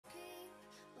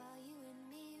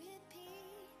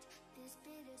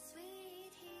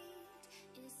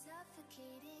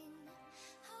cheating.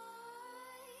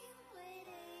 I'm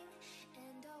waiting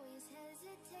and always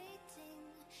hesitating.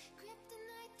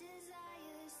 Kryptonite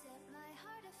desires set my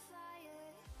heart afire.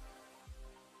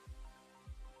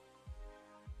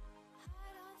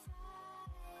 Heart on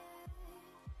fire.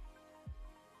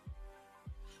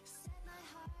 Set my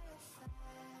heart afire.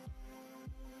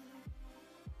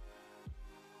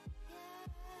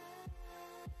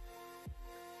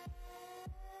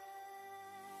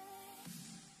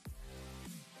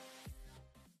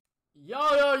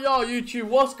 Yo, YouTube,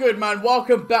 what's good, man?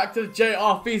 Welcome back to the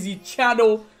JR Fizzy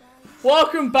channel.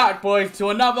 Welcome back, boys, to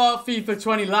another FIFA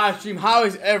 20 live stream. How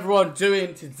is everyone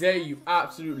doing today, you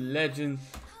absolute legends?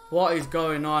 What is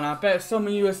going on? I bet some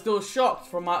of you are still shocked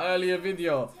from my earlier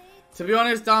video. To be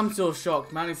honest, I'm still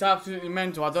shocked, man. It's absolutely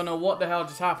mental. I don't know what the hell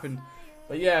just happened.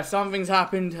 But yeah, something's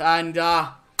happened, and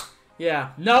yeah.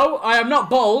 No, I am not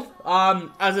bold,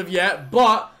 as of yet,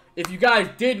 but if you guys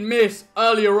did miss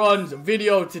earlier on's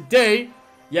video today,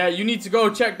 yeah, you need to go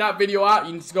check that video out.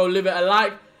 You need to go leave it a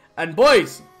like. And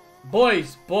boys,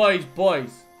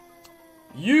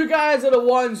 you guys are the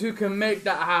ones who can make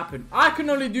that happen. I can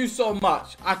only do so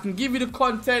much. I can give you the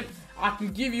content. I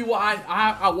can give you what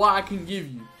I can give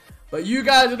you. But you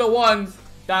guys are the ones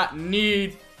that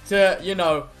need to, you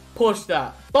know, push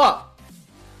that. But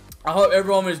I hope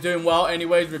everyone is doing well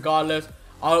anyways, regardless.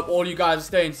 I hope all you guys are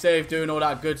staying safe, doing all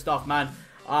that good stuff, man.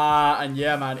 And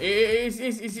yeah, man,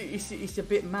 it's a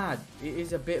bit mad. It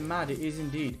is a bit mad. It is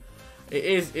indeed. It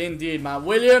is indeed, man.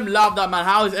 William, love that, man.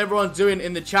 How is everyone doing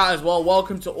in the chat as well?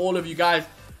 Welcome to all of you guys.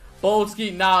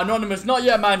 Bolski, nah, Anonymous, not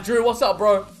yet, man. Drew, what's up,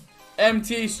 bro?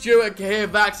 MT, Stuart, Kahir,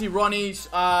 Vaxi, Ronnie,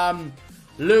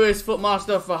 Lewis,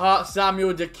 Footmaster, Fahad,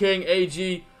 Samuel, The King,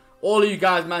 AG. All of you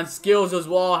guys, man. Skills as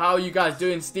well. How are you guys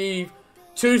doing? Steve.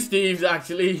 Two Steves,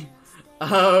 actually.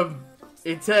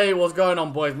 Ite, what's going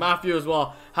on, boys? Matthew as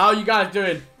well. How are you guys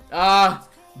doing?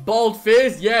 Bold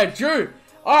Fizz, yeah, Drew.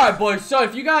 Alright, boys, so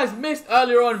if you guys missed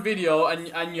earlier on video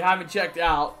and you haven't checked it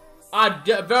out, I'd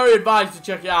very advise to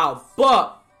check it out.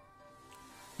 But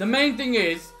the main thing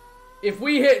is, if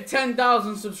we hit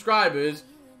 10,000 subscribers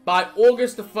by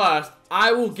August the 1st,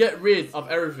 I will get rid of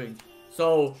everything.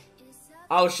 So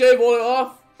I'll shave all it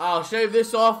off. I'll shave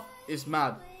this off. It's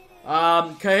mad.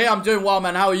 Okay, I'm doing well,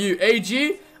 man. How are you?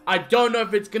 AG, I don't know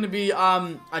if it's gonna be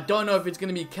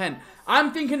Kent.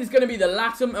 I'm thinking it's gonna be the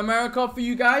Latin America for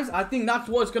you guys. I think that's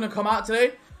what's gonna come out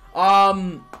today.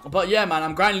 But yeah, man,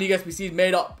 I'm grinding League SBCs,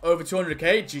 made up over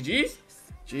 200k.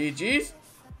 GG's.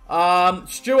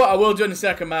 Stuart, I will do in a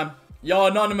second, man. Yo,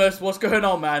 Anonymous, what's going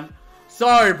on, man?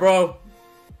 Sorry, bro.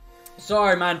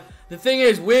 Sorry, man. The thing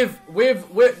is, with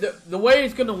the way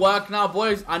it's gonna work now,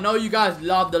 boys, I know you guys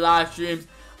love the live streams.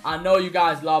 I know you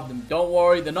guys love them. Don't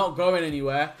worry, they're not going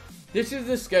anywhere. This is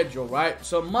the schedule, right?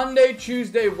 So Monday,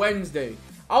 Tuesday, Wednesday.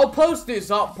 I'll post this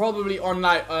up probably on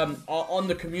like on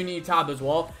the community tab as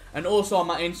well, and also on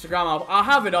my Instagram. I'll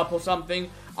have it up or something.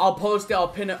 I'll post it. I'll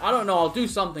pin it. I don't know. I'll do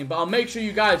something, but I'll make sure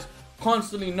you guys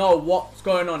constantly know what's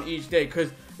going on each day.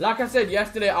 Because, like I said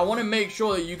yesterday, I want to make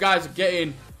sure that you guys are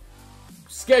getting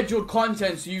scheduled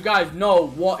content, so you guys know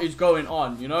what is going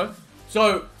on. You know.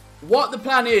 So what the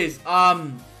plan is,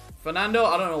 Fernando,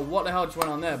 I don't know what the hell just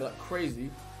went on there, but crazy.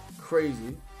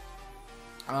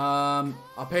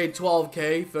 I paid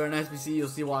 12k for an SBC. You'll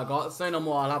see what I got. Say no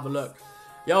more. I'll have a look.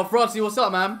 Yo, Frosty, what's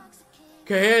up, man?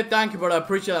 Okay, here. Thank you, brother. I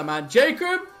appreciate that, man.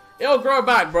 Jacob, it'll grow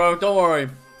back, bro. Don't worry.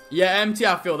 Yeah, MT,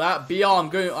 I feel that. BR,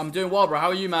 I'm doing well, bro. How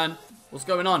are you, man? What's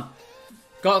going on?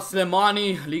 Got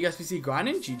Slimani, League SBC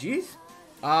grinding. GG's.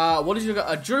 What did you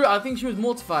got? Drew, I think she was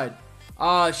mortified.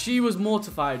 She was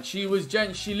mortified. She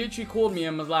literally called me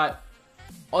and was like,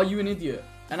 "Are you an idiot?"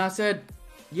 And I said,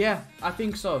 "Yeah, I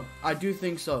think so. I do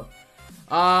think so."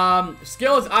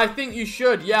 Skills, I think you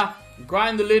should. Yeah,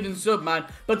 grind the lid and sub, man.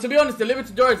 But to be honest, the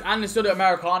Libertadores and the Suda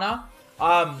Americana,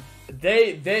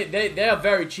 they are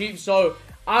very cheap. So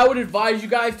I would advise you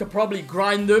guys to probably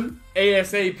grind them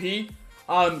ASAP.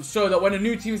 So that when a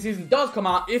new team season does come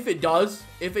out, if it does,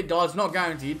 not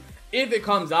guaranteed, if it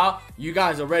comes out, you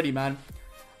guys are ready, man.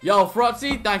 Yo,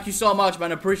 Frotzy, thank you so much,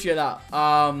 man. Appreciate that.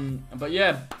 But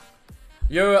yeah,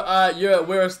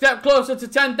 we're a step closer to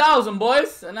 10,000,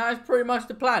 boys, and that is pretty much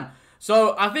the plan.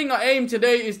 So I think our aim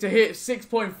today is to hit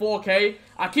 6.4k.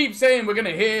 I keep saying we're gonna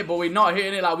hit it, but we're not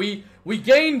hitting it. Like we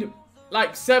gained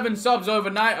like 7 subs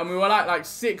overnight, and we were like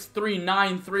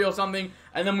 6,393 or something,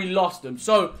 and then we lost them.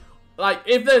 So like,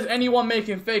 if there's anyone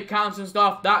making fake counts and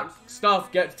stuff, that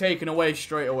stuff gets taken away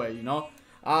straight away, you know?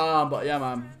 But yeah,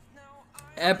 man.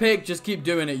 Epic, just keep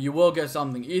doing it. You will get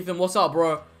something. Ethan, what's up,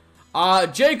 bro?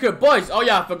 Jacob, boys. Oh,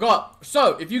 yeah, I forgot.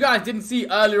 So, if you guys didn't see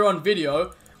earlier on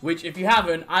video, which if you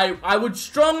haven't, I would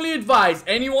strongly advise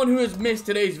anyone who has missed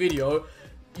today's video,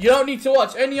 you don't need to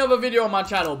watch any other video on my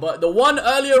channel, but the one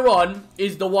earlier on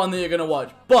is the one that you're going to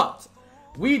watch. But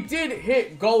we did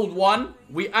hit gold 1.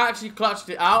 We actually clutched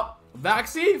it out.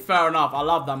 Vaxi? Fair enough. I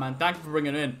love that, man. Thank you for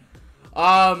bringing it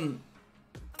in.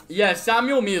 Yeah,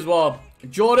 Samuel, me as well.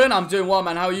 Jordan, I'm doing well,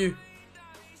 man. How are you?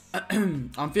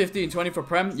 I'm 15, 20 for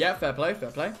Prem. Yeah, fair play,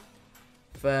 fair play.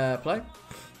 Fair play.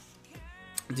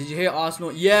 Did you hear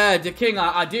Arsenal? Yeah, the King,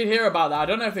 I did hear about that. I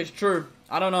don't know if it's true.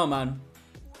 I don't know, man.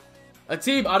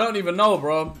 Atib, I don't even know,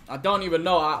 bro. I don't even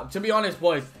know, to be honest,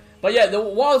 boys. But yeah,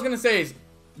 what I was going to say is,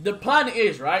 the plan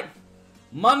is, right?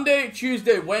 Monday,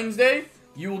 Tuesday, Wednesday,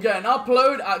 you will get an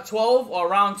upload at 12 or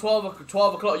around 12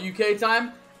 o'clock UK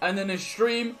time. And then a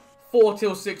stream 4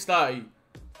 till 6:30.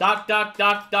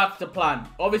 That's the plan.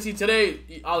 Obviously, today,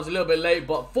 I was a little bit late.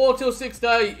 But 4 till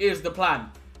 6:30 is the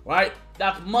plan, right?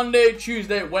 That's Monday,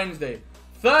 Tuesday, Wednesday.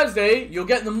 Thursday, you'll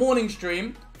get the morning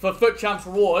stream for Foot Champs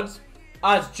Rewards,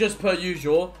 as just per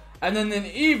usual. And then in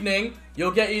the evening,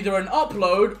 you'll get either an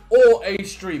upload or a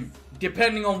stream,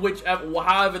 depending on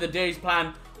however the day's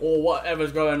plan or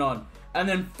whatever's going on. And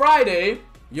then Friday,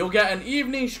 you'll get an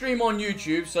evening stream on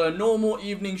YouTube, so a normal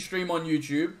evening stream on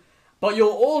YouTube. But you'll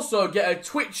also get a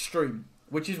Twitch stream,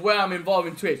 which is where I'm involved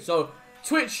in Twitch. So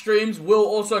Twitch streams will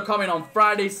also come in on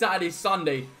Friday, Saturday,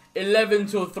 Sunday, 11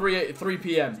 till 3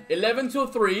 p.m. 11 till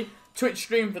 3, Twitch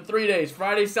stream for 3 days,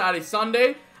 Friday, Saturday,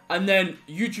 Sunday. And then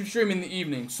YouTube stream in the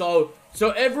evening. So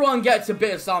everyone gets a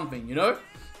bit of something, you know?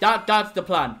 That's the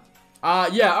plan.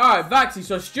 Yeah, alright, Vaxi.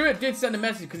 So Stuart did send a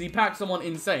message because he packed someone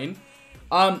insane.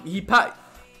 He packed...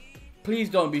 Please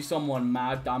don't be someone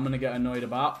mad that I'm going to get annoyed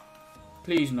about.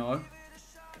 Please no.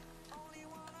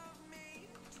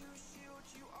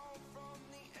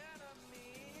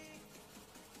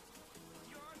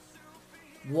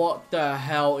 What the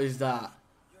hell is that?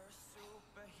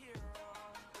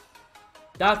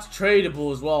 That's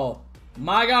tradable as well.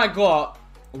 My guy got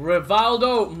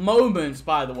Rivaldo moments,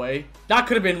 by the way. That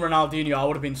could have been Ronaldinho. I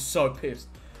would have been so pissed.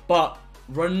 But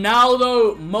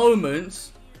Ronaldo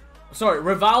moments. Sorry,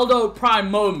 Rivaldo prime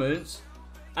moments.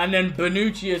 And then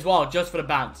Bonucci as well, just for the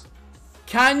bands.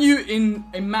 Can you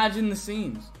imagine the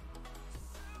scenes?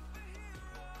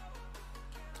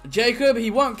 Jacob,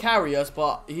 he won't carry us,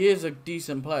 but he is a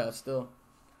decent player still.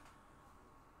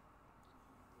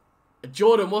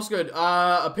 Jordan, what's good?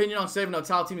 Opinion on saving our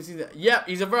Tal team this season? Yeah,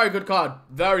 he's a very good card.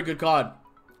 Very good card.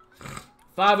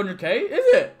 500k?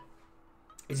 Is it?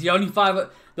 Is he only 5?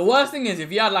 The worst thing is, if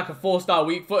he had like a 4-star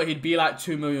weak foot, he'd be like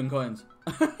 2 million coins.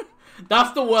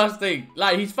 That's the worst thing.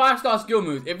 Like, he's 5-star skill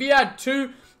moves. If he had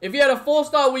a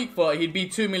 4-star weak foot, he'd be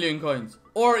 2 million coins.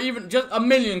 Or even just 1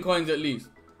 million coins at least.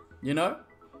 You know?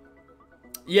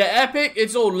 Yeah, Epic,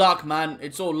 it's all luck, man.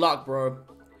 It's all luck, bro.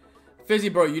 Fizzy,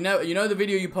 bro, you know the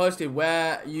video you posted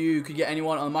where you could get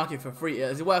anyone on the market for free?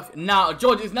 Is it worth? Nah,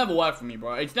 George, it's never worked for me,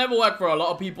 bro. It's never worked for a lot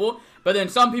of people. But then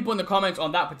some people in the comments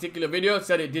on that particular video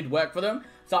said it did work for them.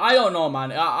 So I don't know,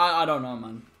 man. I don't know,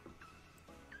 man.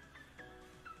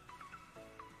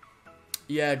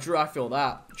 Yeah, Drew, I feel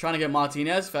that. Trying to get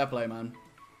Martinez, fair play, man.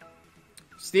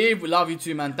 Steve, we love you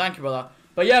too, man. Thank you, brother.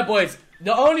 But yeah, boys,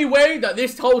 the only way that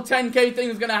this whole 10k thing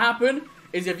is going to happen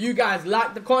is if you guys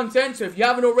like the content. So if you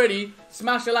haven't already,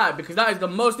 smash a like, because that is the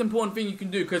most important thing you can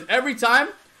do. Because every time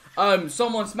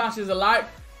someone smashes a like,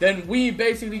 then we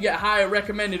basically get higher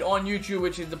recommended on YouTube,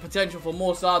 which is the potential for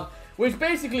more subs, which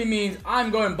basically means I'm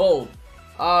going bold,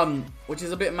 which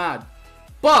is a bit mad.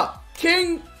 But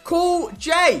King Cool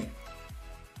J,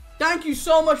 thank you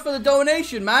so much for the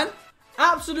donation, man.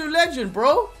 Absolute legend,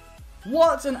 bro.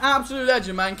 What an absolute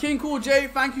legend, man. King Cool J,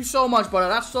 thank you so much, brother.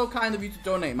 That's so kind of you to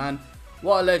donate, man.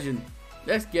 What a legend.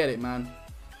 Let's get it, man.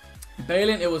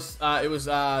 Balin, it was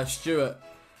Stuart.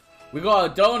 We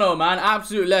got a dono, man.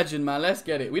 Absolute legend, man. Let's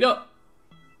get it. We don't...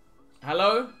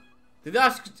 Hello? Did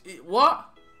that... What?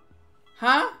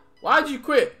 Huh? Why did you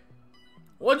quit?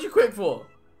 What did you quit for?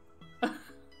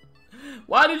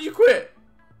 Why did you quit?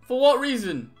 For what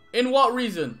reason? In what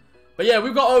reason? But yeah,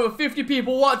 we've got over 50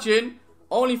 people watching.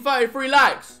 Only 33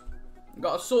 likes.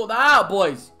 Gotta sort that out,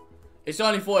 boys. It's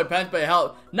only 40 pence, but it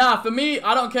helps. Nah, for me,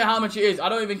 I don't care how much it is. I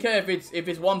don't even care if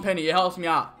it's 1 penny. It helps me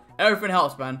out. Everything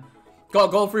helps, man.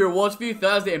 Got goal free rewards for you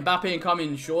Thursday. Mbappe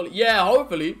incoming shortly. Yeah,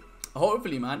 hopefully.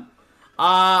 Hopefully, man.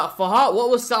 For her, what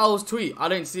was Sal's tweet? I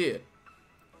didn't see it.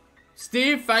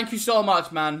 Steve, thank you so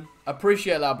much, man.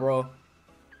 Appreciate that, bro.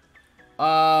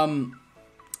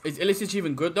 Is Ilicic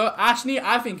even good, though? Ashley,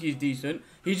 I think he's decent.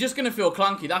 He's just going to feel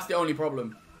clunky. That's the only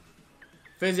problem.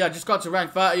 Fizzy, I just got to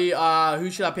rank 30.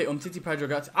 Who should I pick? Umtiti, Pedro,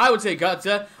 Götze. I would say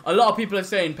Götze. A lot of people are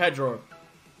saying Pedro.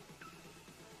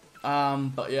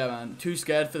 But yeah, man, too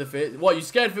scared for the fit. What, you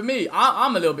scared for me?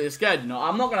 I'm a little bit scared, you know.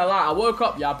 I'm not gonna lie. I woke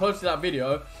up, yeah, I posted that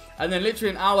video, and then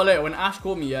literally an hour later, when Ash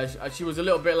called me, yeah, she was a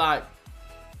little bit like,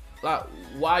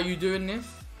 why are you doing this?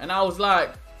 And I was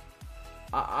like,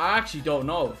 I actually don't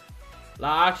know.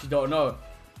 Like, I actually don't know.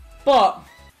 But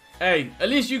hey, at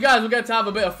least you guys will get to have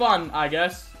a bit of fun, I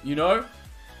guess. You know.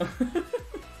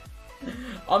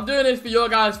 I'm doing this for your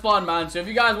guys' fun, man. So if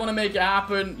you guys want to make it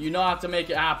happen, you know how to make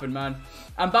it happen, man.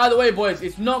 And by the way, boys,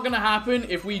 it's not gonna happen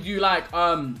if we do like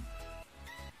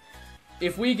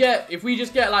if we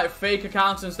just get like fake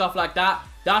accounts and stuff like that.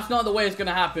 That's not the way it's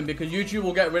gonna happen, because YouTube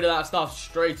will get rid of that stuff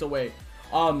straight away.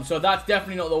 So that's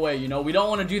definitely not the way, you know. We don't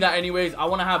want to do that anyways. I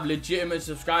want to have legitimate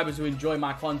subscribers who enjoy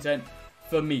my content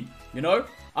for me, you know.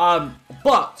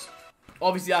 But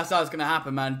obviously that's how it's gonna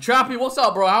happen, man. Trappy, what's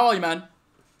up, bro? How are you, man?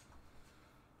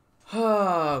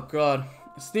 Oh god,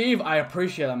 Steve, I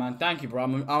appreciate that, man. Thank you, bro.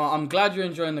 I'm glad you're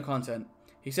enjoying the content.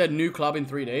 He said new club in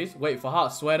 3 days. Wait for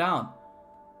heart, swear down.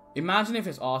 Imagine if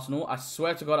it's Arsenal. I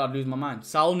swear to God, I'd lose my mind.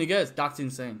 Saul Niguez, that's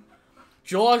insane.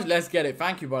 George, let's get it.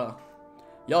 Thank you, brother.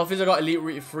 Yo, Fizz, I got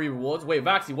elite free rewards. Wait,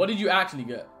 Vaxi, what did you actually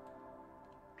get?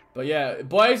 But yeah,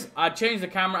 boys, I changed the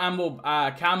camera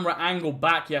angle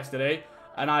back yesterday,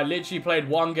 and I literally played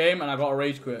one game and I got a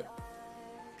rage quit.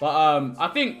 But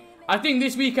I think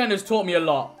this weekend has taught me a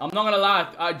lot. I'm not gonna lie,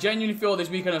 I genuinely feel this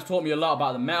weekend has taught me a lot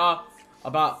about the meta,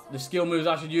 about the skill moves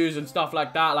I should use and stuff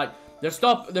like that. Like the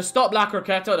stop La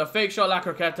Croqueta, the fake shot La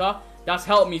Croqueta, that's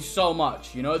helped me so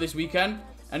much, you know, this weekend.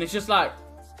 And it's just like,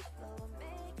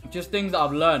 just things that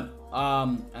I've learned.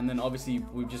 And then obviously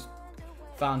we've just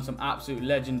found some absolute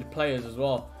legend players as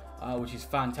well, which is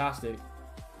fantastic.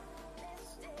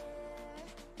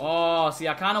 Oh, see,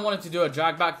 I kind of wanted to do a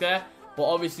drag back there, but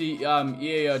obviously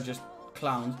EA are just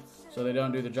clowns, so they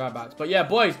don't do the drag backs. But yeah,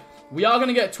 boys, we are going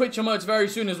to get Twitch emotes very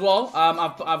soon as well.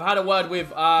 I've had a word with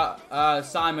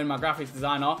Simon, my graphics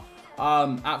designer,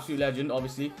 absolute legend,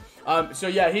 obviously. So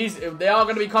yeah, they are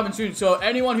going to be coming soon. So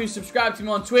anyone who's subscribed to me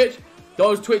on Twitch,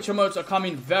 those Twitch emotes are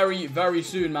coming very, very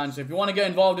soon, man. So if you want to get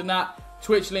involved in that,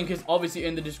 Twitch link is obviously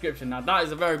in the description. Now, that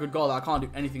is a very good goal that I can't do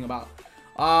anything about.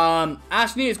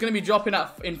 Ashley is going to be dropping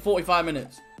in 45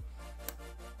 minutes.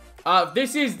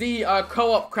 This is the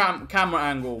co-op camera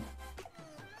angle.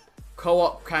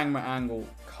 Co-op camera angle.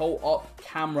 Co-op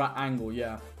camera angle,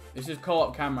 yeah. This is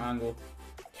co-op camera angle.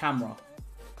 Camera.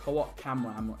 Co-op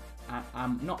camera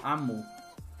not ammo.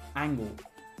 Angle.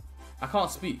 I can't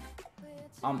speak.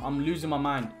 I'm losing my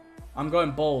mind. I'm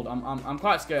going bald. I'm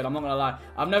quite scared, I'm not gonna lie.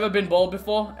 I've never been bald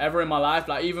before, ever in my life.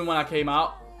 Like, even when I came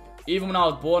out, even when I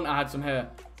was born, I had some hair.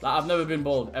 Like, I've never been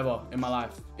bald, ever, in my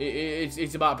life.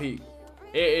 It's about peak.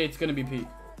 It's gonna be peak.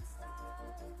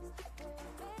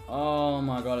 Oh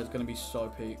my god, it's gonna be so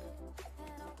peak.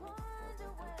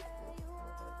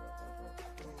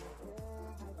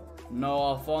 No,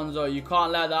 Alfonso, you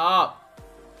can't let that up.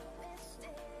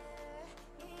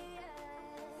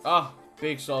 Oh,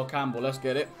 big Sol Campbell, let's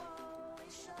get it.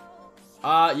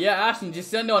 Yeah, Ashton,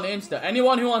 just send it on Insta.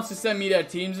 Anyone who wants to send me their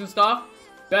teams and stuff,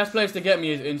 best place to get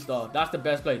me is Insta. That's the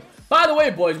best place. By the way,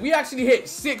 boys, we actually hit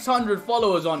 600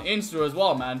 followers on Insta as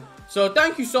well, man. So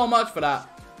thank you so much for that.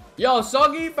 Yo,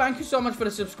 Soggy, thank you so much for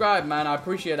the subscribe, man. I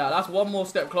appreciate that. That's one more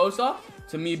step closer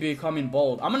to me becoming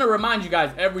bold. I'm gonna remind you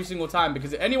guys every single time,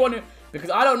 because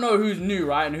because I don't know who's new,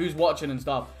 right, and who's watching and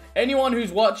stuff. Anyone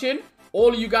who's watching,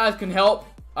 all of you guys can help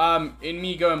in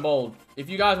me going bold. If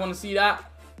you guys want to see that,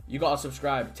 you gotta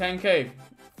subscribe. 10K,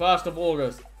 1st of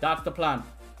August. That's the plan.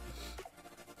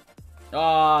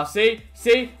 See,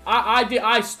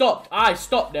 I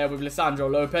stopped there with Lisandro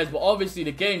Lopez, but obviously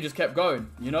the game just kept going,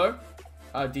 you know.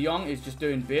 De Jong is just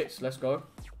doing bits. Let's go.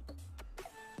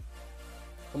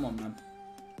 Come on, man.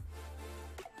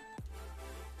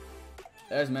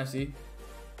 There's Messi.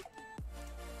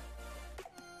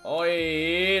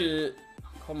 Oi,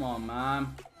 come on,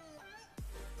 man.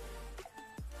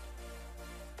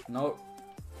 No.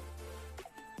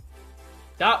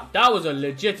 That was a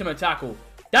legitimate tackle.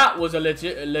 That was a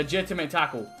legitimate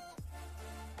tackle.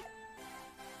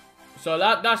 So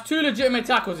that's 2 legitimate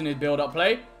tackles in his build-up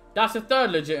play. That's a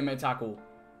 3rd legitimate tackle.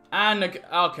 And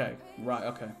okay, right,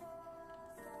 okay.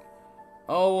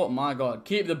 Oh my god,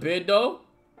 keep the beard though.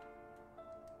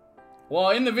 Well,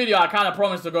 in the video, I kind of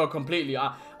promised to go completely. Do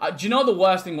you know the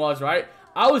worst thing was, right?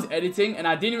 I was editing and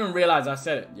I didn't even realize I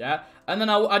said it, yeah? And then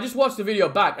I just watched the video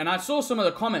back and I saw some of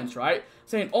the comments, right?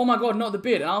 Saying, oh my god, not the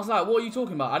beard. And I was like, what are you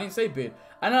talking about? I didn't say beard.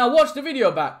 And then I watched the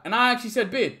video back and I actually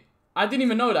said beard. I didn't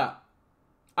even know that.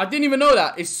 I didn't even know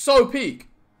that. It's so peak.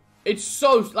 It's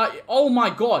so, like, oh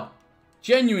my god.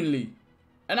 Genuinely.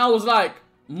 And I was like,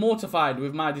 mortified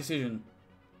with my decision.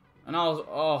 And I was,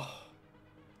 oh.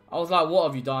 I was like, what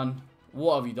have you done?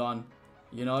 What have you done?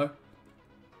 You know?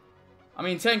 I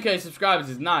mean, 10K subscribers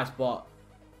is nice, but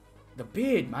the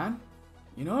beard, man.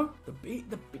 You know? The beard,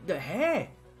 the hair.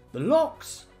 The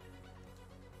locks.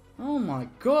 Oh my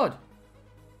god.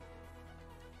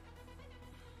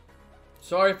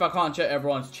 Sorry if I can't check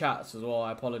everyone's chats as well.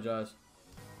 I apologize.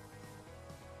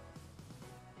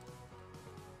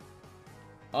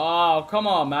 Oh, come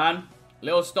on, man.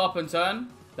 Little stop and turn.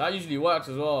 That usually works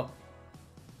as well.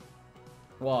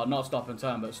 Well, not stop and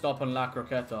turn, but stop and la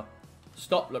croqueta.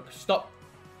 Stop, look, stop.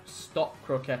 Stop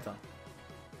croqueta.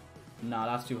 Nah,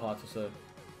 that's too hard to say.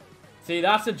 See,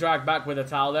 that's a drag back with a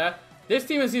towel there. This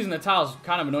team is using the towel's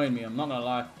kind of annoying me, I'm not gonna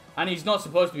lie. And he's not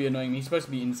supposed to be annoying me, he's supposed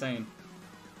to be insane.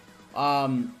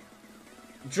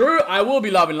 Drew, I will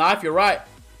be loving life, you're right.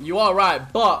 You are right,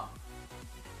 but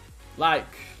like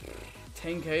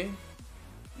 10K?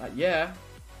 Like, yeah.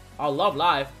 I'll love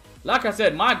life. Like I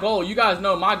said, my goal, you guys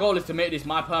know my goal is to make this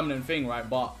my permanent thing, right?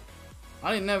 But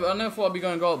I never thought I'd be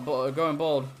going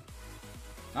bald.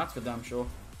 That's for damn sure.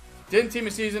 Didn't Team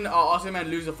of Season also meant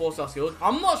lose the 4-star skills?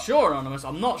 I'm not sure, Anonymous.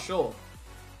 I'm not sure.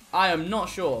 I am not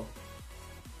sure.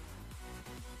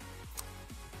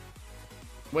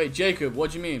 Wait, Jacob,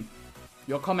 what do you mean?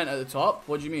 Your comment at the top?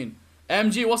 What do you mean?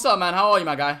 MG, what's up, man? How are you,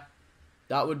 my guy?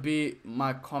 That would be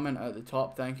my comment at the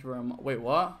top. Thank you very much. Wait,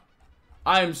 what?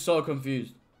 I am so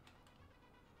confused.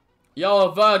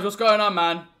 Yo, Verge, what's going on,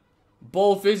 man?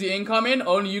 Ball Fizzy incoming?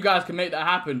 Only you guys can make that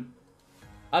happen.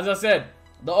 As I said,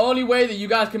 the only way that you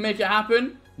guys can make it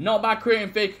happen, not by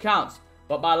creating fake accounts,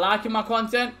 but by liking my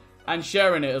content and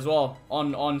sharing it as well.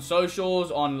 On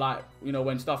socials, on like, you know,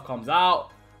 when stuff comes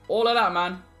out. All of that,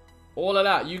 man. All of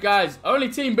that. You guys, only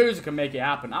Team Boozer can make it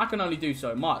happen. I can only do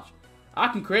so much. I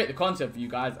can create the content for you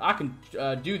guys. I can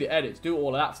do the edits, do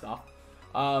all of that stuff.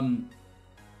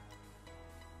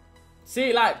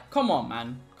 See, like, come on,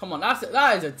 man. Come on. That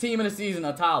is a Team of the Season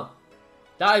at all.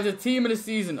 That is a Team of the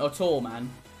Season at all, man.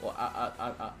 Or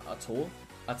at all?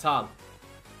 At all.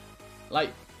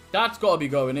 Like, that's got to be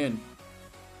going in.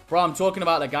 Bro, I'm talking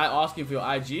about the guy asking for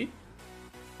your IG.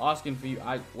 Asking for you.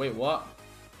 Wait, what?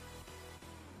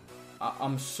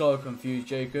 I'm so confused,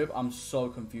 Jacob. I'm so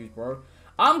confused, bro.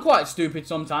 I'm quite stupid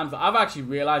sometimes. But I've actually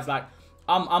realized, like,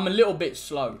 I'm a little bit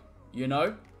slow, you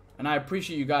know? And I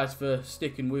appreciate you guys for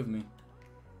sticking with me.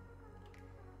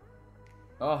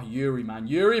 Oh, Yuri, man.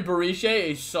 Yuri Berisha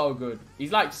is so good.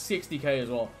 He's like 60k as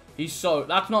well. He's so...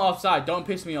 That's not offside. Don't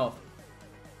piss me off.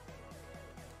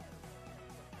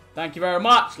 Thank you very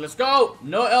much. Let's go.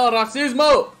 No el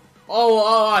racismo.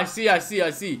 Oh, I see.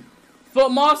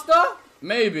 Footmaster?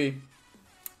 Maybe.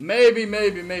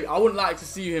 Maybe. I wouldn't like to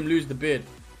see him lose the bid.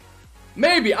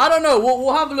 Maybe. I don't know.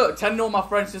 We'll have a look. 10 all my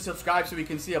friends to subscribe so we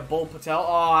can see a Bull Patel.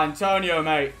 Oh, Antonio,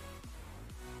 mate.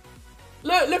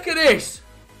 Look at this.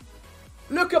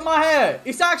 Look at my hair.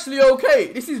 It's actually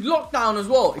okay. This is lockdown as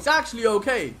well. It's actually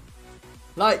okay.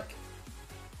 Like,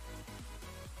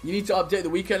 you need to update the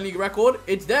weekend league record.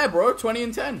 It's there, bro. 20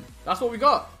 and 10. That's what we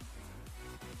got.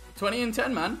 20 and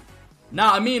 10, man.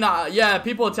 Now, I mean, yeah,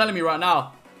 people are telling me right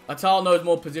now, Atal knows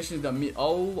more positions than me.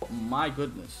 Oh, my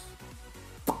goodness.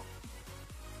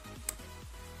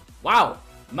 Wow.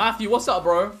 Matthew, what's up,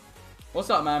 bro? What's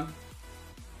up, man?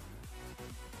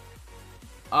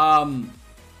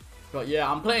 But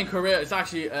yeah, I'm playing career. It's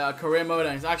actually career mode,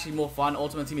 and it's actually more fun.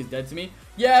 Ultimate Team is dead to me.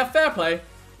 Yeah, fair play.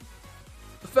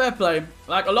 Fair play.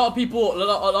 Like a lot of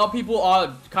people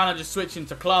are kind of just switching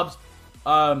to clubs,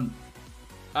 and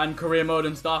career mode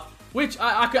and stuff. Which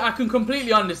I can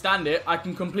completely understand it. I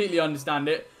can completely understand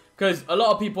it because a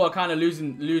lot of people are kind of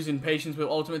losing patience with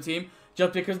Ultimate Team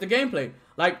just because the gameplay.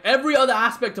 Like every other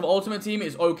aspect of Ultimate Team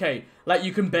is okay. Like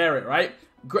you can bear it, right?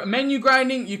 Menu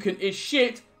grinding, it's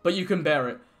shit, but you can bear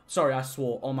it. Sorry, I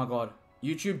swore. Oh my god.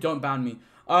 YouTube, don't ban me.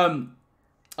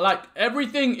 Like,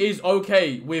 everything is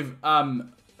okay with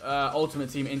Ultimate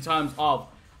Team in terms of,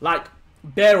 like,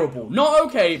 bearable. Not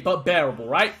okay, but bearable,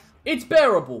 right? It's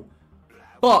bearable.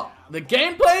 But the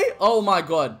gameplay, oh my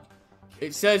god.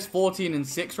 It says 14 and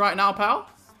 6 right now, pal.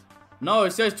 No,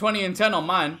 it says 20 and 10 on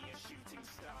mine.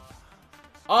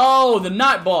 Oh, the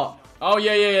Nightbot. Oh,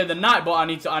 yeah. The Nightbot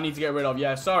I need to get rid of.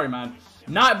 Yeah, sorry, man.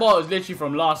 Nightbot is literally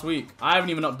from last week. I haven't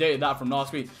even updated that from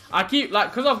last week. I keep, like,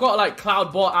 because I've got, like,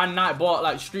 Cloudbot and Nightbot,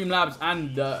 like, Streamlabs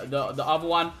and the other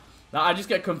one. Like, I just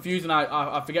get confused and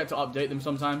I forget to update them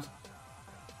sometimes.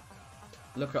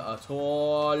 Look at it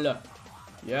all.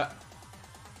 Yeah.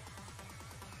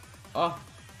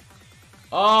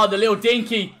 Oh, the little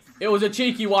dinky. It was a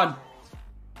cheeky one.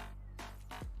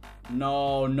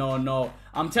 No.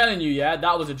 I'm telling you, yeah,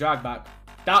 that was a drag back.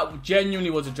 That genuinely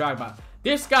was a drag back.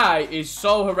 This guy is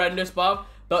so horrendous, bruv.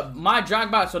 But my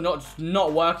drag backs are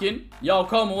not working. Yo,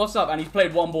 Coleman, what's up? And he's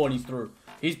played one ball and he's through.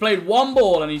 He's played one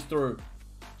ball and he's through.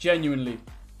 Genuinely.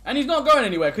 And he's not going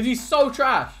anywhere because he's so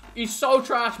trash. He's so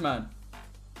trash, man.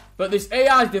 But this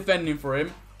AI is defending for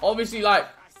him. Obviously, like,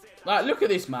 look at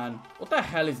this, man. What the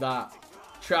hell is that?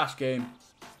 Trash game.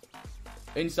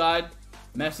 Inside.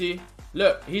 Messi.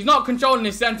 Look, he's not controlling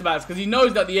his centre-backs because he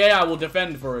knows that the AI will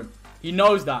defend for him. He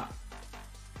knows that.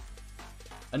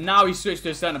 And now he switched to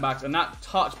his centre-backs. And that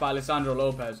touch by Alessandro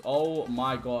Lopez. Oh,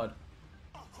 my God.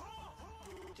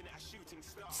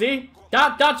 See?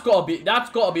 That's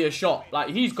gotta be a shot.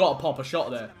 Like, he's got to pop a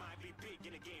shot there.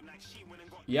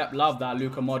 Yep, love that,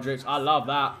 Luka Modric. I love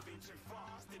that.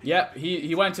 Yep,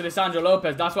 he went to Alessandro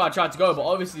Lopez. That's why I tried to go. But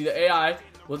obviously, the AI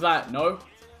was like, no.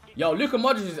 Yo, Luka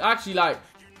Modric is actually like...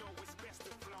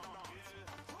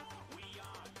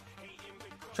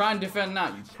 Try and defend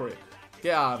that, you prick.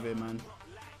 Get out of here, man.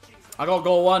 I got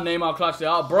goal one. Neymar clutched it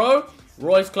out. Bro,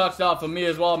 Royce clutched it out for me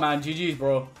as well, man. GG's,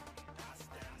 bro.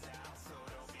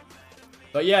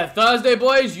 But yeah, Thursday,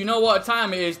 boys. You know what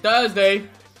time it is. Thursday.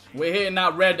 We're hitting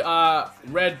that red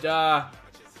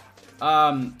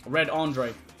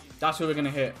Andre. That's who we're going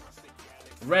to hit.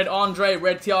 Red Andre,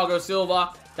 red Thiago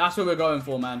Silva. That's who we're going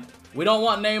for, man. We don't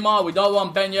want Neymar. We don't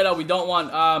want Ben Yedder. We don't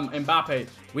want Mbappe.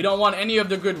 We don't want any of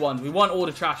the good ones. We want all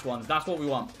the trash ones. That's what we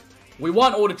want. We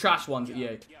want all the trash ones,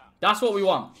 EA. That's what we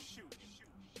want.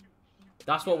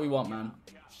 That's what we want, man.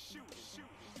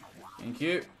 Thank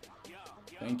you.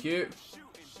 Thank you.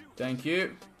 Thank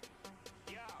you.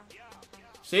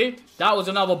 See? That was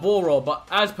another ball roll. But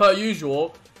as per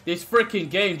usual, this freaking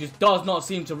game just does not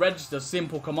seem to register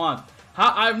simple command.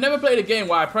 I've never played a game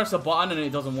where I press a button and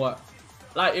it doesn't work.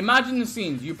 Like, imagine the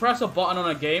scenes. You press a button on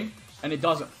a game and it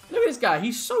doesn't. Look at this guy.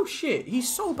 He's so shit. He's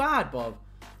so bad, bruv.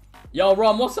 Yo,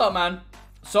 Rom, what's up, man?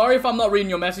 Sorry if I'm not reading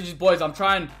your messages, boys. I'm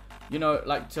trying, you know,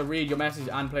 like, to read your message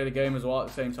and play the game as well at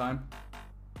the same time.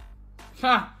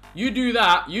 Ha! You do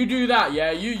that. You do that,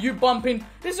 yeah? You bump in.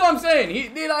 This is what I'm saying.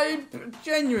 He like,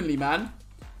 genuinely, man.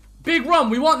 Big Rom,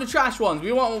 we want the trash ones. We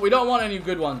don't want any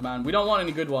good ones, man. We don't want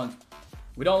any good ones.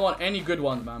 We don't want any good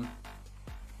ones, man.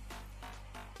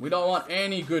 We don't want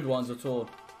any good ones at all.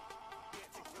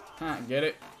 Get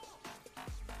it?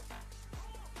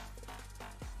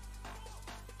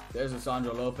 There's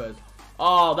Alessandro Lopez.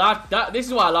 Oh, this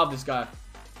is why I love this guy.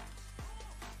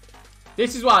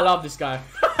 This is why I love this guy.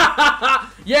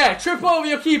 Yeah, trip over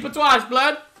your keeper twice,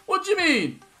 blood. What do you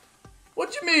mean?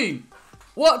 What do you mean?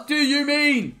 What do you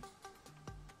mean?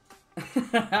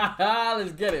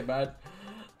 Let's get it, man.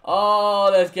 Oh,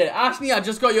 let's get it. Ashley, I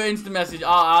just got your instant message.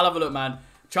 I'll have a look, man.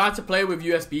 Try to play with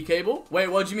USB cable. Wait,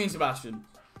 what do you mean, Sebastian?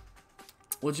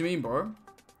 What do you mean, bro?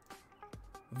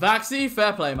 Vaxi,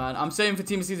 fair play, man. I'm saying for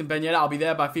Team of Season Ben Yedder, I'll be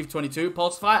there by FIFA 22.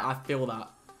 Pulsify, I feel that.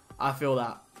 I feel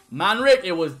that. Manrick,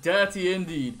 it was dirty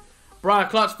indeed. Brian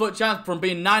clutch foot chance from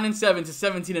being 9-7 to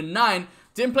 17-9.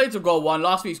 Didn't play till goal 1.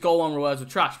 Last week's goal 1 rewards were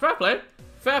trash. Fair play.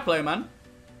 Fair play, man.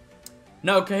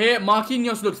 No, Kahir,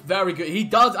 Marquinhos looks very good. He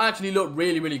does actually look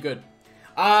really, really good.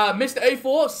 Mr.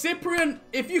 A4, Cyprian,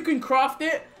 if you can craft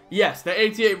it, yes, the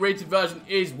 88 rated version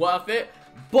is worth it.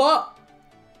 But,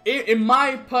 in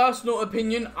my personal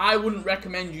opinion, I wouldn't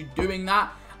recommend you doing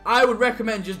that. I would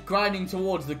recommend just grinding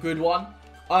towards the good one.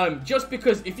 Just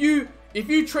because if you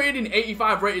trade in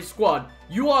 85 rated squad,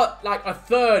 you are like a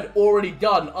third already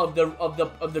done of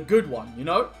the good one, you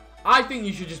know? I think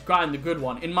you should just grind the good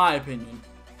one, in my opinion.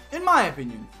 In my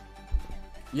opinion.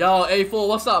 Yo, A4,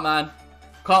 what's up, man?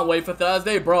 Can't wait for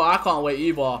Thursday, bro. I can't wait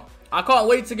either. I can't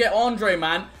wait to get Andre,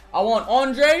 man. I want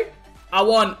Andre. I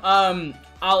want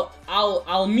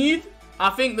Almeid. I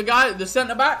think the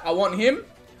centre back. I want him,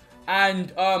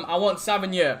 and I want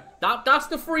Savigny. That's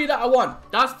the three that I want.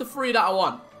 That's the three that I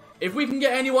want. If we can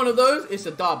get any one of those, it's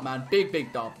a dub, man.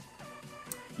 Big dub.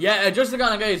 Yeah, just the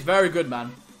kind of guy is very good,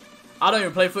 man. I don't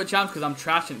even play Foot Champs because I'm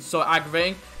trash and it's so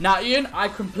aggravating. Now, Ian, I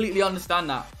completely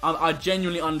understand that. I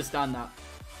genuinely understand that.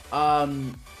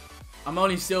 I'm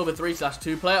only Silver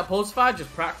 3/2 player. Pulsified,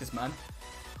 just practice, man.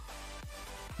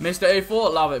 Mr.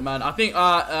 A4, love it, man. I think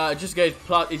just Gage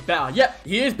Plus is better. Yep,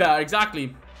 he is better,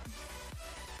 exactly.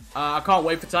 I can't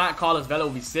wait for tonight. Carlos Vela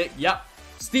will be sick. Yep.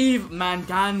 Steve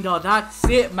Mandanda, that's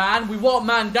it, man. We want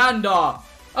Mandanda.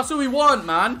 That's what we want,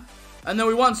 man. And then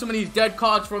we want some of these dead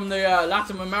cards from the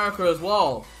Latin America as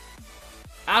well.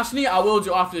 Ashley, I will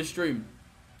do after the stream.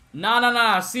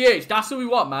 Nah. CH, that's what we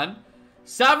want, man.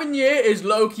 Savigny is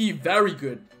low-key very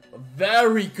good.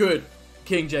 Very good,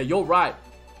 King J. You're right.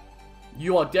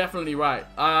 You are definitely right.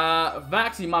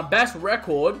 Vaxi, my best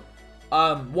record,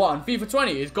 what, on FIFA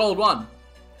 20 is gold 1.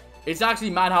 It's actually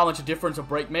mad how much a difference a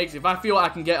break makes. If I feel I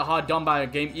can get hard done by a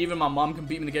game, even my mom can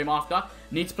beat me in the game after.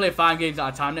 Need to play 5 games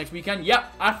at a time next weekend.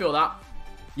 Yep, I feel that.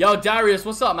 Yo, Darius,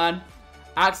 what's up, man?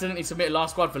 Accidentally submitted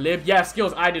last squad for Lib. Yeah,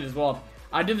 skills, I did as well.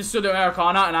 I did the Pseudo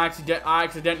Americana and I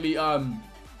accidentally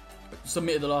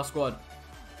submitted the last squad.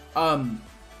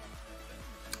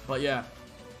 But yeah.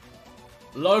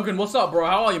 Logan, what's up, bro?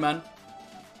 How are you, man?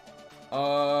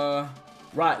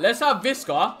 Right, let's have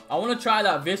Visca. I want to try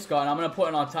that Visca, and I'm gonna put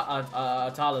in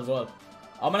our Tal as well.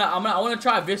 I want to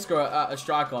try Visca at a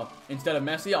striker instead of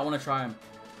Messi. I want to try him.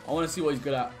 I want to see what he's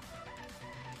good at.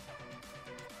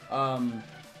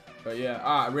 But yeah,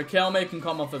 alright. Riquelme can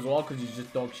come off as well because he's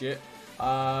just dog shit.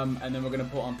 And then we're gonna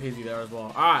put on Pizzi there as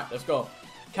well. Alright, let's go.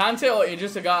 Kante or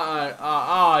Idrissa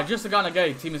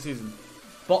Gana team of season.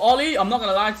 But Ollie, I'm not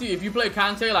gonna lie to you. If you play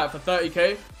Kante like for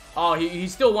 30k. Oh,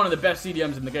 he's still one of the best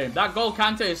CDMs in the game. That goal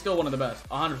Kante is still one of the best.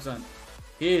 100%.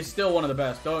 He is still one of the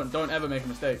best. Don't ever make a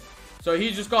mistake. So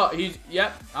he just got,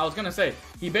 yep, I was going to say.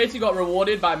 He basically got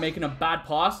rewarded by making a bad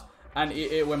pass. And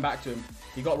it went back to him.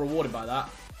 He got rewarded by that.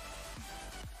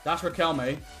 That's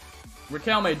Riquelme.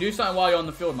 Riquelme, do something while you're on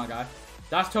the field, my guy.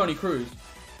 That's Toni Kroos.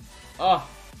 Oh.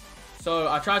 So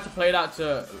I tried to play that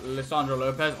to Lisandro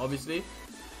Lopez, obviously.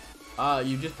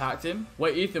 You just packed him.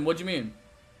 Wait, Ethan, what do you mean?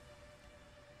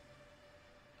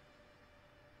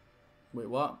 Wait,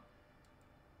 what?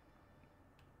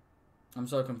 I'm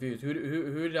so confused. Who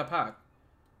did I pack?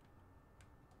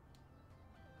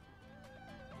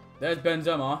 There's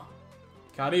Benzema.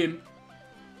 Karim.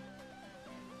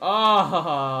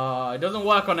 Ah, it doesn't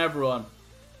work on everyone.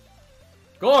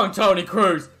 Go on, Toni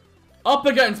Kroos. Up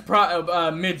against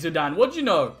mid Zidane. What do you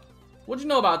know? What do you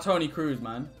know about Toni Kroos,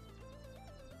 man?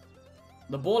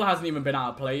 The ball hasn't even been out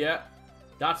of play yet.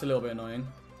 That's a little bit annoying.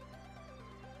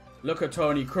 Look at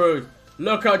Toni Kroos.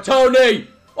 Look at Tony!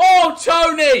 Oh,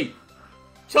 Tony!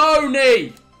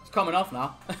 Tony! It's coming off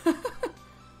now.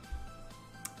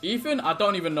 Ethan, I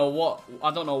don't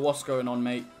know what's going on,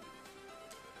 mate.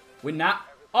 Win that.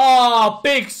 Oh,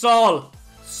 big Sol!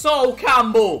 Sol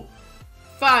Campbell!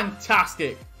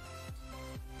 Fantastic.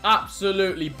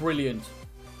 Absolutely brilliant.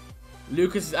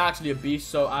 Lucas is actually a beast,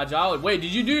 so agile. Wait,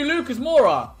 did you do Lucas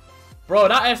Moura? Bro,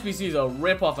 that SBC is a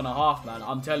rip-off and a half, man.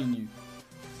 I'm telling you.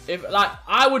 If like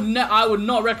I would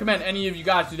not recommend any of you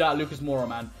guys do that Lucas Moura,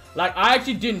 man. Like I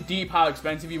actually didn't deep how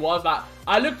expensive he was. Like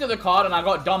I looked at the card and I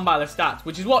got done by the stats,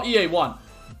 which is what EA want.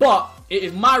 But it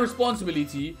is my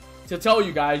responsibility to tell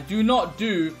you guys, do not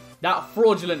do that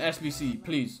fraudulent SBC,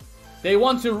 please. They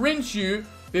want to rinse you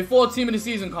before Team of the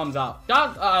Season comes out.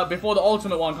 That before the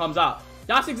Ultimate one comes out.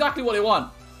 That's exactly what they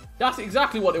want. That's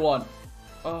exactly what they want.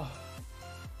 Oh.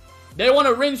 They want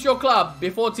to rinse your club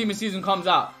before Team of the Season comes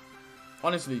out.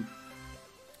 Honestly.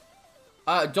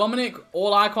 Dominic,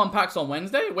 all icon packs on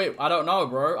Wednesday? Wait, I don't know,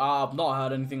 bro. I've not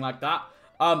heard anything like that.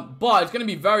 But it's going to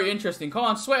be very interesting. Come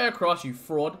on, sweat across, you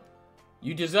fraud.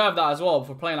 You deserve that as well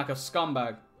for playing like a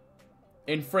scumbag.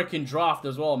 In freaking draft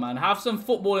as well, man. Have some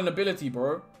footballing ability,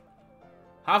 bro.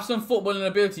 Have some footballing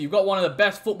ability. You've got one of the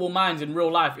best football minds in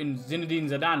real life in Zinedine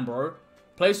Zidane, bro.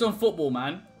 Play some football,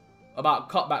 man. About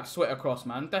cutback, sweat across,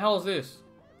 man. What the hell is this?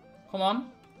 Come on.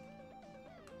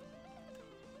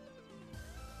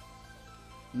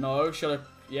 No, should have...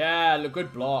 Yeah, look,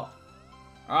 good block.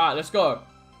 Alright, let's go.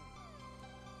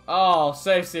 Oh,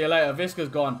 safe, see you later. Visca's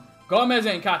gone. Gomez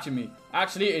ain't catching me.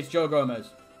 Actually, it's Joe Gomez.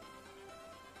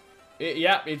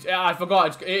 I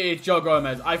forgot. It's Joe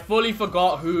Gomez. I fully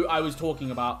forgot who I was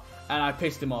talking about. And I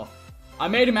pissed him off. I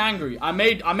made him angry. I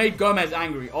made Gomez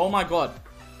angry. Oh my god.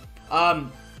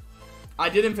 I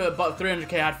did him for about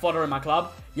 300k. I had fodder in my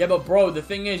club. Yeah, but bro, the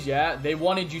thing is, yeah, they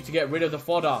wanted you to get rid of the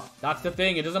fodder. That's the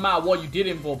thing. It doesn't matter what you did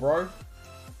him for, bro.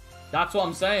 That's what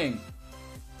I'm saying.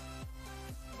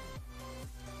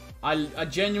 I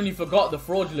genuinely forgot the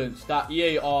fraudulence that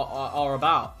EA are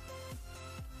about.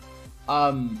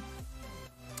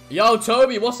 Yo,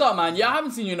 Toby, what's up, man? Yeah, I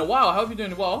haven't seen you in a while. I hope you're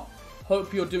doing well.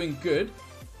 Hope you're doing good.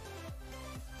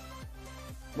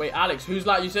 Wait, Alex, who's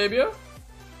like Eusebio?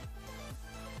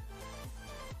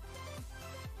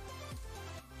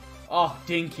 Oh,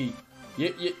 Dinky.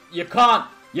 You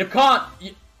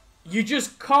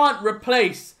just can't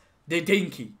replace the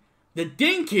Dinky. The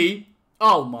Dinky?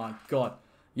 Oh my god.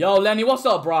 Yo, Lenny, what's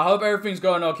up, bro? I hope everything's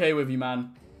going okay with you,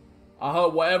 man. I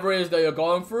hope whatever it is that you're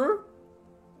going through,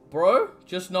 bro,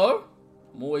 just know,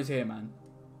 I'm always here, man.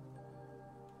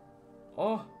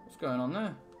 Oh, what's going on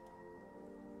there?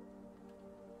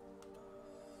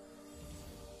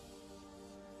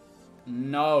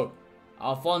 No.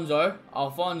 Alfonso.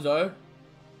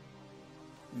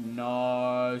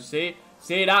 No. See,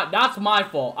 that's my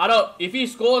fault. If he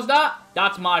scores that,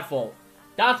 that's my fault.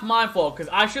 That's my fault, because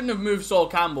I shouldn't have moved Sol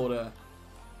Campbell there.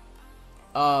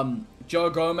 Joe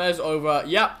Gomez over...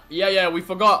 Yep. Yeah, we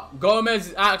forgot. Gomez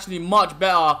is actually much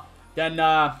better than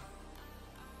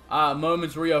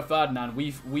Moments Rio Ferdinand.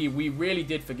 We really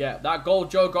did forget. That goal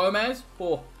Joe Gomez,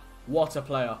 oh, what a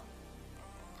player.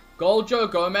 Goal Joe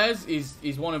Gomez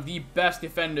is one of the best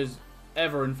defenders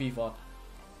ever in FIFA.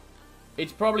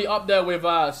 It's probably up there with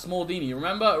Smaldini.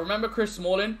 Remember Chris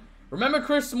Smalling? Remember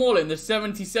Chris Smalling, the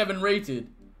 77 rated?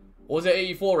 Or was it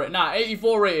 84 rated? Nah,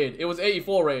 84 rated. It was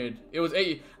 84 rated. It was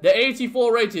 80. The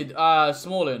 84 rated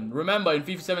Smalling. Remember in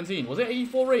FIFA 17. Was it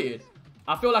 84 rated?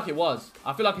 I feel like it was.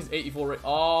 I feel like it's 84 rated.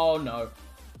 Oh, no.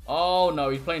 Oh, no.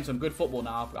 He's playing some good football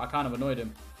now. I kind of annoyed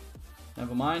him.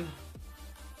 Never mind.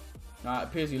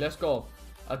 Alright, Pizzy, let's go.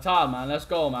 Atal, man. Let's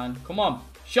go, man. Come on.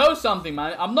 Show something,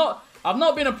 man. I've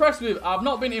not been impressed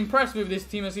with this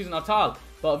team this season, Atal.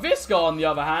 But Visca, on the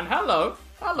other hand, hello.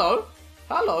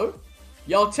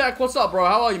 Yo, Tech, what's up, bro?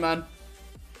 How are you, man?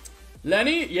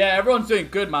 Lenny? Yeah, everyone's doing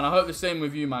good, man. I hope the same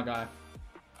with you, my guy.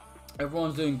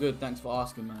 Everyone's doing good. Thanks for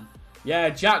asking, man. Yeah,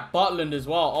 Jack Butland as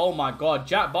well. Oh, my God.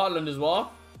 Jack Butland as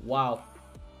well. Wow.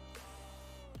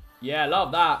 Yeah,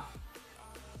 love that.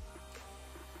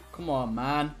 Come on,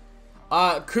 man.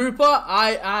 Cooper,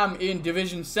 I am in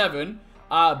Division 7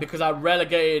 because I got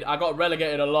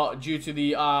relegated a lot due to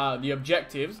the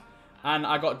objectives. And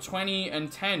I got 20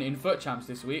 and 10 in Foot Champs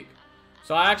this week.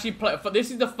 So I actually play.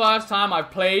 This is the first time I've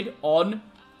played on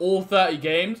all 30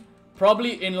 games.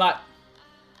 Probably in like...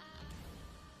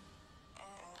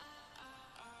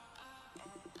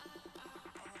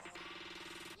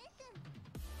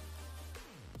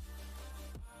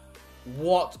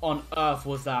 What on earth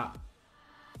was that?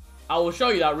 I will show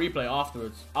you that replay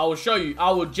afterwards. I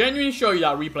will genuinely show you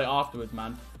that replay afterwards,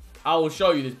 man. I will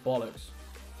show you this bollocks.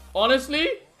 Honestly,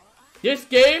 this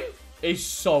game is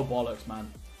so bollocks,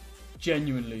 man.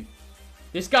 Genuinely.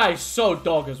 This guy is so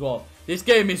dog as well. This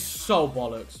game is so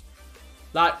bollocks.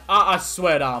 Like, I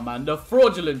swear down, man. The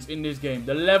fraudulence in this game.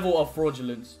 The level of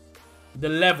fraudulence. The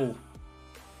level.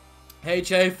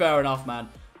 HA, fair enough, man.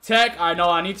 Tech, I know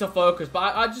I need to focus, but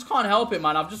I just can't help it,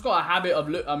 man. I've just got a habit of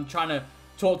I'm trying to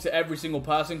talk to every single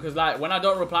person, because like when I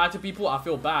don't reply to people, I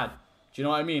feel bad. Do you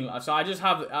know what I mean? So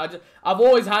I've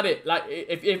always had it. Like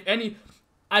if any,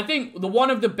 I think one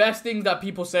of the best things that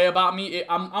people say about me,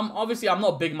 I'm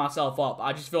not big myself up.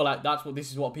 I just feel like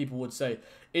this is what people would say,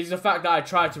 is the fact that I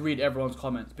try to read everyone's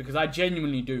comments, because I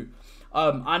genuinely do.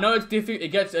 I know it's difficult. It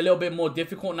gets a little bit more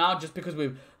difficult now, just because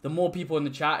with the more people in the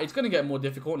chat, it's gonna get more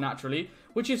difficult naturally,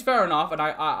 which is fair enough, and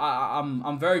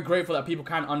I'm very grateful that people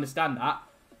can understand that.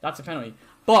 That's a penalty,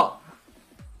 but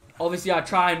obviously I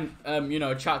try and you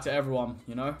know, chat to everyone,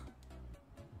 you know.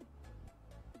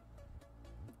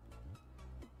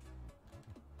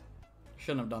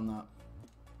 Shouldn't have done that.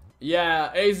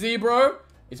 Yeah, AZ, bro,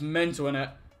 it's mental,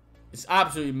 innit? It's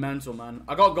absolutely mental, man.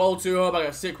 I got goal 2, hope I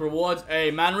got sick rewards.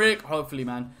 Hey, Manrick, hopefully,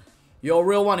 man. You're a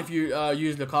real one if you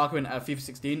use Lukaku in FIFA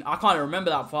 16. I can't remember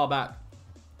that far back.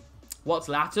 What's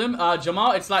Latam?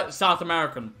 Jamal, it's like South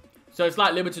American. So it's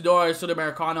like Libertadores,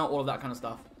 Sudamericana, all of that kind of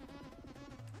stuff.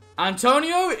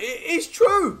 Antonio, it's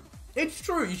true. It's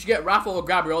true. You should get Rafa or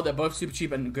Gabriel. They're both super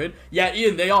cheap and good. Yeah,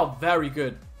 Ian, they are very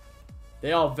good.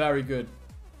 They are very good.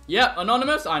 Yeah,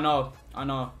 Anonymous, I know.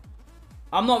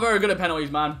 I'm not very good at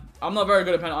penalties, man. I'm not very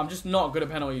good at penalties. I'm just not good at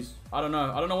penalties. I don't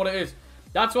know what it is.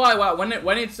 That's why when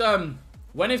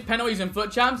it's penalties in Foot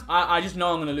Champs, I just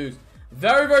know I'm gonna lose.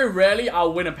 Very, very rarely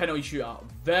I'll win a penalty shootout.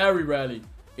 Very rarely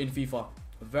in FIFA.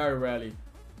 Very rarely.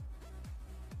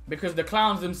 Because the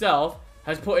clowns themselves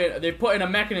they've put in a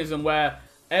mechanism where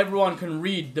everyone can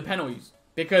read the penalties,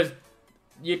 because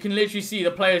you can literally see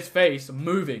the player's face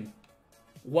moving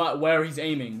where he's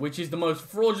aiming, which is the most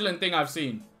fraudulent thing I've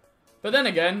seen. But then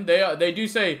again, they do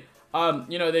say,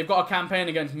 you know, they've got a campaign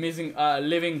against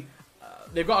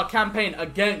they've got a campaign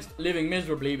against living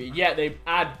miserably, but yet they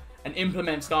add and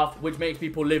implement stuff which makes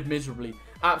people live miserably.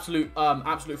 Absolute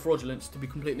fraudulence, to be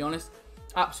completely honest.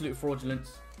 Absolute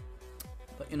fraudulence.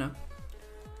 But you know,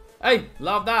 hey,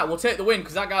 love that. We'll take the win,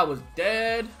 because that guy was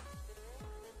dead.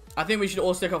 I think we should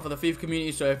all stick up for the FIFA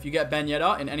community. So if you get Ben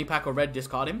Yedder in any pack or red,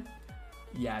 discard him.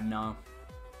 Yeah, no.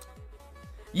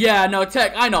 Yeah, no,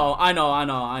 Tech, I know.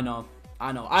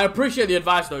 I appreciate the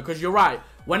advice, though, because you're right.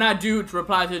 When I do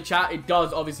reply to the chat, it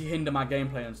does obviously hinder my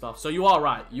gameplay and stuff. So you are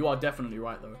right. You are definitely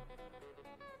right, though.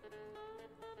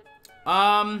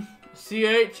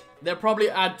 CH, they'll probably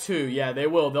add 2. Yeah, they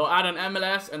will. They'll add an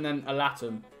MLS and then a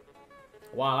Latam.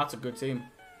 Wow, that's a good team.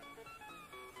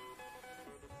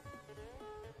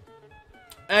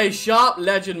 Hey, Sharp,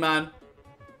 legend, man.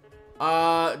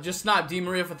 Just snapped Di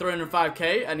Maria for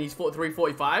 305k, and he's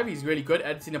 345. He's really good.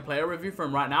 Editing a player review for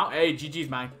him right now. Hey, GG's,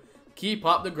 man. Keep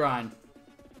up the grind.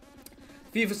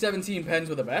 FIFA 17 pens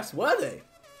were the best. Were they?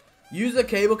 Use the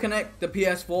cable connect the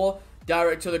PS4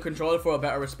 direct to the controller for a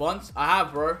better response. I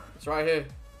have, bro. It's right here.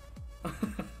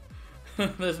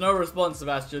 There's no response,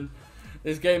 Sebastian.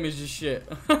 This game is just shit.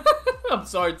 I'm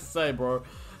sorry to say, bro.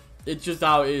 It's just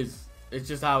how it is. It's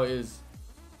just how it is.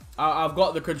 I've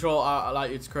got the control.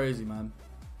 Like, it's crazy, man.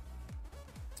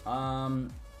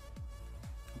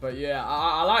 But yeah,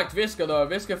 I liked Visca though.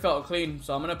 Visca felt clean,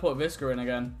 so I'm gonna put Visca in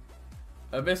again.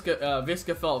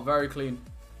 Visca felt very clean.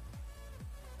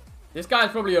 This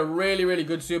guy's probably a really, really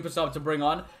good super sub to bring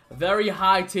on. Very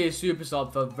high tier super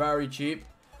sub for very cheap.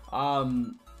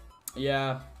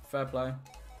 Yeah, fair play.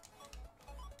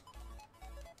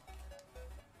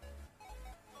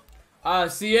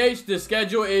 CH, the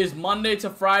schedule is Monday to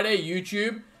Friday,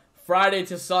 YouTube. Friday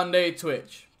to Sunday,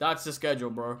 Twitch. That's the schedule,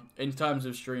 bro, in terms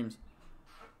of streams.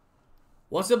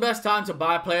 What's the best time to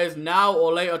buy players, now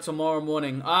or later tomorrow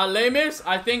morning? Lemis,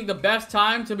 I think the best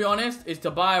time, to be honest, is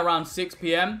to buy around 6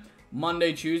 PM,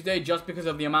 Monday, Tuesday, just because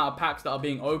of the amount of packs that are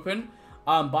being open.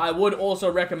 But I would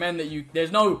also recommend that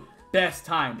there's no best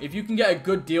time. If you can get a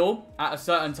good deal at a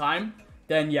certain time,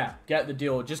 then yeah, get the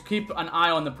deal. Just keep an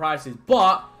eye on the prices.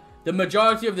 But the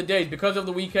majority of the days, because of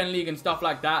the weekend league and stuff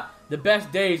like that, the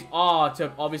best days are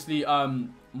to obviously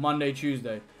Monday,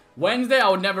 Tuesday. Wednesday, I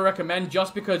would never recommend,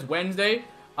 just because Wednesday,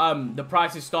 the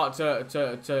prices start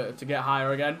to get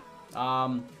higher again,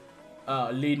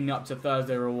 leading up to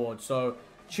Thursday rewards. So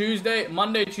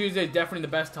Monday, Tuesday is definitely the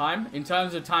best time. In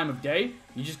terms of time of day,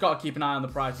 you just got to keep an eye on the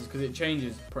prices because it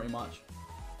changes pretty much.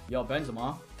 Yo,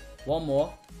 Benzema. One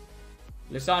more.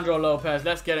 Lisandro Lopez.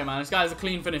 Let's get it, man. This guy's a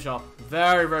clean finisher.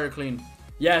 Very, very clean.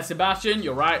 Yeah, Sebastian,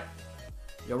 you're right.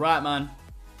 You're right, man.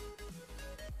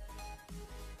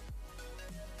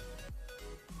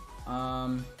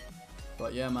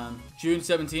 But yeah, man. June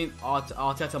 17th,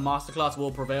 Arteta Masterclass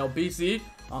will prevail. BC,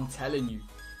 I'm telling you.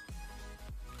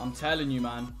 I'm telling you,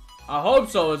 man. I hope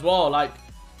so as well. Like,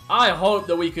 I hope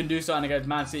that we can do something against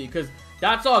Man City, because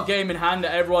that's our game in hand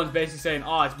that everyone's basically saying,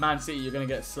 oh, it's Man City, you're going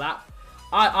to get slapped.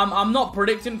 I'm not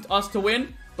predicting us to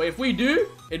win, but if we do,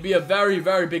 it'd be a very,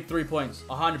 very big 3 points.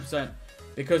 100%.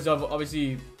 Because of,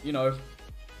 obviously, you know,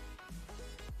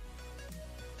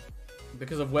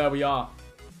 because of where we are.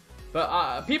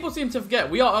 But people seem to forget,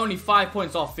 we are only 5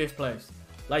 points off 5th place.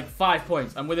 Like, 5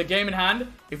 points. And with a game in hand,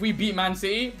 if we beat Man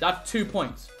City, that's 2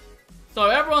 points. So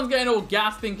everyone's getting all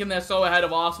gassed thinking they're so ahead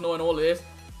of Arsenal and all of this.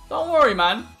 Don't worry,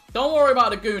 man. Don't worry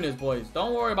about the Gooners, boys.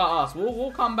 Don't worry about us.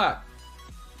 We'll come back.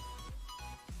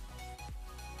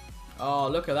 Oh,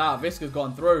 look at that. Visca's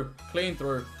gone through. Clean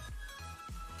through.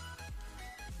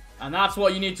 And that's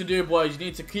what you need to do, boys. You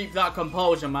need to keep that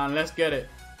composure, man. Let's get it.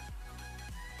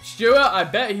 Stuart, I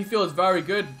bet he feels very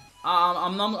good.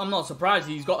 I'm not surprised.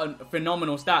 He's got a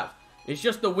phenomenal stat. It's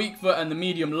just the weak foot and the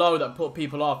medium low that put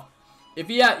people off. If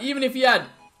he had,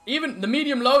 even the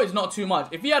medium low is not too much.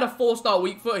 If he had a 4-star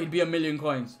weak foot, he'd be 1,000,000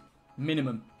 coins.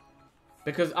 Minimum.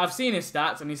 Because I've seen his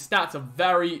stats, and his stats are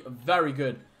very, very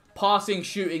good. Passing,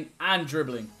 shooting, and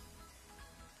dribbling.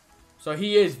 So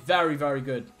he is very, very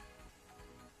good.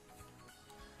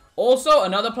 Also,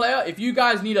 another player, if you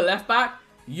guys need a left back,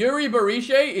 Yuri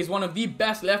Berisha is one of the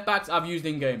best left backs I've used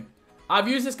in game. I've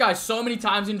used this guy so many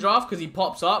times in draft because he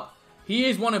pops up. He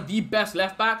is one of the best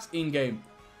left backs in game.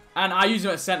 And I use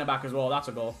him at centre back as well. That's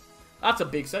a goal. That's a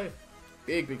big save.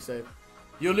 Big, big save.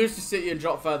 You'll lose to City and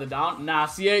drop further down. Nah,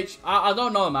 CH, I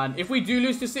don't know, man. If we do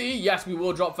lose to City, yes, we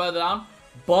will drop further down.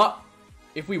 But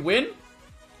if we win,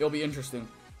 it'll be interesting.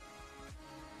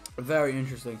 Very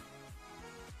interesting.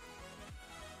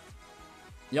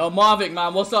 Yo, Marvick,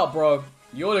 man, what's up, bro?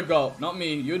 You're the GOAT, not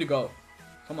me. You're the GOAT.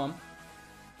 Come on.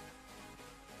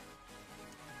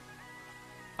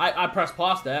 I pressed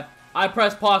pass there. I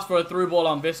pressed pass for a through ball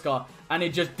on Visca, and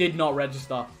it just did not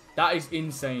register. That is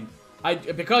insane.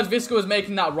 Because Visca was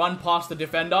making that run past the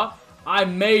defender,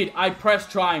 I pressed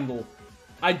triangle.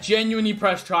 I genuinely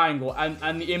pressed triangle,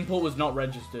 and the input was not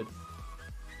registered.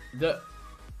 The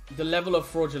level of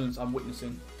fraudulence I'm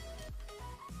witnessing.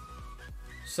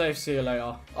 Safe, see you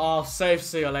later. Oh, safe,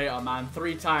 see you later, man.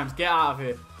 3 times. Get out of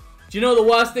here. Do you know the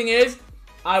worst thing is?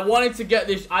 I wanted to get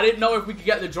this. I didn't know if we could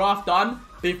get the draft done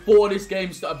before this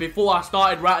game started, before I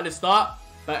started right at the start.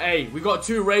 But hey, we got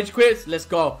 2 rage quits. Let's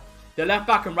go. The left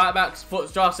back and right back's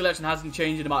foot draft selection hasn't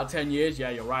changed in about 10 years. Yeah,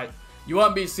 you're right. You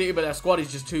won't beat City, but their squad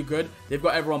is just too good. They've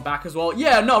got everyone back as well.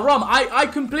 Yeah, no, Rom, I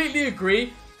completely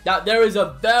agree that there is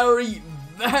a very,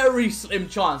 very slim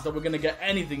chance that we're going to get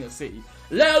anything at City.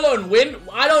 Let alone win.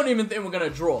 I don't even think we're going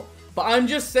to draw. But I'm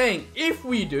just saying, if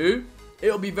we do,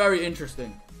 it'll be very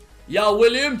interesting. Yo,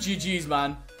 William, GG's,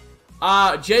 man.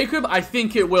 Jacob, I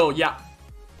think it will, yeah.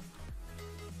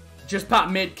 Just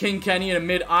pat mid King Kenny and a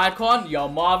mid icon. Yo,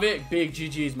 Marvick, big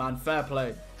GG's, man. Fair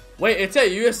play. Wait, it's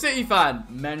it. You a City fan?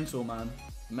 Mental, man.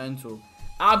 Mental.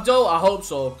 Abdul, I hope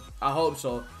so. I hope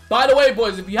so. By the way,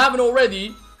 boys, if you haven't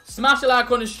already, smash a like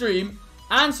on the stream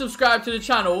and subscribe to the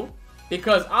channel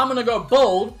because I'm going to go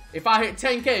bold if I hit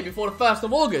 10K before the 1st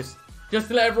of August. Just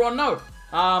to let everyone know.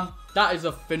 That is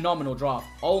a phenomenal draft.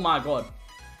 Oh, my God.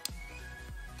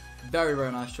 Very,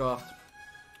 very nice draft.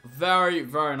 Very,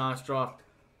 very nice draft.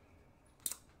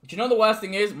 Do you know the worst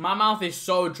thing is? My mouth is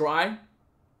so dry.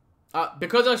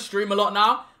 Because I stream a lot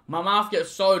now, my mouth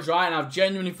gets so dry and I've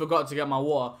genuinely forgot to get my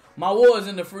water. My water's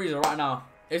in the freezer right now.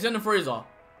 It's in the freezer.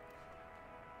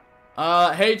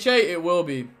 HA, it will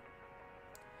be.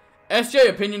 SJ,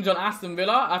 opinions on Aston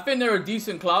Villa. I think they're a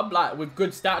decent club, like with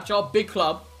good stature. Big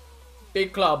club.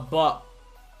 Big club, but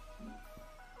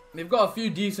they've got a few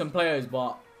decent players,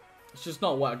 but it's just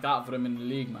not worked out for them in the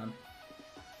league, man.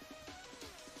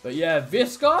 But yeah,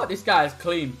 Visca, this guy is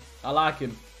clean. I like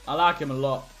him. I like him a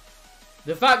lot.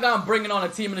 The fact that I'm bringing on a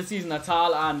team in the season,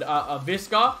 Natal and a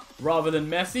Visca, rather than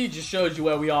Messi, just shows you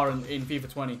where we are in FIFA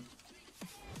 20.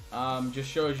 Just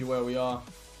shows you where we are.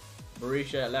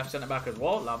 Berisha at left centre back as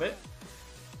well. Love it.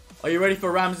 Are you ready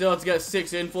for Ramsdale to get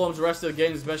 6 informs the rest of the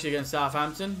games, especially against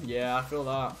Southampton? Yeah, I feel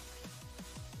that.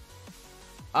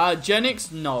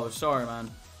 Genix? No, sorry, man.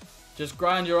 Just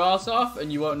grind your ass off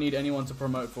and you won't need anyone to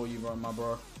promote for you, bro, my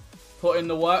bro. Put in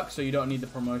the work so you don't need the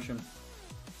promotion.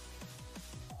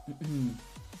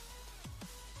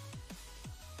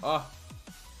 Oh.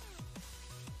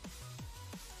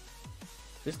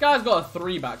 This guy's got a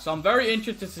 3-back, so I'm very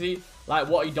interested to see like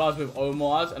what he does with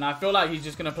Omar's, and I feel like he's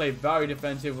just gonna play very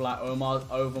defensive with like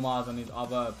Overmars and his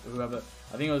other whoever.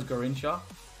 I think it was Garincha.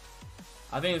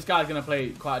 I think this guy's gonna play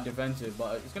quite defensive,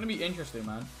 but it's gonna be interesting,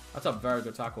 man. That's a very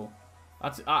good tackle.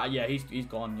 That's yeah, he's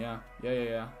gone. Yeah.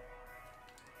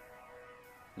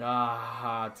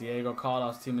 Diego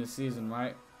Carlos, team of the season,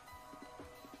 right?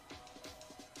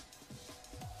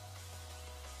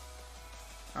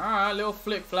 Alright, little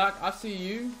flick flack. I see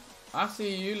you. I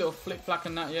see you, little flick flack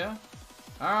and that, yeah.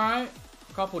 Alright.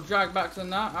 A couple drag backs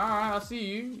and that. Alright, I see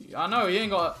you. I know he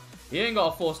ain't got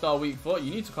a 4-star weak foot.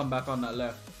 You need to come back on that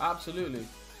left. Absolutely.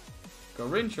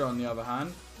 Garincha on the other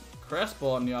hand.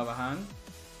 Crespo on the other hand.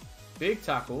 Big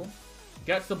tackle.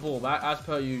 Gets the ball back as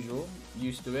per usual.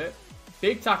 Used to it.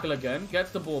 Big tackle again.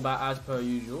 Gets the ball back as per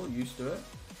usual. Used to it.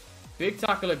 Big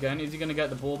tackle again. Is he going to get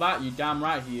the ball back? You damn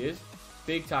right he is.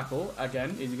 Big tackle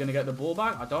again. Is he going to get the ball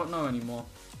back? I don't know anymore.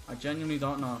 I genuinely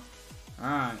don't know.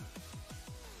 Alright.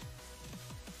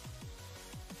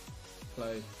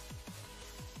 Play.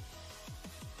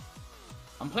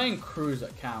 I'm playing Cruz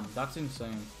at cam. That's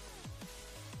insane.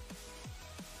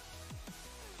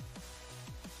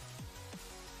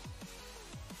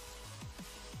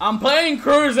 I'm playing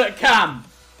Cruz at cam.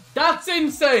 That's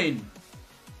insane.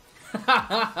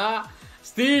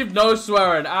 Steve, no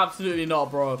swearing. Absolutely not,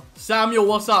 bro. Samuel,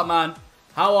 what's up, man?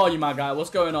 How are you, my guy?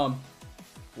 What's going on?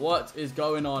 What is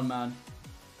going on, man?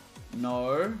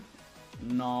 No.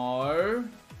 No.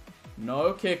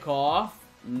 No kickoff.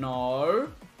 No.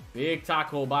 Big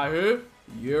tackle by who?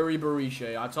 Yuri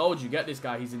Berisha. I told you, get this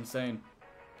guy. He's insane.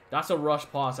 That's a rush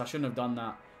pass. I shouldn't have done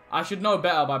that. I should know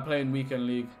better by playing Weekend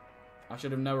League. I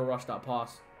should have never rushed that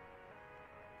pass.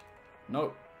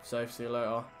 Nope. Safe. See you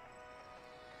later.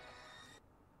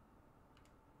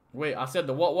 Wait, I said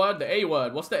the what word? The A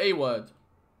word. What's the A word?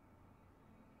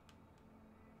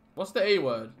 What's the A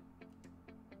word?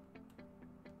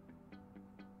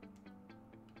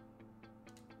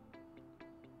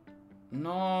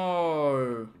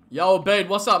 No. Yo, Bade,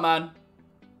 what's up, man?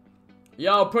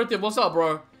 Yo, Pretty, what's up,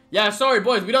 bro? Yeah, sorry,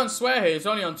 boys. We don't swear here. It's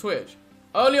only on Twitch.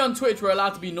 Only on Twitch we're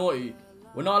allowed to be naughty.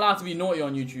 We're not allowed to be naughty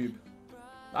on YouTube.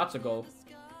 That's a goal.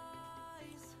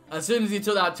 As soon as he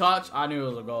took that touch, I knew it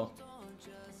was a goal.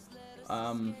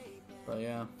 But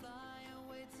yeah.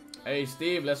 Hey,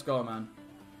 Steve, let's go, man.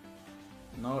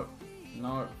 No.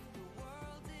 No.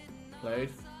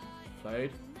 Played.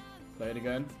 Played. Played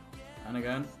again. And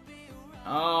again.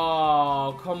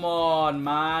 Oh, come on,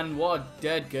 man. What a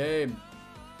dead game.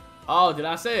 Oh, did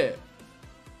I say it?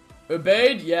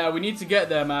 Ubaid? Yeah, we need to get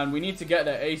there, man. We need to get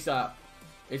there ASAP.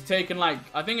 It's taken like,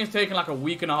 I think it's taken like a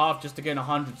week and a half just to gain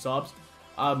 100 subs.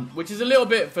 Which is a little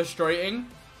bit frustrating.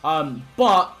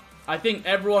 But I think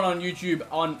everyone on YouTube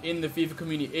in the FIFA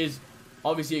community is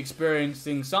obviously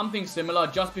experiencing something similar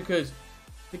just because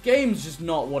the game's just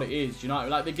not what it is, you know?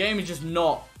 Like, the game is just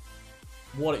not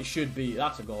what it should be.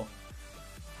 That's a goal.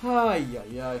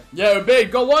 Yo,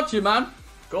 babe, go watch it, man.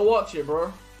 Go watch it,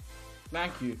 bro.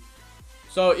 Thank you.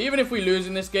 So even if we lose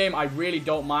in this game, I really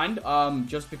don't mind.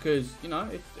 Just because, you know,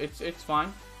 it's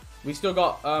fine. We still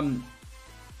got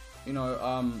you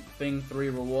know, thing 3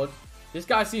 rewards. This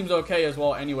guy seems okay as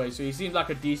well anyway, so he seems like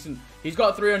a decent... He's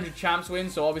got 300 champs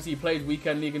wins, so obviously he plays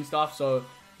weekend league and stuff, so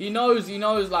he knows,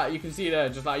 like, you can see there,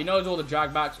 just like, he knows all the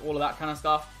dragbacks, all of that kind of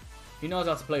stuff. He knows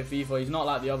how to play FIFA. He's not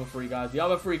like the other 3 guys. The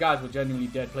other 3 guys were genuinely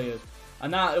dead players.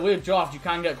 And now, with draft, you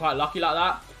can get quite lucky like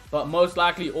that, but most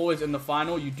likely, always in the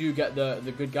final, you do get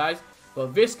the good guys.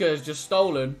 But Visca is just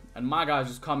stolen, and my guys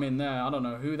just come in there. I don't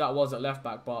know who that was at left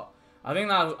back, but I think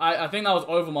that was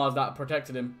Overmars that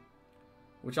protected him.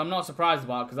 Which I'm not surprised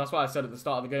about, because that's what I said at the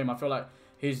start of the game. I feel like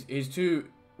his 2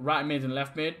 right mid and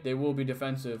left mid, they will be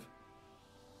defensive.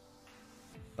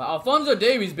 But Alphonso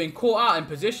Davies been caught out in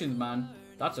positions, man.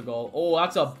 That's a goal. Oh,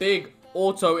 that's a big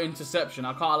auto interception.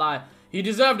 I can't lie. He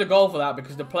deserved a goal for that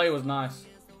because the play was nice.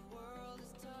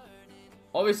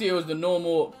 Obviously, it was the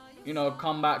normal, you know,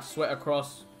 comeback, sweat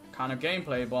across kind of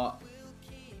gameplay, but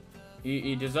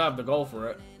he deserved the goal for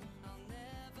it.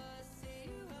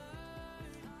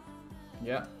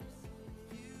 Yeah,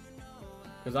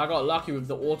 because I got lucky with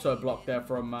the auto block there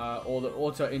from, or the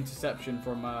auto interception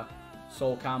from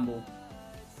Sol Campbell.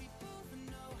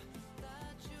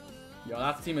 Yo,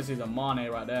 that team is a Mane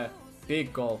right there.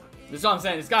 Big goal. This is what I'm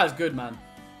saying. This guy's good, man.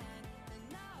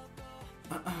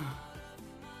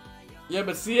 Yeah,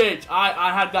 but CH,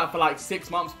 I had that for like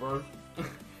 6 months, bro.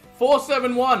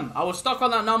 471. I was stuck on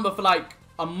that number for like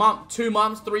a month, 2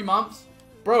 months, 3 months,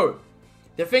 bro.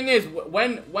 The thing is,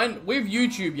 when with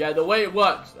YouTube, yeah, the way it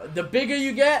works, the bigger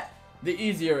you get, the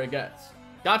easier it gets.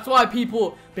 That's why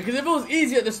people, because if it was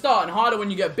easy at the start and harder when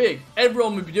you get big,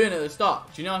 everyone would be doing it at the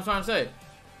start. Do you know what I'm trying to say?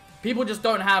 People just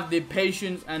don't have the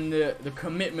patience and the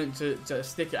commitment to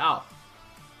stick it out.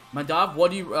 Madav,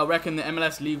 what do you reckon the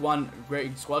MLS League 1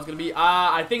 rated squad's going to be?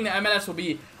 I think the MLS will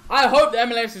be, I hope the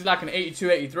MLS is like an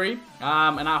 82, 83.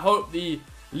 And I hope the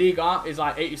Ligue 1 is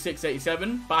like 86,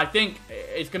 87. But I think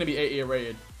it's going to be 80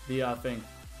 rated, the thing.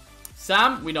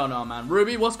 Sam, we don't know, man.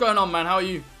 Ruby, what's going on, man? How are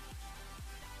you?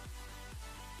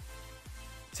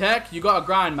 Tech, you got to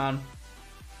grind, man.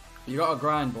 You got to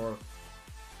grind, bro.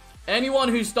 Anyone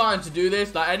who's starting to do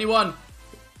this, like anyone...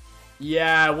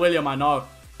 Yeah, William, I know.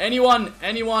 Anyone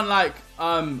like,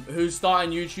 who's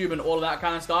starting YouTube and all of that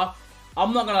kind of stuff,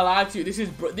 I'm not going to lie to you. This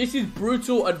is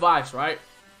brutal advice, right?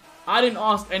 I didn't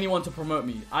ask anyone to promote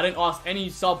me. I didn't ask any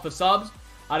sub for subs.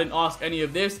 I didn't ask any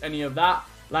of this, any of that.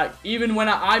 Like, even when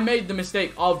I made the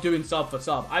mistake of doing sub for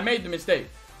sub. I made the mistake.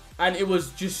 And it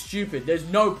was just stupid. There's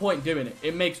no point doing it.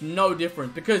 It makes no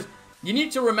difference. Because you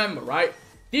need to remember, right?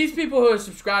 These people who are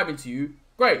subscribing to you,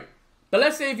 great. But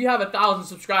let's say if you have 1,000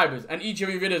 subscribers and each of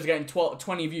your videos are getting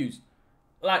 20 views.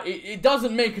 Like, it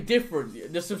doesn't make a difference.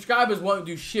 The subscribers won't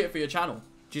do shit for your channel.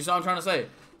 Do you see what I'm trying to say?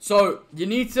 So, you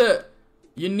need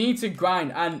to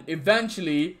grind, and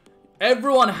eventually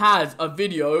everyone has a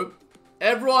video.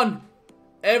 Everyone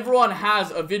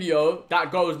has a video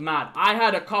that goes mad. I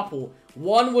had a couple.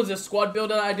 One was a squad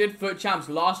builder that I did for champs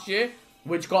last year,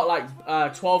 which got like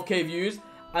 12k views,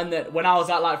 and then when I was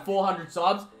at like 400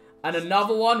 subs. And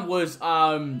another one was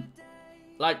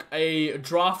like a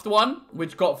draft one,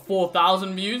 which got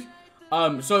 4,000 views.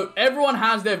 So everyone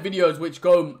has their videos which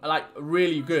go like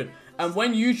really good. And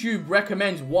when YouTube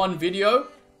recommends one video,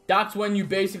 that's when you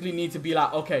basically need to be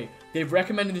like, okay, they've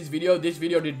recommended this video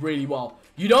did really well.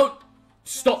 You don't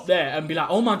stop there and be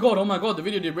like, oh my god, the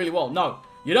video did really well. No,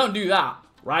 you don't do that,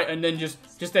 right? And then just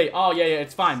say, oh yeah,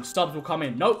 it's fine, subs will come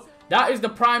in. Nope, that is the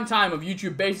prime time of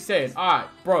YouTube basically saying, alright,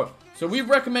 bro, so we've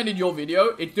recommended your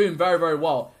video, it's doing very, very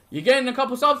well. You're getting a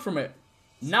couple subs from it.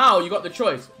 Now you got the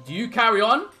choice. Do you carry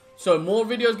on, so more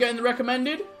videos getting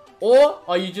recommended? Or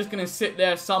are you just going to sit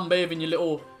there sunbathe in your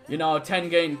little, you know,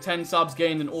 10 subs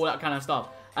gained and all that kind of stuff?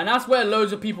 And that's where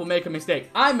loads of people make a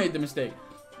mistake. I made the mistake.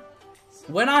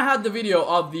 When I had the video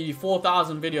of the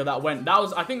 4,000 video that went,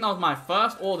 I think that was my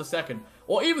first or the second.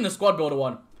 Or even the squad builder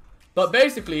one. But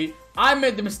basically, I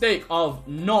made the mistake of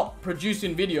not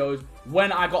producing videos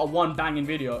when I got a one banging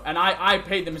video. And I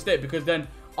paid the mistake because then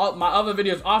my other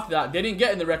videos after that, they didn't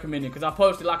get in the recommended because I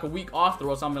posted like a week after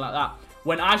or something like that.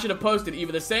 When I should have posted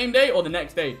either the same day or the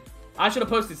next day. I should have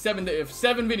posted 7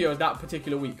 videos that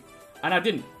particular week. And I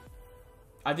didn't.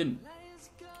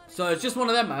 So it's just one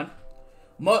of them, man.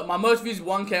 My most views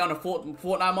 1k on a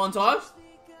Fortnite montage.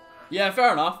 Yeah,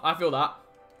 fair enough. I feel that.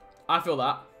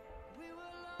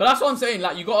 But that's what I'm saying.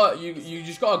 Like, you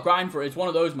just gotta grind for it. It's one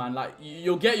of those, man. Like,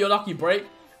 you'll get your lucky break.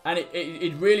 And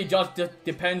it really just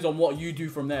depends on what you do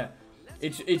from there.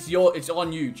 it's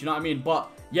on you. Do you know what I mean? But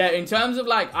yeah, in terms of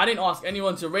like, I didn't ask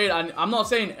anyone to raid, and I'm not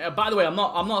saying. By the way, I'm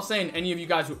not saying any of you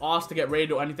guys who asked to get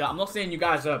raided or anything. I'm not saying you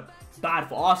guys are bad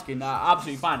for asking.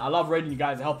 Absolutely fine. I love raiding you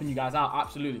guys and helping you guys out.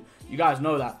 Absolutely, you guys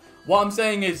know that. What I'm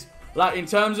saying is, like, in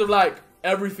terms of like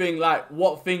everything, like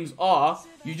what things are,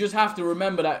 you just have to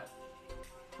remember that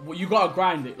you gotta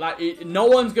grind it. Like, no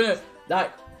one's gonna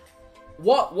like.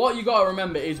 What you gotta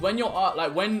remember is when you're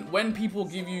like when people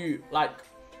give you like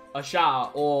a shout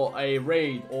out or a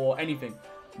raid or anything.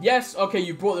 Yes, okay,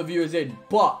 you brought the viewers in,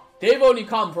 but they've only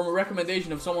come from a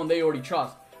recommendation of someone they already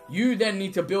trust. You then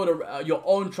need to build your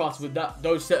own trust with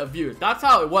those set of viewers. That's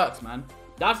how it works, man.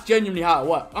 That's genuinely how it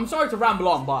works. I'm sorry to ramble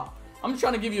on, but I'm just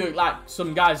trying to give you like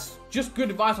some guys just good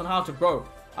advice on how to grow.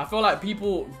 I feel like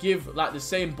people give like the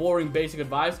same boring basic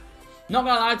advice. Not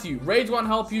gonna lie to you, raids won't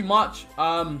help you much.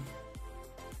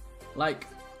 Like,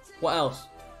 what else?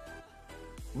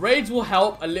 Raids will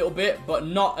help a little bit, but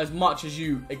not as much as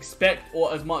you expect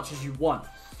or as much as you want,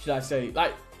 should I say.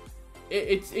 Like,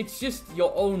 it's just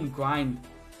your own grind.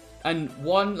 And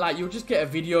one, like, you'll just get a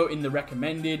video in the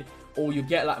recommended, or you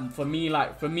get, like, for me,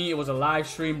 it was a live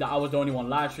stream that I was the only one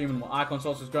live streaming when Icon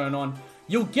Sauce was going on.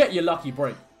 You'll get your lucky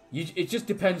break. It just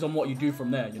depends on what you do from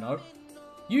there, you know?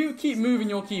 You keep moving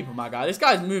your keeper, my guy. This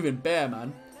guy's moving bare,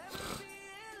 man.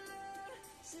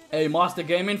 Hey, Master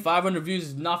Gaming, 500 views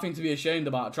is nothing to be ashamed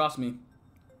about, trust me.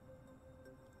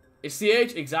 It's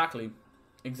CH? Exactly.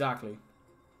 Exactly.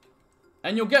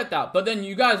 And you'll get that. But then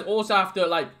you guys also have to,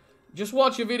 like, just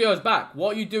watch your videos back.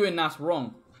 What you doing that's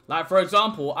wrong. Like, for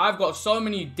example, I've got so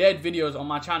many dead videos on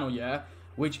my channel, yeah?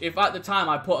 Which, if at the time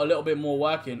I put a little bit more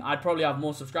work in, I'd probably have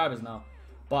more subscribers now.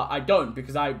 But I don't,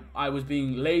 because I was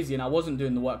being lazy and I wasn't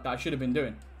doing the work that I should have been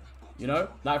doing. You know,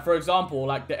 like, for example,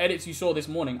 like the edits you saw this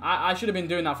morning, I should have been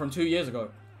doing that from 2 years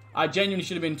ago. I genuinely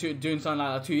should have been doing something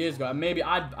like that 2 years ago, and maybe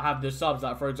I'd have the subs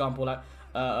that, for example, like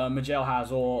Majel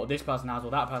has, or this person has, or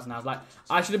that person has. Like,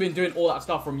 I should have been doing all that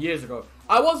stuff from years ago.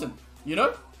 I wasn't, you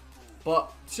know,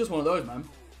 but it's just one of those, man.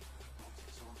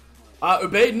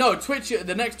 Obey, no, Twitch.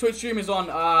 The next Twitch stream is on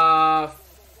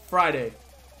Friday,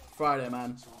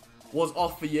 man. Was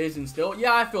off for years and still,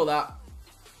 yeah, I feel that.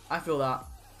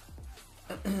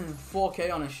 4K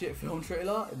on a shit film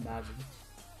trailer? Imagine.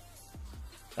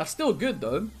 That's still good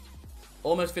though.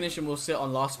 Almost finished and we'll sit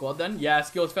on last squad then. Yeah,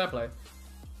 skills fair play.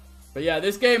 But yeah,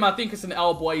 this game I think it's an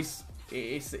L, boys.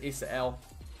 It's an L.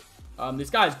 This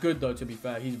guy's good though, to be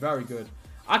fair. He's very good.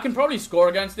 I can probably score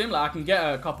against him. Like, I can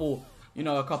get a couple, you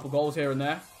know, a couple goals here and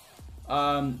there.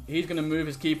 He's gonna move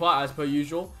his keeper as per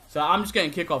usual. So I'm just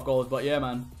getting kickoff goals, but yeah,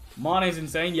 man. Mane's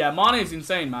insane. Yeah, Mane's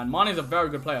insane, man. Mane's a very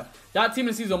good player. That team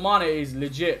of the season Mane is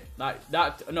legit. Like,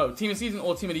 that, no, team of the season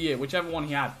or team of the year, whichever one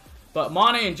he had. But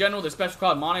Mane in general, the special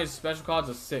card, Mane's special cards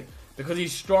are sick. Because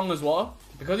he's strong as well.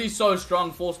 Because he's so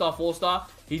strong, 4-star, 4-star,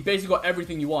 he's basically got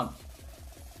everything you want.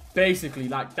 Basically,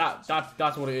 like, that's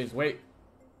what it is. Wait,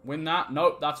 win that?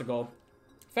 Nope, that's a goal.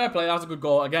 Fair play, that's a good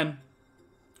goal. Again,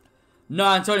 no,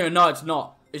 Antonio, no, it's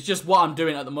not. It's just what I'm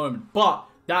doing at the moment. But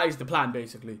that is the plan,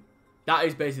 basically. That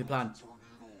is basically the plan.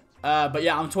 But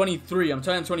yeah, I'm 23. I'm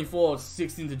turning 24,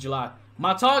 16th of July.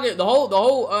 My target,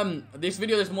 this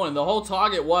video this morning, the whole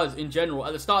target was, in general,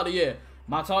 at the start of the year,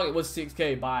 my target was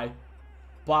 6K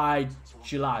by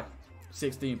July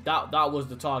 16th. That was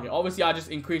the target. Obviously, I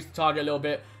just increased the target a little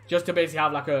bit, just to basically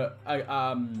have like a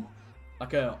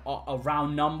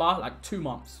round number, like 2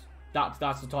 months. That's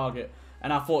the target.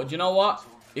 And I thought, do you know what?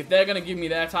 If they're gonna give me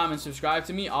their time and subscribe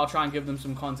to me, I'll try and give them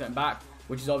some content back.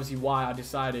 Which is obviously why I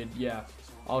decided, yeah,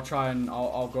 I'll try and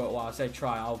I'll go. Well, I say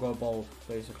try. I'll go bold,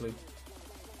 basically.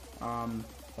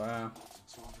 Yeah.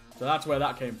 So that's where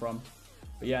that came from.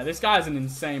 But yeah, this guy's an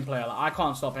insane player. Like, I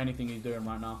can't stop anything he's doing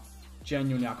right now.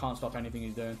 Genuinely, I can't stop anything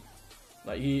he's doing.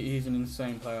 Like, he's an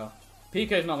insane player.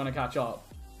 PK's not gonna catch up.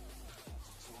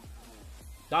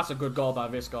 That's a good goal by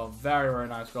Visco. Very, very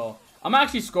nice goal. I'm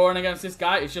actually scoring against this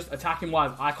guy. It's just attacking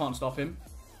wise, I can't stop him.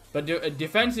 But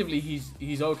defensively,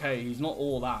 he's okay. He's not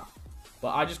all that. But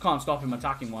I just can't stop him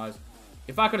attacking-wise.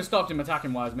 If I could have stopped him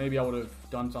attacking-wise, maybe I would have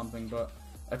done something. But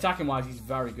attacking-wise, he's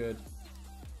very good.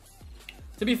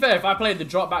 To be fair, if I played the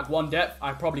drop-back 1 depth,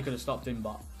 I probably could have stopped him.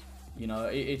 But, you know,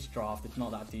 it's draft. It's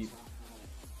not that deep.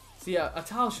 See,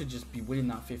 Atal should just be winning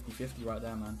that 50-50 right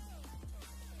there, man.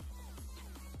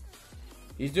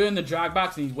 He's doing the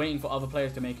drag-backs and he's waiting for other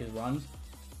players to make his runs.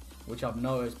 Which I've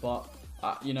noticed, but,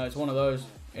 you know, it's one of those.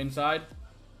 Inside.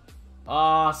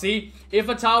 See? If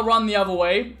Atal run the other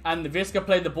way and the Visca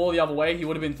played the ball the other way, he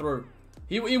would have been through.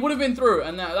 He would have been through.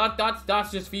 And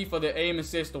that's just FIFA, the aim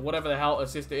assist or whatever the hell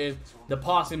assist it is. The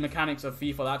passing mechanics of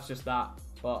FIFA, that's just that.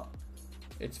 But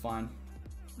it's fine.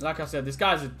 Like I said, this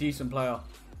guy's a decent player.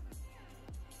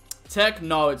 Tech,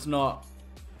 no, it's not.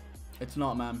 It's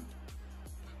not, man.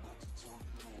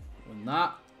 Win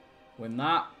that. Win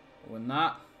that. Win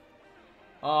that.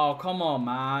 Oh, come on,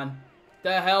 man.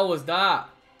 The hell was that?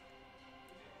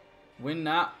 Win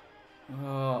that.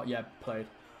 Oh, yeah, played.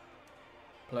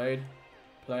 Played.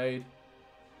 Played.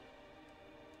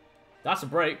 That's a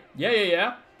break. Yeah, yeah,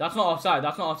 yeah. That's not offside.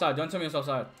 That's not offside. Don't tell me it's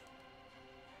offside.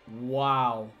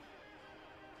 Wow.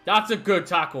 That's a good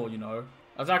tackle, you know.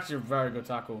 That's actually a very good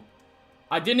tackle.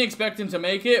 I didn't expect him to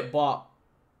make it, but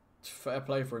fair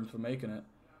play for him for making it.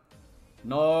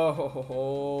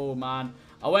 No, man.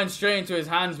 I went straight into his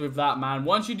hands with that, man.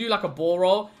 Once you do like a ball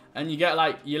roll and you get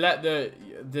like, you let the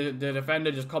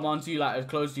defender just come onto you like as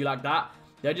close to you like that,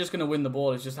 they're just going to win the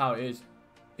ball. It's just how it is.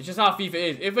 It's just how FIFA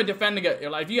is. If a defender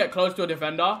if you get close to a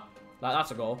defender, like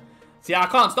that's a goal. See, I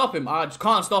can't stop him. I just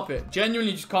can't stop it.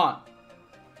 Genuinely just can't.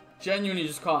 Genuinely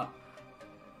just can't.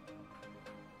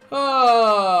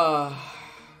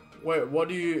 Wait, what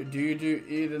do you do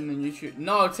either than YouTube?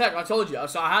 No, Tech, I told you.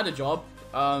 So I had a job,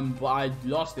 but I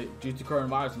lost it due to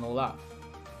coronavirus and all that.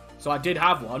 So I did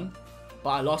have one, but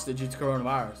I lost it due to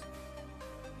coronavirus.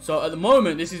 So at the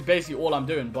moment, this is basically all I'm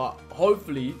doing. But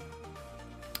hopefully,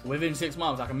 within 6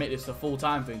 months, I can make this a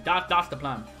full-time thing. That's the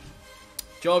plan.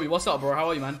 Joby, what's up, bro? How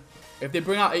are you, man? If they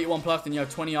bring out 81 plus, then you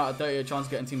have 20 out of 30 chance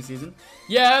of getting team of the season.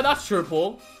 Yeah, that's true,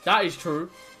 Paul. That is true.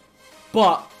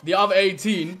 But the other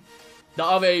 18,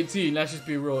 let's just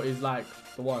be real, is like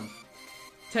the one.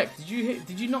 Tech,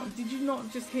 did you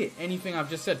not just hit anything I've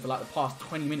just said for like the past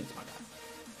 20 minutes, my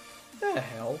guy? The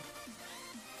hell?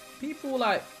 People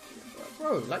like,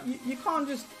 bro, like you can't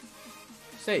just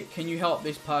say, can you help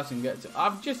this person get to...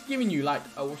 I've just given you like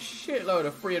a shitload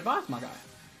of free advice, my guy.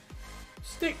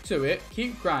 Stick to it,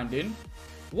 keep grinding,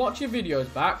 watch your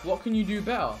videos back, what can you do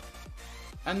better?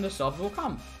 And the subs will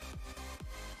come.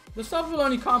 The subs will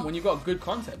only come when you've got good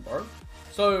content, bro.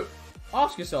 So,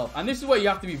 ask yourself, and this is where you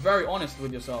have to be very honest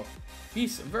with yourself. Be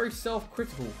very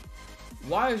self-critical.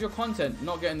 Why is your content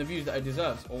not getting the views that it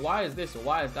deserves? Or why is this, or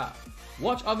why is that?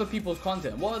 Watch other people's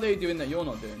content. What are they doing that you're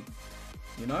not doing?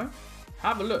 You know?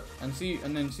 Have a look and see,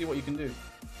 and then see what you can do.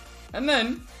 And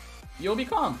then, you'll be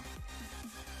calm.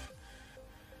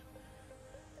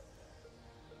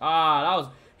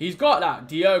 He's got that.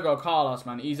 Diogo Carlos,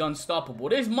 man. He's unstoppable.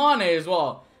 There's Mane as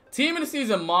well. Team of the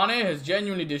season, Mane has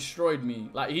genuinely destroyed me.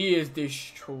 Like, he has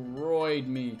destroyed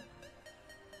me.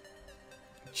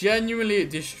 Genuinely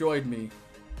destroyed me.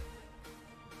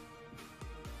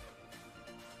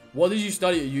 What did you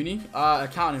study at uni?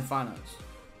 Accounting and finance.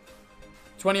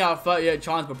 20 out of 38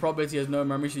 chance, but probability has no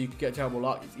memory, so you could get terrible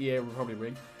luck. It's EA will probably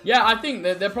ring. Yeah, I think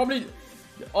they're probably...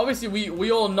 Obviously,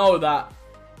 we all know that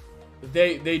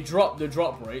they drop the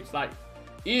drop rates. Like,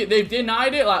 they've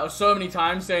denied it like so many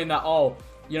times, saying that, oh,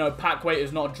 you know, pack weight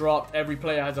is not dropped. Every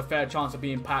player has a fair chance of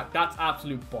being packed. That's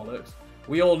absolute bollocks.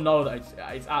 We all know that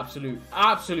it's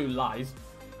absolute lies.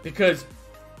 Because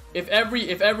if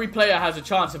every player has a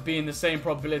chance of being the same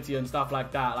probability and stuff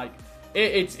like that, like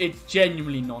it's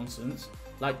genuinely nonsense.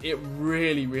 Like, it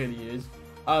really, really is.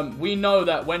 We know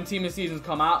that when team of the seasons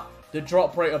come out, the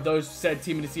drop rate of those said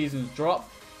team of the seasons drop.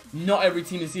 Not every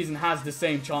team of the season has the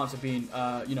same chance of being,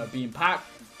 you know, being packed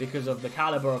because of the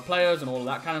caliber of players and all of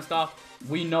that kind of stuff.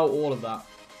 We know all of that.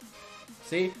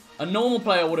 See? A normal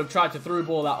player would have tried to through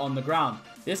ball that on the ground.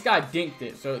 This guy dinked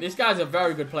it. So this guy's a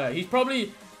very good player. He's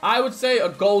probably, I would say, a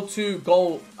goal 2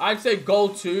 goal. I'd say goal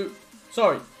 2.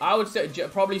 Sorry. I would say,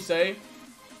 probably say.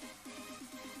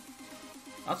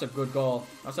 That's a good goal.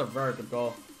 That's a very good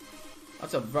goal.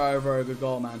 That's a very, very good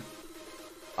goal, man.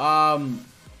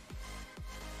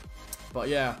 But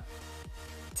yeah.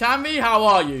 Tammy, how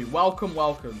are you? Welcome,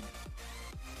 welcome.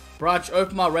 Braj,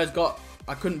 open my res,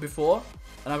 I couldn't before.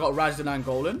 And I got Rajdan and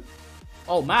Golan.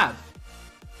 Oh, man.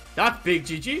 That's big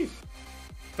GG.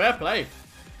 Fair play.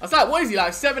 That's like, what is he,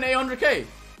 like 700-800k?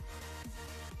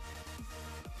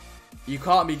 You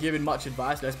can't be giving much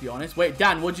advice, let's be honest. Wait,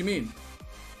 Dan, what do you mean?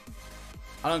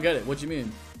 I don't get it. What do you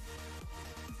mean?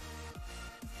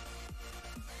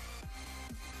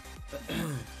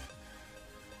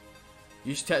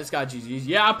 You should text this guy GG's.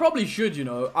 Yeah, I probably should, you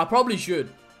know. I probably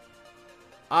should.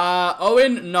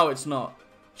 Owen, no, it's not.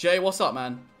 Jay, what's up,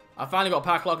 man? I finally got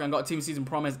pack lock and got team season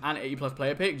promise and 80 plus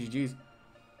player pick. GG's.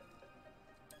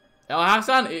 El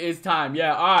Hassan, it is time.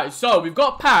 Yeah, alright. So, we've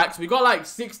got packs. We've got like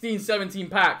 16, 17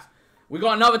 packs. We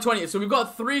got another 20. So, we've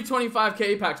got 3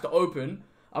 25k packs to open.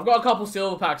 I've got a couple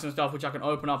silver packs and stuff which I can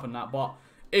open up and that. But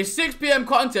it's 6 PM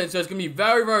content, so it's going to be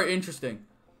very, very interesting.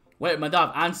 Wait,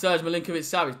 Madav, and Serge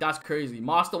Milinkovic-Savic. That's crazy.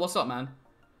 Master, what's up, man?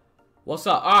 What's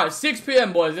up? Alright, 6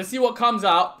 PM, boys. Let's see what comes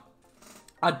out.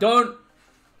 I don't...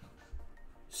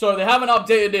 So they haven't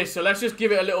updated this, so let's just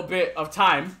give it a little bit of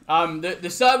time. The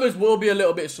servers will be a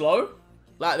little bit slow.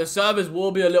 Like, the servers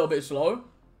will be a little bit slow.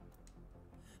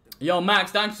 Yo,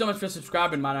 Max, thank you so much for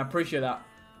subscribing, man. I appreciate that.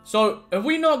 So, have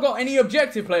we not got any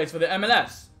objective players for the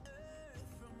MLS?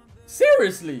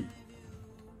 Seriously?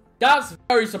 That's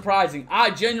very surprising.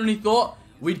 I genuinely thought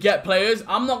we'd get players.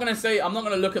 I'm not going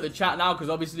to look at the chat now because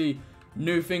obviously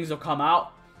new things have come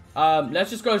out. Let's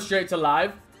just go straight to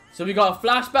live. So, we got a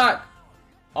flashback.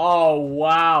 Oh,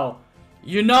 wow.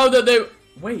 You know that they...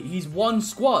 Wait, he's one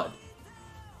squad.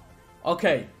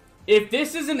 Okay. If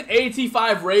this is an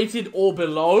 85 rated or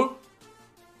below,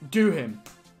 do him.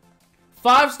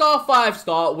 5-star,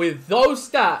 5-star with those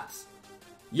stats.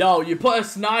 Yo, you put a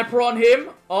sniper on him.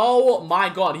 Oh my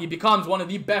god, he becomes one of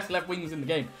the best left wings in the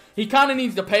game. He kind of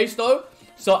needs the pace though.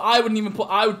 So I would put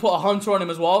a hunter on him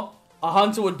as well. A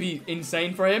hunter would be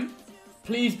insane for him.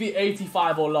 Please be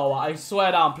 85 or lower. I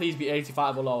swear down, please be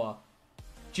 85 or lower.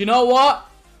 Do you know what?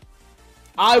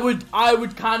 I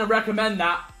would kind of recommend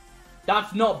that.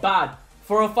 That's not bad.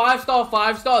 For a 5-star,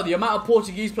 5-star, the amount of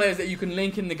Portuguese players that you can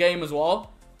link in the game as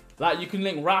well. Like, you can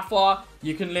link Rafa.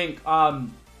 You can link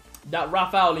that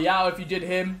Rafael Leao if you did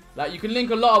him. Like, you can link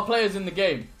a lot of players in the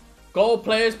game. Gold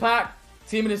Players Pack.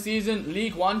 Team of the Season.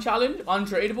 League 1 Challenge.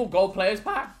 Untradeable. Gold Players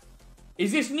Pack.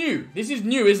 Is this new? This is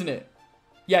new, isn't it?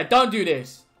 Yeah, don't do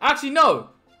this. Actually, no.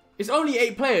 It's only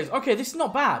 8 players. Okay, this is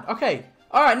not bad. Okay.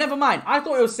 Alright, never mind. I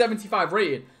thought it was 75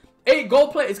 rated. 8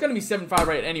 gold players. It's going to be 75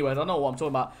 rated anyways. I know what I'm talking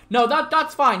about. No,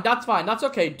 that's fine. That's fine. That's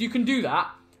okay. You can do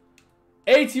that.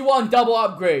 81 double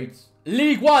upgrades.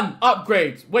 League 1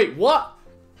 upgrades. Wait, what?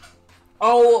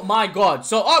 Oh my god.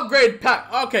 So upgrade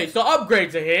pack. Okay, so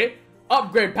upgrades are here.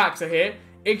 Upgrade packs are here.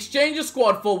 Exchange a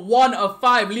squad for 1 of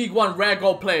 5 League 1 rare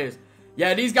gold players.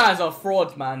 Yeah, these guys are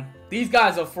frauds, man. These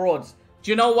guys are frauds.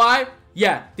 Do you know why?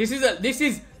 Yeah, think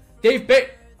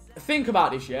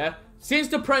about this, yeah? Since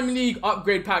the Premier League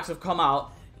upgrade packs have come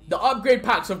out, the upgrade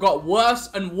packs have got worse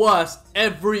and worse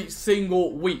every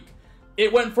single week.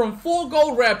 It went from 4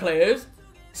 gold rare players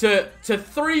to 2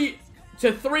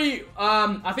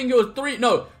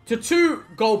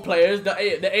 gold players,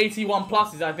 the 81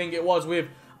 pluses, I think it was, with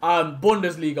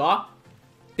Bundesliga.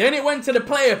 Then it went to the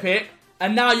player pick,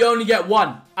 and now you only get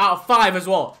 1 out of 5 as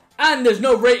well. And there's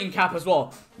no rating cap as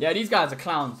well. Yeah, these guys are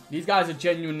clowns. These guys are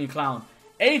genuinely clowns.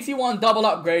 81 double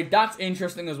upgrade, that's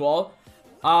interesting as well.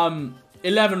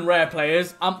 11 rare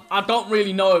players. I don't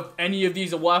really know if any of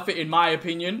these are worth it, in my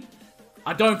opinion.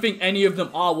 I don't think any of them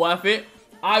are worth it.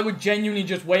 I would genuinely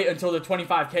just wait until the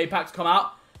 25k packs come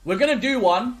out. We're going to do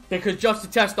one, because just to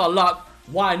test our luck,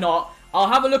 why not? I'll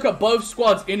have a look at both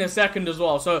squads in a second as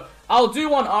well. So, I'll do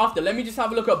one after. Let me just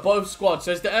have a look at both squads.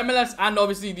 So, it's the MLS and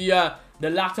obviously the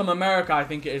Latam America, I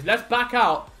think it is. Let's back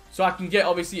out so I can get,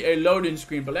 obviously, a loading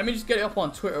screen. But let me just get it up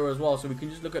on Twitter as well, so we can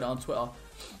just look at it on Twitter.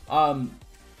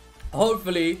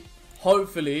 Hopefully,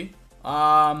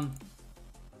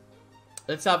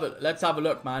 let's have a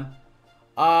look, man.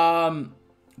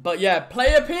 But yeah,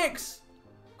 player picks.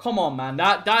 Come on, man.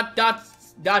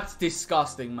 That's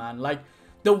disgusting, man. Like,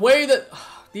 the way that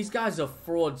these guys are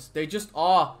frauds. They just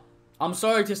are. I'm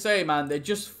sorry to say, man. They're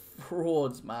just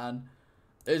frauds, man.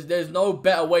 There's no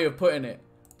better way of putting it.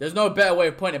 There's no better way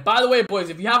of putting it. By the way, boys,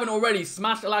 if you haven't already,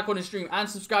 smash the like on the stream and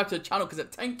subscribe to the channel, because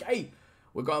at 10k,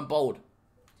 we're going bold.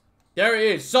 There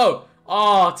it is. So,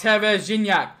 Tevez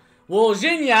Gignac. Well,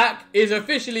 Gignac is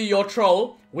officially your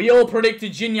troll. We all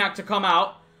predicted Gignac to come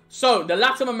out. So, the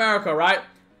Latin America, right?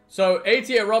 So,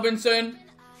 88 Robinson.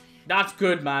 That's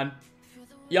good, man.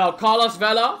 Yo, Carlos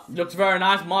Vela looks very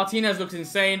nice. Martinez looks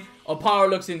insane. Opara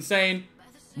looks insane.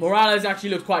 Morales actually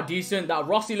looks quite decent. That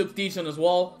Rossi looks decent as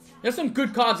well. There's some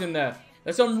good cards in there.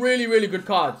 There's some really, really good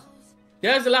cards.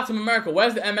 There's the Latin America.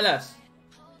 Where's the MLS?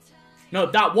 No,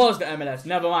 that was the MLS.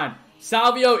 Never mind.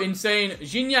 Salvio, insane.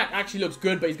 Gignac actually looks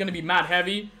good, but he's going to be mad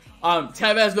heavy.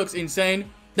 Tevez looks insane.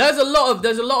 There's a lot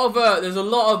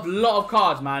of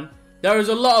cards, man. There is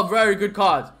a lot of very good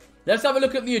cards. Let's have a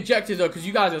look at the objectives, though, because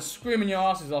you guys are screaming your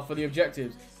asses off for the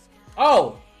objectives.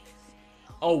 Oh,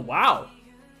 wow.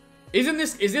 Is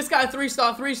this guy a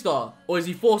 3-star, 3-star? Or is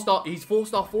he 4-star? He's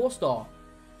 4-star, 4-star.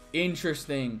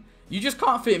 Interesting. You just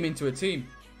can't fit him into a team.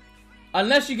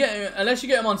 Unless you get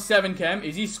him on 7 chem.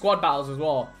 Is he squad battles as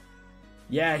well?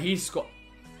 Yeah, he's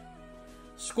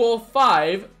score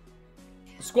 5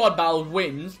 squad battles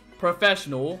wins.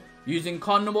 Professional. Using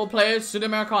condemnable players.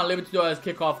 Sud-America and Libertadores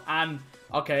kickoff. And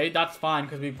okay, that's fine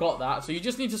because we've got that. So you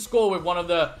just need to score with one of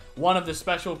the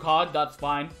special cards. That's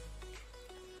fine.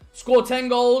 Score 10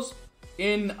 goals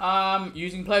in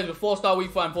using players with 4-star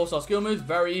weak foot and 4-star skill moves.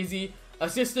 Very easy.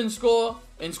 Assist and score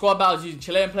in squad battles using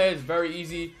Chilean players. Very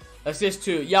easy. Assist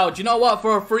 2. Yo, do you know what?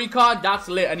 For a free card, that's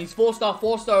lit. And he's 4-star,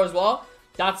 4-star as well.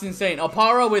 That's insane.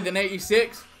 Apara with an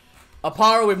 86.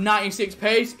 Apara with 96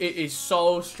 pace. It is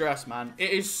so stressed, man. It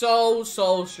is so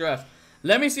stressed.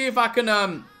 Let me see if I can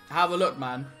have a look,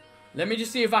 man. Let me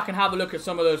just see if I can have a look at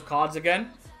some of those cards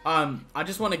again. I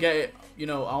just want to get it. You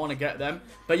know, I want to get them.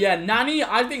 But yeah, Nani,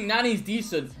 I think Nani's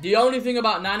decent. The only thing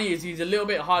about Nani is he's a little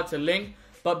bit hard to link.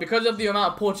 But because of the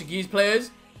amount of Portuguese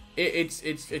players,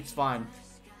 it's fine.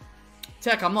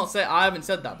 Tech, I'm not saying, I haven't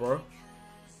said that, bro.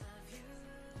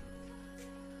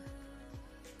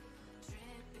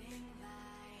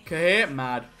 Okay,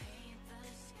 mad.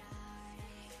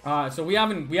 Alright, so we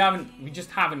just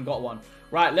haven't got one.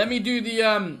 Right, let me do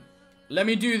the,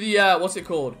 what's it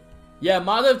called? Yeah,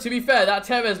 mother, to be fair, that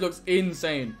Tevez looks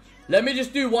insane. Let me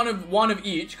just do one of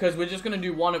each, because we're just going to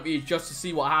do one of each just to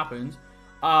see what happens.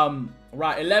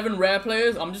 Right, 11 rare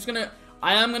players.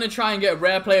 I am gonna try and get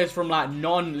rare players from like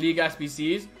non-league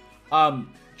SBCs.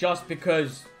 Just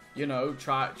because, you know,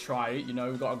 try it. You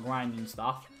know, we've got to grind and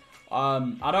stuff.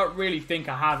 I don't really think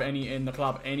I have any in the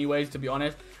club anyways, to be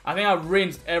honest. I think I've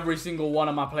rinsed every single one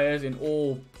of my players in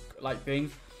all like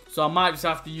things. So I might just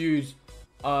have to use,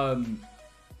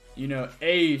 you know,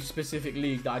 a specific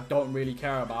league that I don't really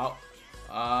care about.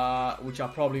 Which I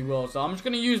probably will. So I'm just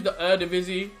gonna use the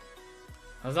Eredivisie.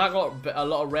 Has that got a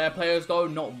lot of rare players though?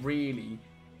 Not really.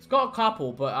 It's got a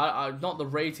couple, but not the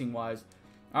rating wise.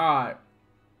 Alright.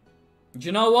 Do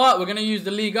you know what? We're going to use the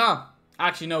Liga.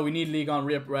 Actually, no, we need Liga on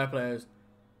rare players.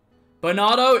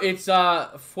 Bernardo, it's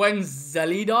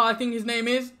Fuenzalida, I think his name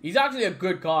is. He's actually a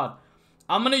good card.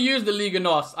 I'm going to use the Liga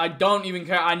NOS. I don't even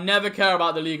care. I never care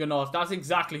about the Liga NOS. That's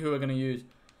exactly who we're going to use.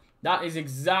 That is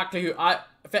exactly who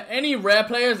for any rare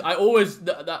players, I always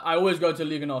go to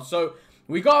Liga NOS. So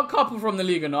we got a couple from the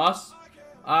Liga NOS.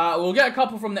 We'll get a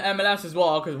couple from the MLS as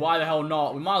well, because why the hell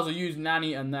not? We might as well use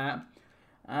Nani and that.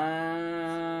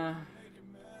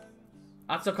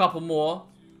 That's a couple more.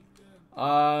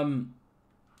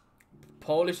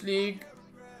 Polish League.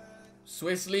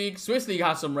 Swiss League. Swiss League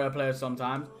has some rare players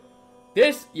sometimes.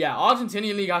 This, yeah,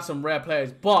 Argentinian League has some rare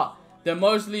players, but they're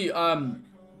mostly, oh,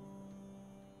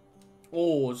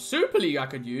 Super League I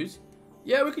could use.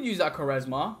 Yeah, we could use that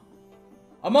Quaresma.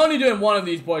 I'm only doing one of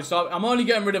these, boys, so I'm only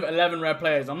getting rid of 11 rare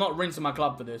players. I'm not rinsing my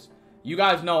club for this. You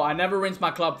guys know I never rinse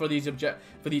my club for these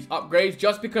upgrades,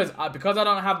 just because I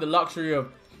don't have the luxury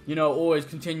of, you know, always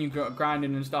continue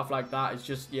grinding and stuff like that. It's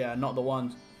just, yeah, not the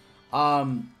ones.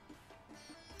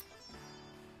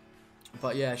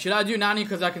 But yeah, should I do Nani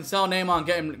because I can sell Neymar and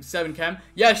get him 7 chem?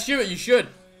 Yeah, shoot, you should.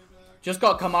 Just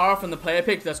got Kamara from the player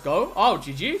picks. Let's go. Oh,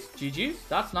 GG's. GG's.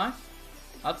 That's nice.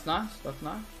 That's nice. That's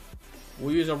nice.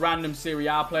 We'll use a random Serie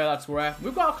A player. That's rare.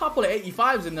 We've got a couple of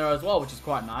 85s in there as well, which is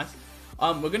quite nice.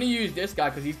 We're gonna use this guy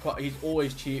because he's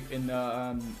always cheap in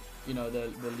the you know, the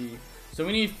league. So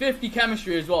we need 50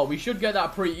 chemistry as well. We should get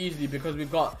that pretty easily because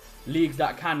we've got leagues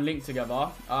that can link together.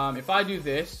 If I do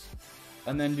this,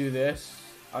 and then do this,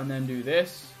 and then do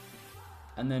this,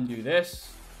 and then do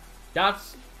this,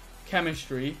 that's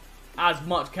chemistry. As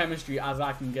much chemistry as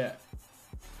I can get,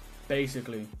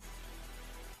 basically.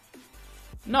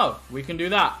 No, we can do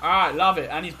that. All right, love it.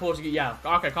 And he's Portuguese. Yeah,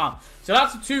 okay, calm. So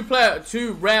that's a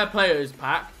two rare players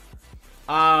pack.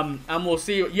 And we'll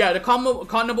see. Yeah, the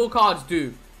Carnival cards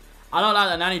do. I don't like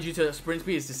that Nani due to sprint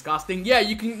speed. It's disgusting. Yeah,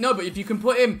 you can. No, but if you can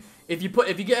put him, if you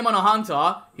get him on a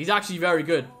hunter, he's actually very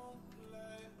good.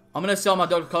 I'm gonna sell my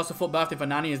Dr. Costa foot birthday for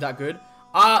Nani. Is that good?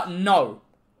 No.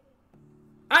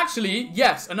 Actually,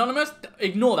 yes. Anonymous,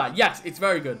 ignore that. Yes, it's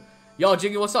very good. Yo,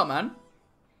 Jiggy, what's up, man?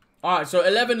 Alright, so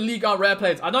 11 Liga rare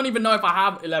players. I don't even know if I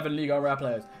have 11 Liga rare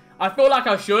players. I feel like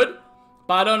I should,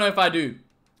 but I don't know if I do.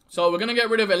 So we're going to get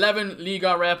rid of 11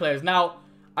 Liga rare players. Now,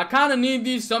 I kind of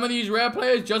need some of these rare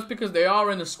players just because they are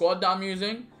in the squad that I'm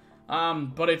using.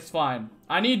 But it's fine.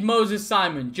 I need Moses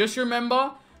Simon. Just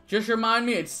remind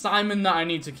me, it's Simon that I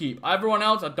need to keep. Everyone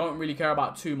else, I don't really care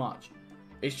about too much.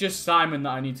 It's just Simon that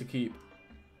I need to keep.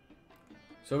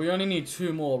 So we only need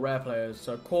 2 more rare players.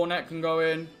 So Cornet can go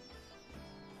in.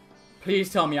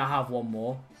 Please tell me I have one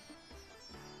more.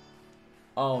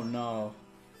 Oh, no.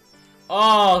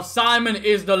 Oh, Simon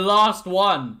is the last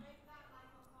one.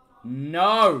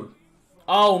 No.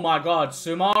 Oh, my God.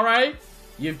 Sumare,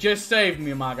 you've just saved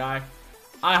me, my guy.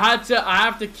 I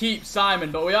have to keep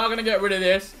Simon, but we are going to get rid of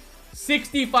this.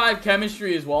 65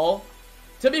 chemistry as well.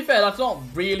 To be fair, that's not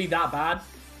really that bad.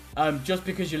 Just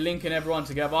because you're linking everyone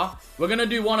together. We're going to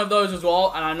do one of those as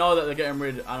well. And I know that they're getting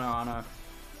rid. I know.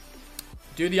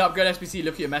 Do the upgrade SBC.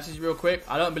 Look at your message real quick.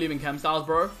 I don't believe in chem styles,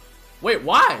 bro. Wait,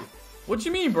 why? What do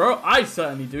you mean, bro? I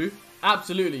certainly do.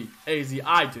 Absolutely, AZ,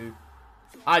 I do.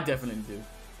 I definitely do.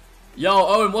 Yo,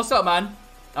 Owen, what's up, man?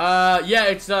 Yeah,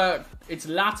 it's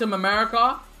Latin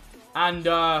America and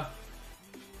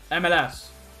MLS.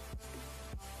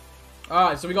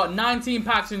 Alright, so we got 19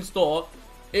 packs in store.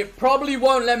 It probably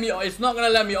won't let me, it's not gonna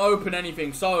let me open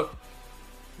anything. So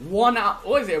one out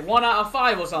of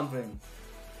 5 or something.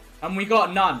 And we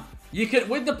got none. You can,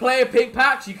 with the player pick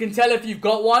packs, you can tell if you've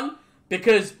got one,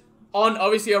 because on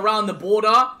obviously around the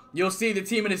border, you'll see the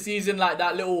team of the season, like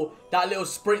that little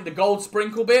sprint, the gold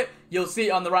sprinkle bit. You'll see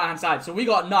it on the right hand side. So we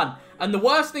got none. And the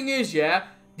worst thing is, yeah,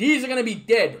 these are gonna be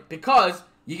dead because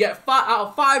you get out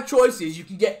of 5 choices, you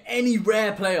can get any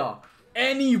rare player.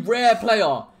 Any rare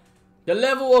player. The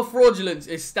level of fraudulence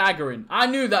is staggering. I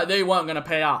knew that they weren't gonna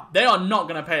pay out. They are not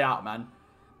gonna pay out, man.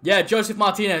 Yeah, Joseph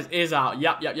Martinez is out.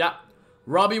 Yep.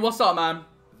 Robbie, what's up, man?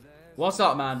 What's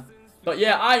up, man? But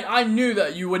yeah, I knew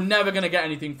that you were never going to get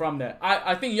anything from there.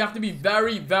 I think you have to be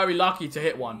very, very lucky to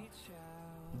hit one.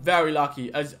 Very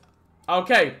lucky.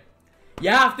 Okay. You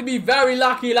have to be very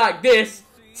lucky like this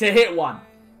to hit one.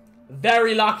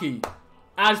 Very lucky.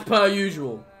 As per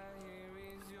usual.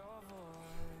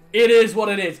 It is what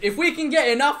it is. If we can get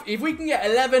enough, if we can get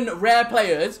 11 rare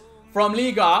players from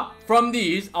Liga, from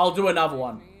these, I'll do another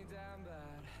one.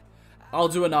 I'll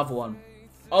do another one.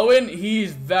 Owen,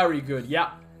 he's very good.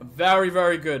 Yeah. Very,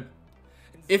 very good.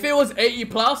 If it was 80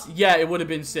 plus, yeah, it would have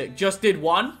been sick. Just did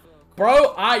one.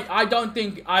 Bro, I don't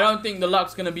think the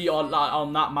luck's gonna be I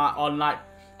don't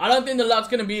think the luck's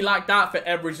gonna be like that for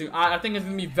every single. I think it's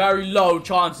gonna be very low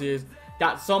chances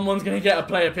that someone's gonna get a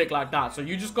player pick like that. So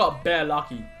you just got bare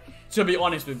lucky, to be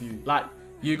honest with you. Like,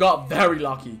 you got very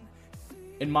lucky,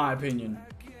 in my opinion.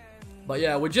 But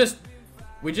yeah, we're just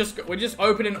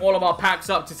opening all of our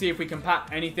packs up to see if we can pack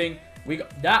anything.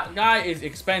 That guy is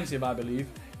expensive, I believe.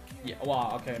 Yeah,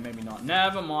 wow, okay, maybe not.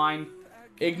 Never mind.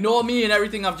 Ignore me and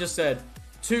everything I've just said.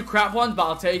 2 crap ones, but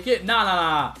I'll take it.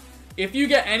 Nah. If you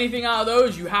get anything out of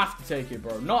those, you have to take it,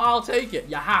 bro. Not I'll take it.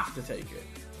 You have to take it.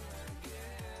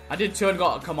 I did 2 and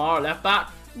got a Kamara left back.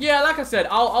 Yeah, like I said,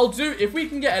 I'll do... If we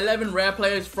can get 11 rare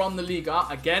players from the Liga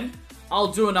again,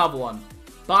 I'll do another one.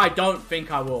 But I don't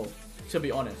think I will, to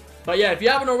be honest. But yeah, if you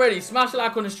haven't already, smash a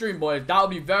like on the stream, boys. That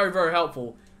would be very, very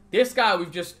helpful. This guy, we've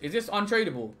just... Is this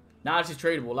untradeable? Nah, this is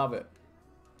tradable. Love it.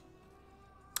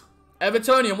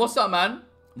 Evertonian, what's up, man?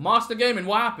 Master Gaming,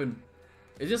 what happened?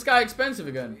 Is this guy expensive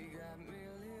again?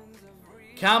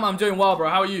 Cam, I'm doing well, bro.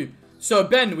 How are you? So,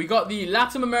 Ben, we got the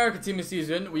Latin America team of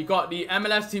season. We got the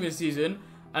MLS team of season.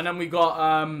 And then we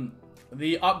got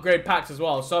the upgrade packs as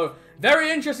well. So,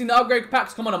 very interesting. The upgrade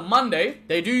packs come on a Monday.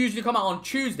 They do usually come out on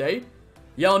Tuesday.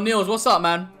 Yo, Niels, what's up,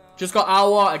 man? Just got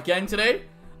Awa again today.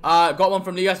 Got one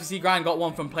from the SBC grind, got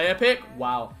one from player pick.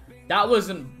 Wow. That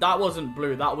wasn't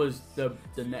blue. That was the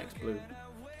next blue.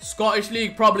 Scottish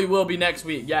League probably will be next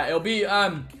week. Yeah, it'll be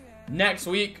next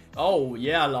week. Oh,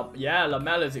 yeah,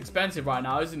 Lamella's expensive right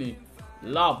now, isn't he?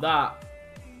 Love that.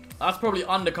 That's probably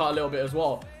undercut a little bit as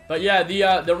well. But yeah,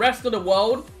 the rest of the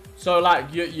world, so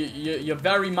like your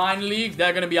very minor leagues,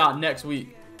 they're going to be out next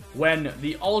week when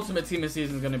the ultimate team of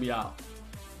season is going to be out.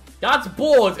 That's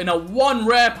boards in a 1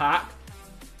 rare pack.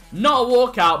 Not a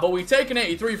walkout, but we take an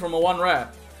 83 from a 1 rare.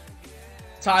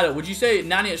 Tyler, would you say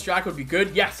Nani at strike would be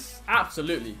good? Yes,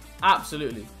 absolutely.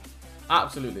 Absolutely.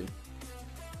 Absolutely.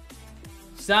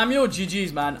 Samuel,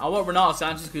 GG's, man. I want Ronaldo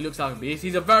Sanchez because he looks like a beast.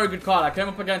 He's a very good card. I came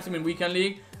up against him in Weekend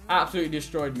League. Absolutely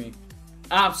destroyed me.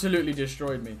 Absolutely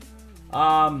destroyed me.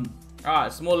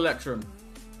 Alright, small Electrum.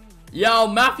 Yo,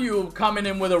 Matthew coming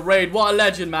in with a raid. What a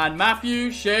legend, man.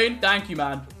 Matthew, Shane, thank you,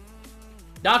 man.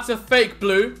 That's a fake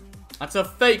blue. That's a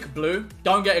fake blue.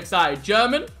 Don't get excited.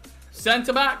 German,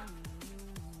 centre back.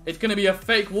 It's going to be a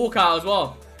fake walkout as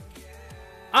well.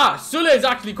 Ah, Sule is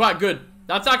actually quite good.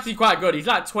 That's actually quite good. He's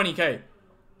like 20k.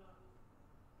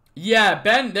 Yeah,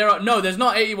 Ben, there's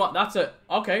not 81. That's a,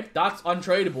 okay, that's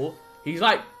untradeable. He's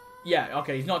like, yeah,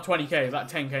 okay, he's not 20k. He's like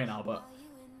 10k now, but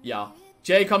yeah.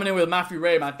 Jay coming in with Matthew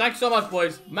Ray, man. Thanks so much,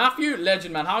 boys. Matthew,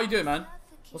 legend, man. How are you doing, man?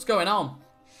 What's going on?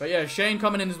 But yeah, Shane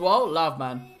coming in as well. Love,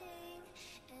 man.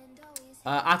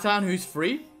 Atan, who's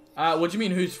free? What do you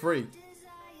mean, who's free?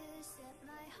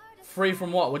 Free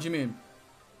from what? What do you mean?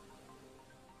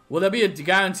 Will there be a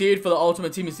guaranteed for the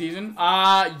ultimate team of season?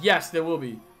 Yes, there will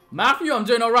be. Matthew, I'm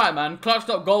doing alright, man. Clutched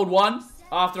up gold 1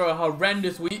 after a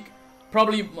horrendous week.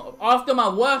 Probably after my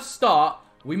worst start,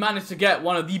 we managed to get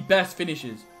one of the best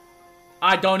finishes.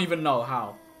 I don't even know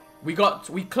how. We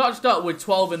clutched up with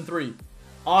 12 and 3.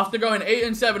 After going 8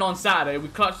 and 7 on Saturday, we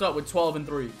clutched up with 12 and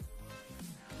 3.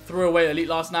 Threw away Elite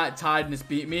last night, tied and it's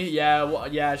beat me. Yeah,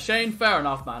 yeah, Shane, fair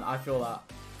enough, man. I feel that.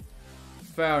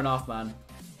 Fair enough, man.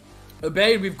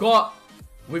 Obeyed, we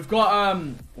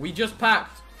just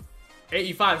packed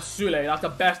 85 Sule. That's the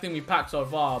best thing we packed so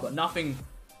far, but nothing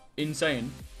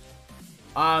insane.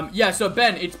 Yeah, so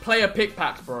Ben, it's player pick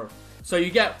packs, bro. So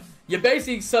you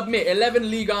basically submit 11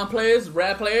 Ligue 1 players,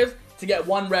 rare players, to get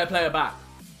 1 rare player back.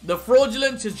 The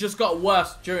fraudulence has just got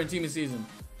worse during team of season.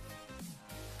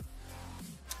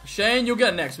 Shane, you'll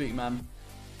get it next week, man.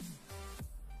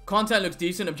 Content looks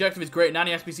decent. Objective is great.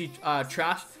 Nani SBC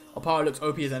trash. Opara looks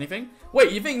OP as anything.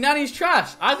 Wait, you think Nani's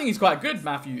trash? I think he's quite good,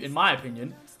 Matthew, in my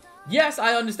opinion. Yes,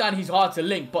 I understand he's hard to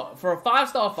link, but for a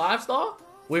 5-star,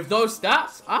 with those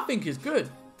stats, I think he's good.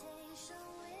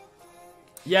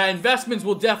 Yeah, investments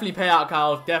will definitely pay out,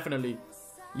 Kyle. Definitely.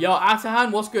 Yo,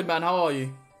 Atahan, what's good, man? How are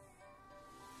you?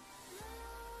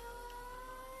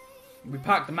 We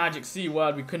packed the magic C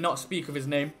word. We could not speak of his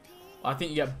name. I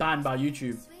think you get banned by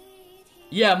YouTube.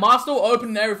 Yeah, Master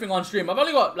opening everything on stream. I've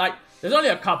only got, like, there's only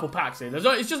a couple packs here.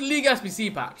 It's just League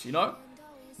SBC packs, you know?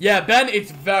 Yeah, Ben,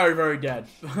 it's very, very dead.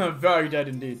 Very dead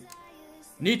indeed.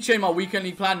 Need to change my weekend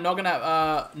league plan. Not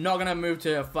gonna move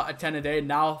to 10 a day.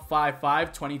 Now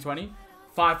 5-5, 2020.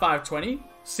 5-5, 20.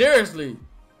 Seriously?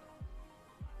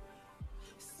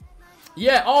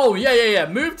 Yeah, oh, yeah.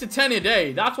 Move to 10 a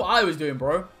day. That's what I was doing,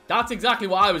 bro. That's exactly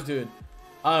what I was doing.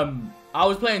 I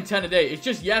was playing 10 a day. It's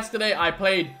just yesterday I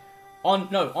played...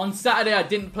 On Saturday I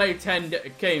didn't play 10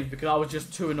 games because I was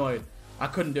just too annoyed. I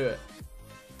couldn't do it.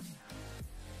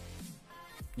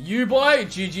 You, boy,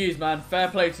 GG's, man. Fair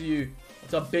play to you.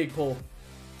 That's a big pull.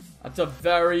 That's a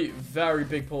very, very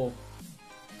big pull.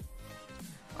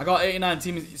 I got 89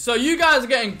 teams. So you guys are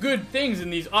getting good things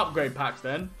in these upgrade packs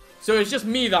then. So it's just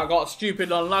me that got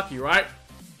stupid unlucky, right?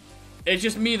 It's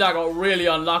just me that got really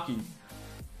unlucky.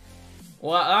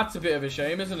 Well, that's a bit of a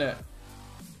shame, isn't it?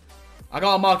 I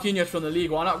got a Marquinhos from the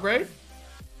League 1 upgrade.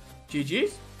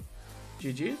 GG's.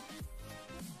 GG's.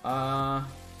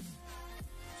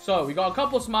 So we got a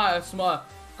couple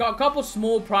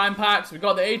small prime packs. We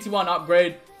got the 81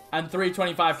 upgrade and 3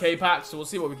 25k packs. So we'll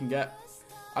see what we can get.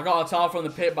 I got a towel from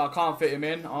the pit, but I can't fit him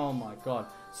in. Oh my god.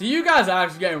 So you guys are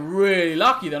actually getting really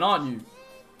lucky then, aren't you?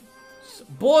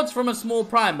 Boards from a small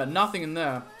prime, but nothing in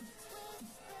there.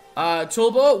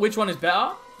 Turbo, which one is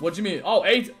better? What do you mean? Oh,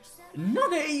 8.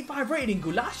 Another 85 rating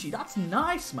Gulashi. That's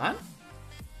nice, man.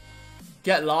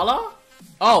 Get Lala?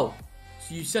 Oh,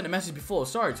 so you sent a message before.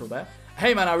 Sorry, Turbo.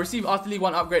 Hey, man, I received after League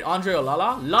 1 upgrade Andre or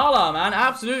Lala? Lala, man.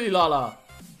 Absolutely Lala.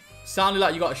 Sounded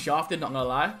like you got shafted, not gonna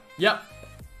lie. Yep.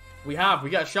 We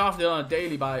get shafted on a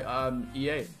daily by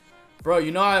EA. Bro,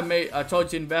 you know I told you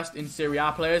to invest in Serie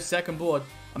A players. Second board.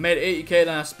 I made 80k, then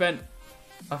I spent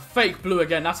a fake blue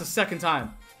again. That's the second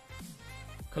time.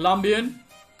 Colombian.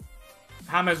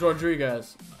 James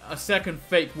Rodriguez. A second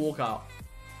fake walkout.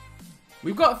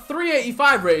 We've got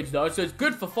 385 rage though, so it's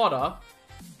good for fodder.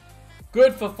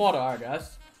 Good for fodder, I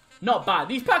guess. Not bad.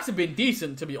 These packs have been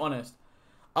decent, to be honest.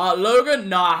 Logan?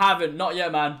 No, I haven't. Not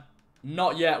yet, man.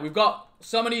 Not yet. We've got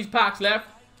some of these packs left.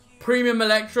 Premium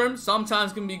Electrum.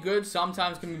 Sometimes can be good.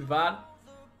 Sometimes can be bad.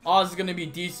 Ours is going to be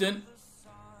decent.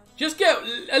 Just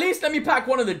at least let me pack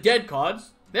one of the dead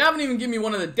cards. They haven't even given me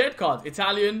one of the dead cards.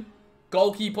 Italian.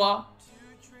 Goalkeeper.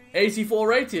 84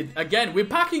 rated. Again, we're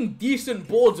packing decent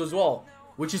boards as well.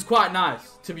 Which is quite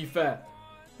nice, to be fair.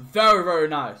 Very, very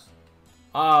nice.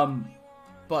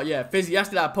 But yeah, Fizzy,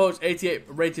 yesterday I posted 88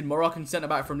 rated Moroccan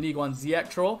centre-back from Ligue 1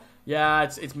 Ziek. Yeah,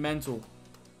 it's mental.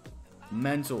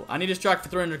 Mental. I need a strike for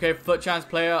 300k foot chance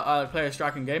player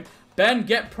striking game. Ben,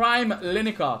 get Prime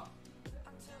Lineker.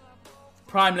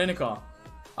 Prime Lineker.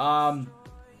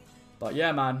 But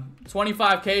yeah, man.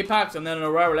 25k packs and then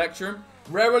a rare Electrum.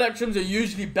 Rare Electrums are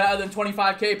usually better than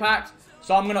 25k packs.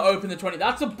 So I'm going to open the 20.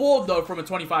 That's a board though from a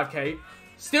 25k.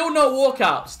 Still no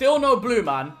walkout. Still no blue,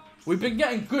 man. We've been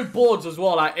getting good boards as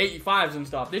well, like 85s and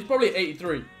stuff. This is probably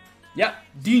 83. Yep.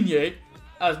 Digne,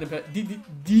 as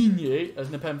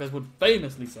Nepenthes would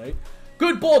famously say.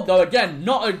 Good board though, again.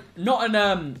 Not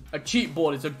a cheap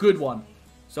board. It's a good one.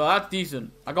 So that's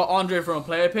decent. I got Andre from a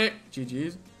player pick.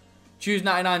 GG's. Choose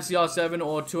 99 CR7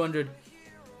 or 200.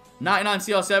 99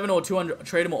 CR7 or 200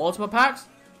 tradable ultimate packs.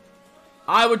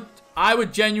 I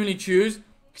would genuinely choose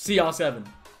CR7.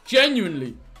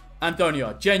 Genuinely.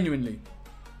 Antonio. Genuinely.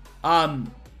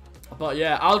 But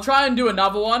yeah, I'll try and do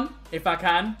another one if I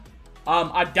can.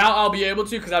 I doubt I'll be able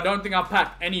to because I don't think I've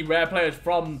packed any rare players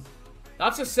from...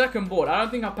 That's a second board. I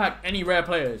don't think I've packed any rare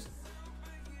players.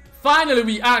 Finally,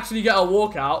 we actually get a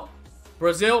walkout.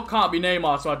 Brazil can't be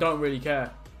Neymar, so I don't really care.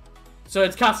 So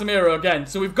it's Casemiro again.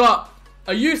 So we've got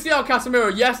a UCL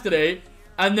Casemiro yesterday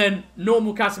and then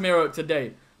normal Casemiro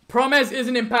today. Promes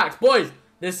isn't in packs. Boys,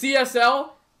 the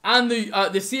CSL and the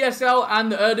CSL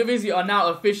and the Eredivisie are now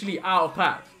officially out of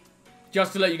packs.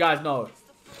 Just to let you guys know.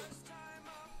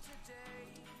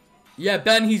 Yeah,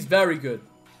 Ben, he's very good.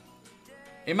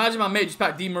 Imagine my mate just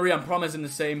packed Di Maria and Promise in the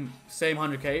same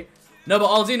 100k. No, but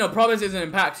Alzino, Promise isn't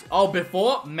in packs. Oh,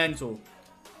 before? Mental.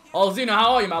 Alzino,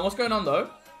 how are you, man? What's going on, though?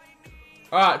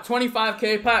 Alright,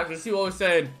 25k packs. Let's see what we're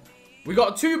saying. We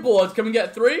got 2 boards. Can we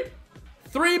get 3?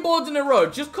 3 boards in a row.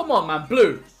 Just come on, man.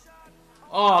 Blue.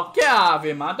 Oh, get out of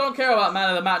here, man. I don't care about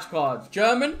man of the match cards.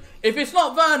 German. If it's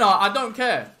not Werner, I don't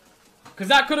care. Because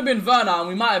that could have been Werner and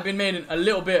we might have been made a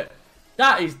little bit.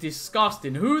 That is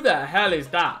disgusting. Who the hell is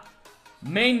that?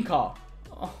 Main car.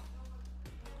 Oh.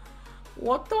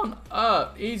 What on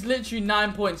earth? He's literally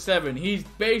 9.7. He's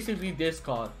basically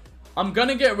discard. I'm going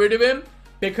to get rid of him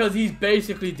because he's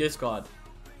basically discard.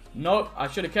 Nope, I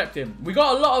should have kept him. We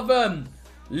got a lot of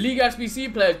Ligue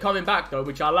SBC players coming back though,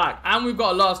 which I like. And we've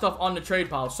got a lot of stuff on the trade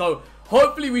pile. So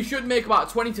hopefully we should make about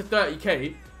 20 to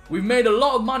 30k. We've made a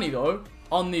lot of money though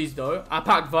on these though. I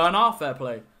packed Werner, fair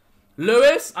play.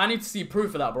 Lewis, I need to see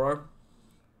proof of that, bro.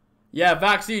 Yeah,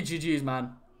 vaccine, GG's,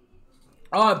 man.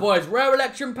 Alright, boys. Rare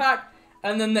election pack.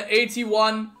 And then the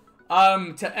 81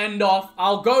 to end off.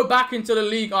 I'll go back into the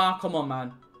league. Ah, come on,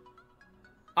 man.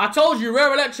 I told you,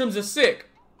 rare elections are sick.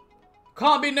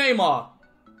 Can't be Neymar.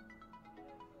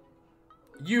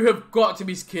 You have got to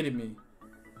be kidding me.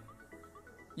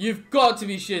 You've got to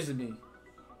be shizzing me.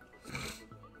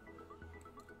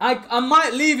 I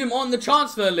might leave him on the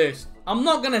transfer list. I'm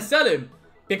not going to sell him.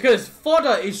 Because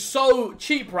fodder is so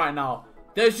cheap right now.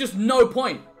 There's just no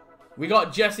point. We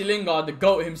got Jesse Lingard, the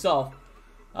GOAT himself.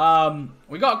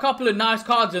 We got a couple of nice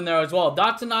cards in there as well.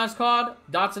 That's a nice card.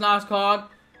 That's a nice card.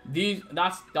 I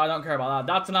don't care about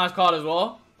that. That's a nice card as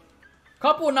well.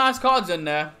 Couple of nice cards in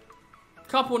there.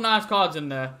 Couple of nice cards in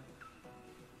there.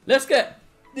 Let's get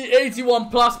the 81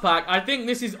 plus pack. I think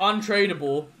this is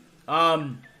untradeable.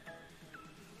 And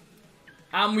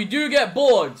we do get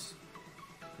boards.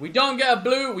 We don't get a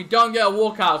blue. We don't get a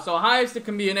walkout. So highest it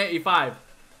can be an 85.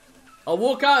 A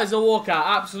walkout is a walkout.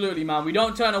 Absolutely, man. We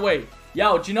don't turn away.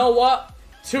 Yo, do you know what?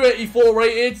 284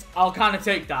 rated. I'll kind of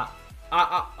take that.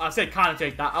 I said kind of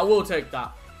take that. I will take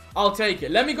that. I'll take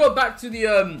it. Let me go back to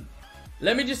the...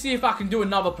 Let me just see if I can do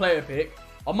another player pick.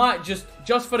 I might just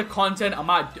for the content, I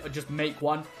might just make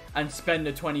one and spend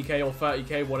the 20k or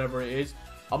 30k, whatever it is.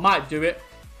 I might do it.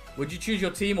 Would you choose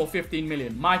your team or 15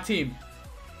 million? My team.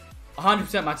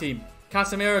 100% my team.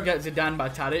 Casemiro gets Zidane by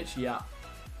Tadic. Yeah.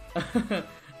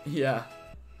 Yeah.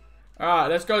 Alright,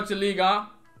 let's go to Liga.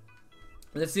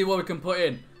 Let's see what we can put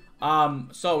in.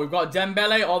 So we've got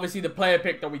Dembele, obviously the player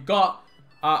pick that we got.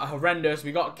 Horrendous.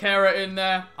 We got Kera in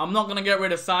there. I'm not going to get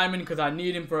rid of Simon because I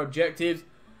need him for objectives.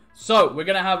 So we're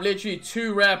going to have literally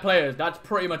 2 rare players. That's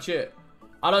pretty much it.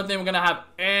 I don't think we're going to have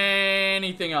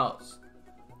anything else.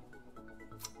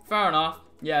 Fair enough.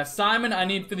 Yeah, Simon I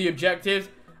need for the objectives.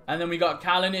 And then we got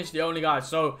Kalinic, the only guy.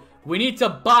 So we need to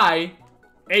buy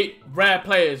 8 rare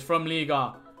players from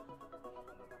Liga.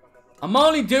 I'm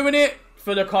only doing it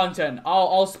for the content.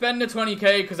 I'll spend the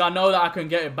 20k because I know that I can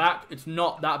get it back. It's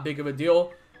not that big of a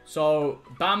deal. So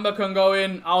Bamba can go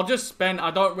in. I'll just spend.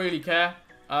 I don't really care.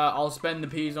 I'll spend the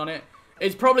P's on it.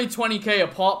 It's probably 20k a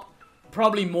pop.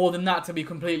 Probably more than that, to be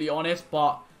completely honest.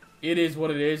 But it is what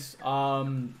it is.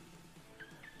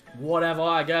 Whatever,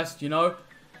 I guess, you know.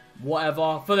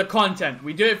 Whatever. For the content.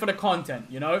 We do it for the content,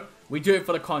 you know. We do it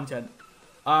for the content.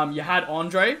 You had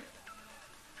Andre.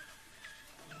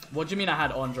 What do you mean I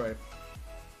had Andre?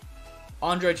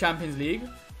 Andre Champions League.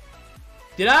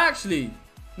 Did I actually?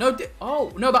 No.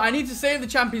 Oh no, but I need to save the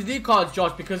Champions League cards,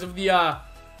 Josh, because of the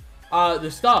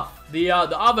stuff. The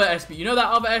other SB. You know that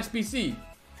other SBC,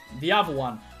 the other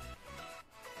one.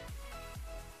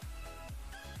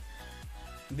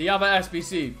 The other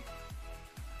SBC.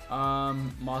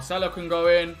 Marcelo can go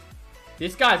in.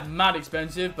 This guy's mad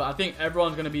expensive, but I think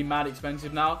everyone's gonna be mad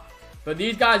expensive now. But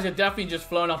these guys are definitely just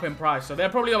flown up in price, so they're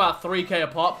probably about 3k a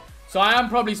pop. So I am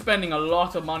probably spending a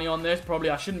lot of money on this. Probably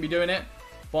I shouldn't be doing it.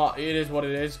 But it is what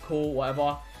it is. Cool,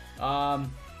 whatever.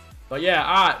 But yeah,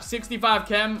 alright. 65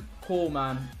 chem. Cool,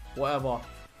 man. Whatever.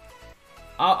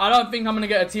 I don't think I'm going to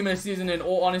get a team of the season in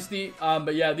all honesty.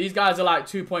 But yeah, these guys are like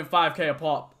 2.5k a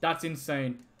pop. That's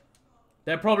insane.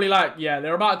 They're probably like, yeah,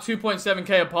 they're about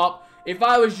 2.7k a pop. If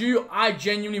I was you, I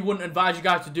genuinely wouldn't advise you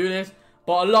guys to do this.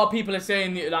 But a lot of people are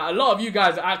saying, like, a lot of you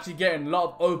guys are actually getting a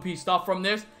lot of OP stuff from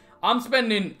this. I'm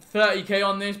spending 30k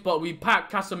on this, but we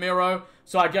packed Casemiro.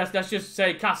 So I guess let's just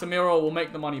say Casemiro will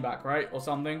make the money back, right? Or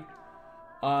something.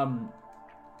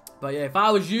 But yeah, if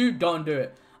I was you, don't do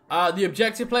it. The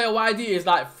objective player YD is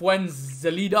like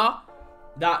Fuenzalida.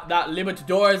 That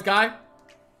Libertadores guy.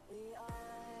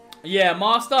 Yeah,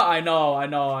 Master, I know.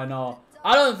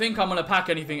 I don't think I'm going to pack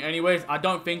anything anyways. I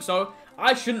don't think so.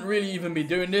 I shouldn't really even be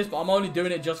doing this, but I'm only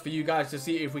doing it just for you guys to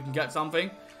see if we can get something.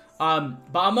 But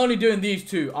I'm only doing these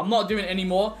two. I'm not doing any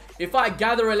more. If I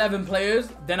gather 11 players,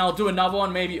 then I'll do another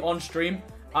one maybe on stream.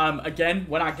 Again,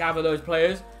 when I gather those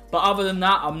players. But other than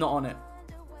that, I'm not on it.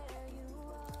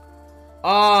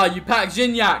 You pack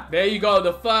Gignac. There you go.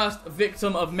 The first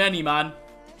victim of many, man.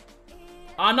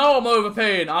 I know I'm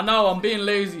overpaying. I know I'm being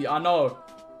lazy. I know.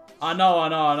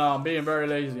 I'm being very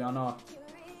lazy. I know.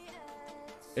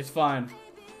 It's fine.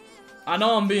 I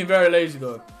know I'm being very lazy,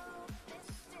 though.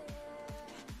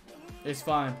 It's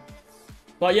fine.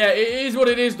 But yeah, it is what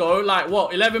it is, though. Like,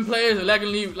 what? 11 players?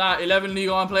 11 League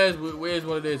 1 players? Here's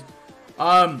what it is.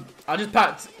 I just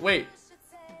packed... Wait.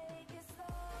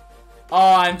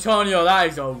 Oh, Antonio, that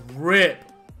is a rip.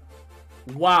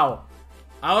 Wow.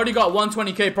 I already got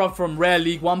 120k profit from rare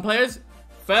League 1 players.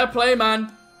 Fair play,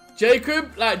 man.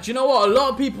 Jacob, like, do you know what? A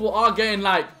lot of people are getting,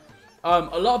 like... a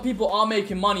lot of people are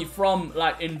making money from,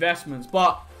 like, investments.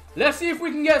 But let's see if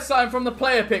we can get something from the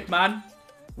player pick, man.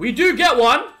 We do get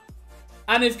one.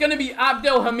 And it's going to be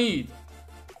Abdel Hamid.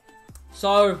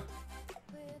 So,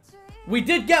 we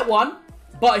did get one.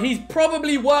 But he's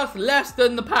probably worth less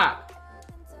than the pack.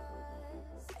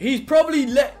 He's probably...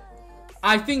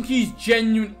 I think he's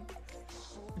genuine...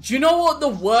 Do you know what the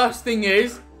worst thing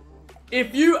is?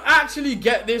 If you actually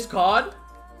get this card,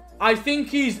 I think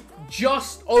he's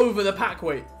just over the pack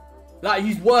weight. Like,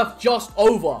 he's worth just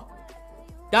over.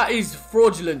 That is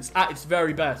fraudulence at its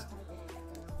very best.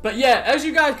 But yeah, as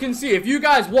you guys can see, if you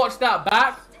guys watch that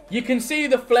back, you can see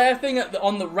the flare thing at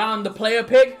around the player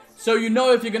pick, so you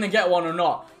know if you're gonna get one or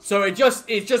not. So it's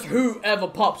just whoever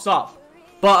pops up.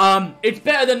 But it's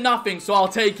better than nothing, so I'll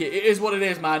take it. It is what it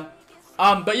is, man.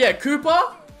 But yeah, Cooper,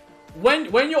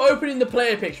 when you're opening the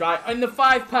player picks, right, in the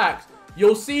 5 packs,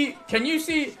 you'll see. Can you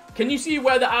see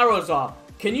where the arrows are?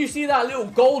 Can you see that little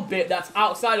gold bit that's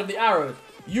outside of the arrows?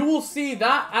 You will see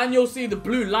that, and you'll see the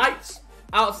blue lights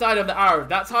outside of the arrows.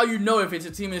 That's how you know if it's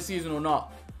a team of the season or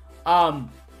not.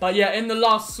 But yeah, in the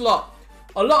last slot,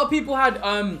 a lot of people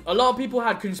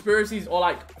had conspiracies or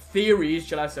like theories,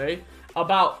 shall I say,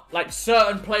 about like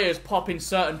certain players pop in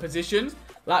certain positions.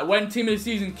 Like when team of the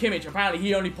season Kimmich, apparently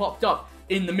he only popped up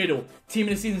in the middle. Team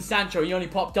of the season Sancho, he only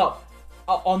popped up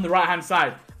on the right hand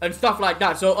side and stuff like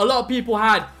that. So a lot of people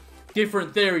had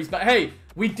different theories, but hey,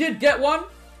 we did get one,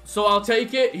 so I'll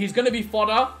take it. He's gonna be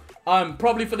fodder,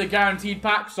 probably for the guaranteed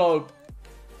pack, so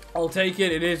I'll take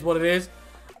it. It is what it is.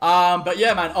 But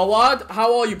yeah, man, Awad,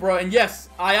 how are you, bro? And yes,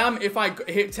 I am. If I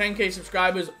hit 10k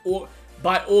subscribers or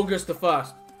by August the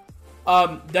 1st,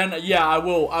 then yeah, I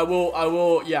will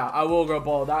go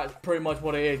ball. That's pretty much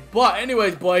what it is. But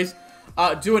anyways, boys,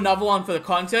 do another one for the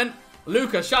content.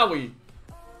 Luca, shall we?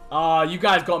 You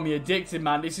guys got me addicted,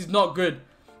 man. This is not good.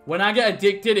 When I get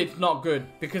addicted, it's not good,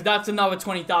 because that's another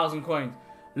 20,000 coins.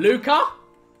 Luca,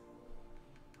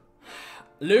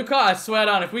 I swear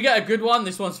down, if we get a good one,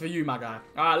 this one's for you, my guy.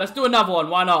 Alright, let's do another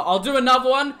one. Why not? I'll do another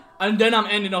one, and then I'm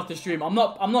ending off the stream. I'm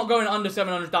not going under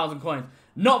 700,000 coins.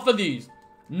 Not for these.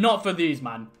 Not for these,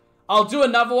 man. I'll do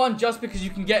another one just because you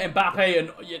can get Mbappe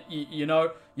and, you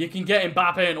know, you can get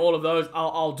Mbappe and all of those.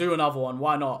 I'll do another one.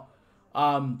 Why not?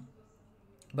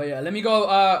 But yeah, let me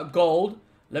go gold.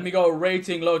 Let me go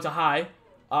rating low to high.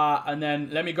 And then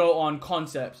let me go on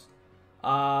concepts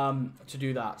to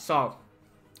do that. So,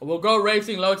 we'll go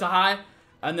rating low to high.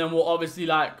 And then we'll obviously,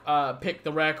 like, pick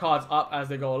the rare cards up as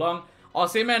they go along. I'll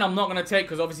say, man, I'm not going to take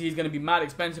because obviously he's going to be mad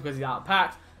expensive because he's out of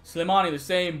packs. Slimani the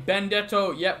same.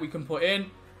 Benedetto, yep, we can put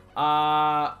in.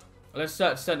 Let's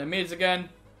search center mids again.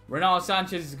 Ronaldo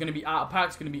Sanchez is going to be out of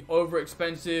packs. Going to be over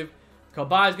expensive.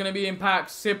 Kabay is going to be in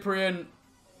packs. Cyprian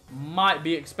might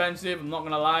be expensive. I'm not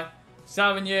going to lie.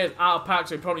 7 years out of packs,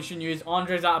 so we probably shouldn't use.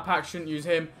 Andre's out of packs, shouldn't use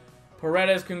him.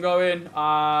 Paredes can go in.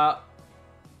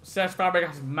 Cesc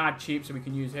Fabregas is mad cheap, so we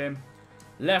can use him.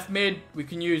 Left mid, we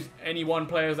can use any one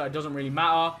player. That doesn't really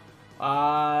matter.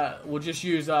 We'll just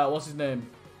use, what's his name?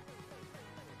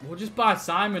 We'll just buy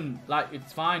Simon. Like,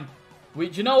 it's fine. Do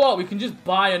you know what? We can just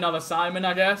buy another Simon,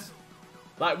 I guess.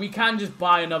 Like, we can just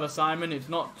buy another Simon. It's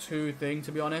not too thing,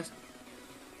 to be honest.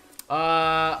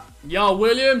 Yo,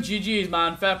 William, GG's,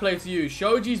 man. Fair play to you.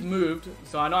 Shoji's moved,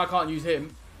 so I know I can't use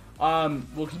him.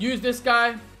 We can use this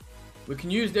guy. We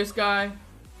can use this guy.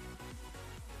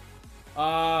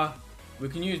 We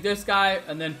can use this guy.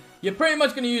 And then you're pretty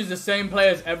much going to use the same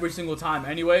players every single time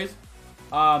anyways.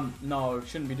 No,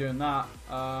 shouldn't be doing that.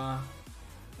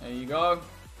 There you go.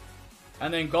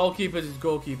 And then goalkeepers is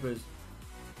goalkeepers.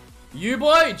 You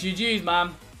boy, GG's,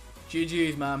 man.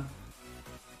 GG's, man.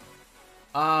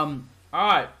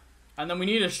 Alright. And then we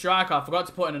need a striker. I forgot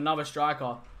to put in another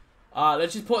striker.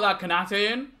 Let's just put that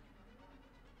Kanate in.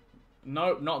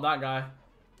 Nope, not that guy.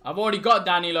 I've already got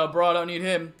Danilo, bro. I don't need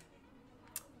him.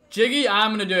 Jiggy,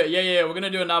 I'm going to do it. Yeah. We're going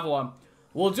to do another one.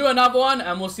 We'll do another one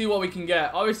and we'll see what we can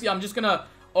get. Obviously, I'm just going to...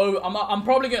 I'm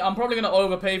probably going to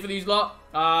overpay for these lot.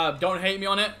 Don't hate me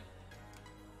on it.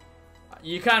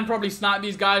 You can probably snipe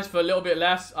these guys for a little bit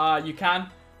less. You can.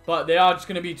 But they are just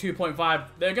going to be 2.5.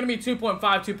 They're going to be 2.5,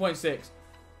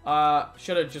 2.6.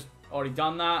 Should have just already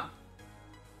done that.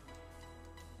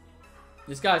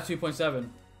 This guy's 2.7.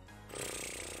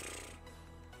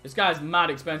 This guy's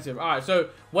mad expensive. Alright, so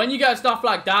when you get stuff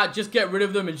like that, just get rid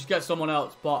of them and just get someone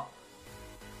else. But,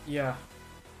 yeah.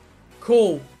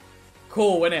 Cool.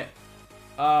 Cool, innit?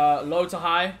 Low to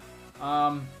high.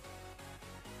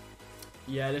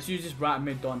 Yeah, let's use this right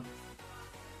mid don.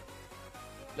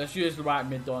 Let's use the right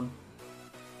mid don.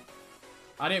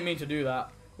 I didn't mean to do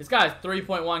that. This guy's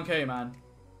 3.1k, man.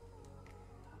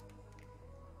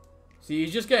 See,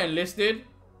 he's just getting listed.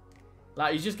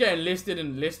 Like, he's just getting listed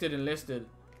and listed and listed.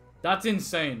 That's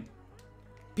insane.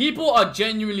 People are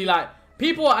genuinely like...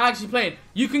 People are actually playing.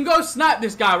 You can go snipe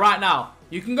this guy right now.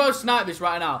 You can go snipe this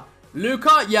right now.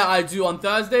 Luca, yeah, I do on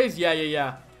Thursdays.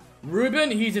 Yeah.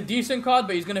 Ruben, he's a decent card,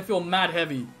 but he's going to feel mad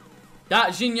heavy.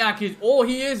 That Gignac is... All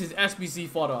he is SBC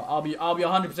fodder. I'll be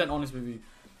 100% honest with you.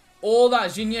 All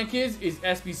that Gignac is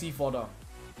SBC fodder.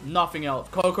 Nothing else.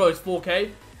 Coco is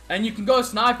 4k. And you can go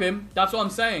snipe him. That's what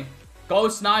I'm saying. Go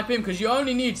snipe him because you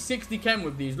only need 60 chem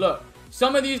with these. Look,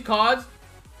 some of these cards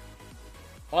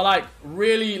are like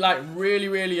really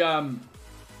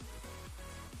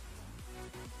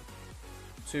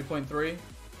 2.3.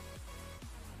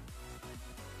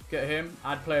 Get him.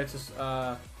 Add player to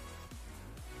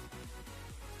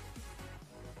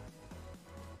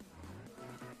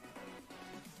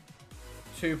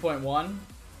 2.1.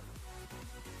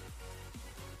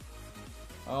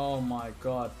 Oh my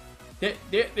god.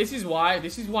 This is why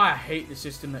I hate the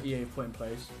system that EA put in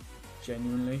place.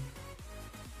 Genuinely.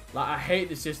 Like, I hate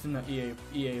the system that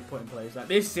EA put in place. Like,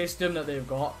 this system that they've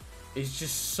got is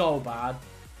just so bad.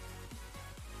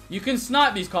 You can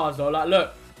snipe these cards though. Like,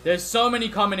 look, there's so many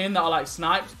coming in that are like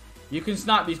snipes. You can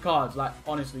snipe these cards, like,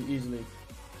 honestly, easily.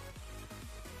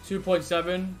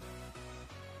 2.7.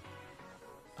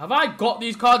 Have I got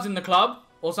these cards in the club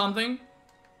or something?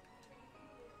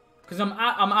 Because I'm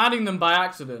adding them by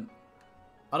accident.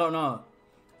 I don't know.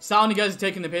 Sound you guys are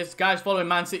taking the piss. Guys following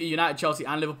Man City, United, Chelsea,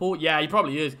 and Liverpool. Yeah, he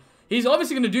probably is. He's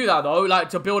obviously going to do that, though, like,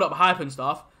 to build up hype and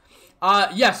stuff.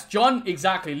 Yes, John,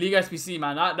 exactly. Ligue SBC,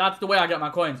 man. That's the way I get my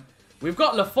coins. We've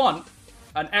got Lafont,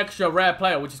 an extra rare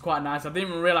player, which is quite nice. I didn't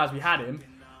even realize we had him.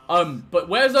 But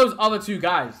where's those other two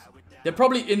guys? They're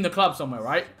probably in the club somewhere,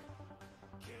 right?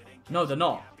 No, they're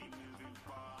not.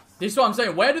 This is what I'm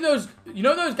saying. Where do those... You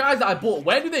know those guys that I bought?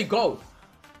 Where do they go?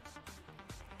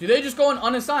 Do they just go on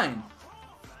unassigned?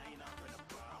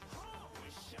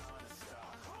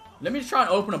 Let me just try and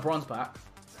open a bronze pack.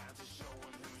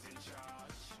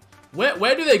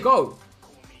 Where do they go?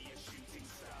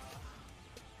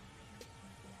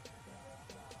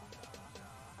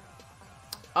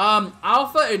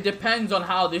 Alpha, it depends on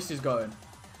how this is going.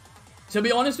 To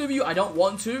be honest with you, I don't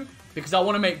want to. Because I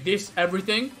want to make this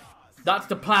everything. That's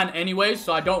the plan anyway,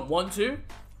 so I don't want to.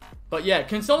 But yeah,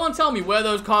 can someone tell me where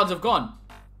those cards have gone?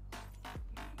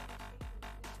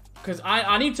 Because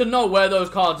I need to know where those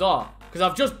cards are. Because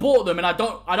I've just bought them and I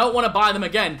don't want to buy them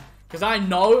again. Because I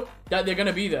know that they're going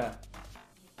to be there.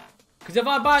 Because if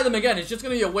I buy them again, it's just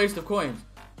going to be a waste of coins.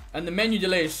 And the menu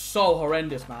delay is so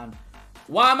horrendous, man.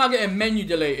 Why am I getting menu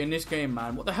delay in this game,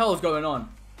 man? What the hell is going on?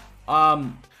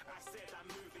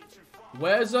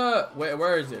 Where is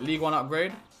it? League 1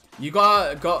 upgrade? You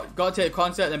gotta take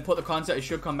concept, then put the concept. It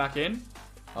should come back in.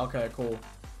 Okay, cool.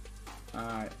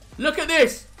 Alright. Look at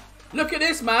this! Look at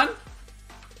this, man!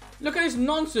 Look at this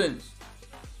nonsense!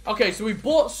 Okay, so we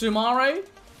bought Sumare.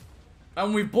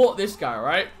 And we bought this guy,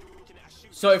 right?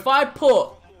 So if I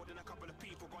put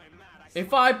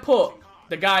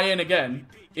the guy in again,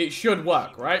 it should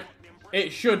work, right?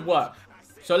 It should work.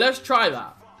 So let's try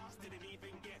that.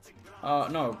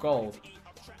 No, gold.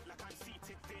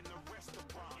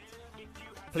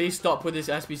 Please stop with this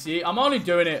SBC. I'm only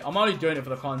doing it for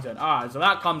the content. Alright, so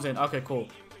that comes in. Okay, cool.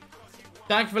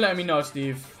 Thank you for letting me know,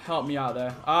 Steve. Help me out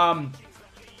there.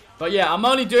 But yeah, I'm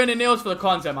only doing it, Nils, for the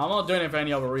content. I'm not doing it for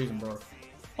any other reason, bro.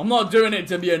 I'm not doing it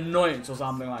to be annoyance or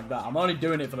something like that. I'm only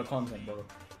doing it for the content, bro.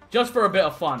 Just for a bit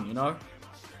of fun, you know?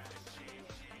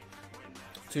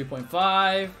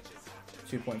 2.5.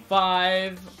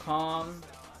 2.5. Calm.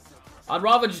 I'd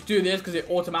rather just do this because it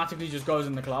automatically just goes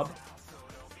in the club.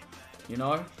 You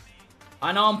know?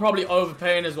 I know I'm probably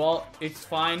overpaying as well. It's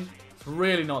fine. It's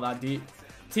really not that deep.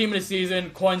 Team of the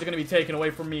season. Coins are going to be taken away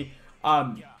from me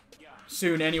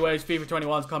soon anyways. FIFA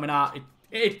 21's coming out.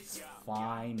 It's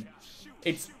fine.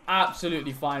 It's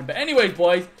absolutely fine. But anyways,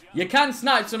 boys, you can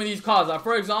snipe some of these cards. Like,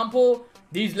 for example,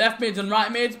 these left mids and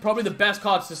right mids, probably the best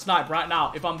cards to snipe right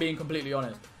now, if I'm being completely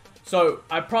honest. So,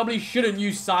 I probably shouldn't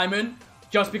use Simon,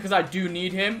 just because I do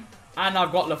need him. And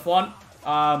I've got Lafont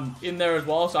in there as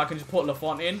well, so I can just put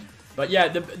Lafont in. But yeah,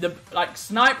 the like,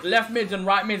 snipe left mids and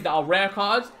right mids that are rare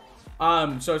cards.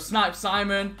 So, snipe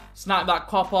Simon, snipe that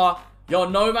Copper. Yo,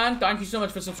 Novan, thank you so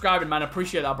much for subscribing, man. I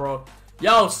appreciate that, bro.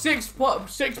 Yo,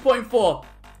 6.4.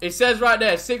 It says right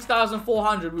there,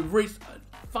 6,400. We've reached,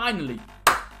 finally.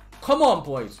 Come on,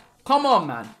 boys. Come on,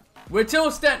 man. We're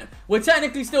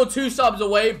technically still 2 subs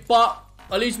away, but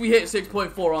at least we hit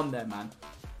 6.4 on there, man.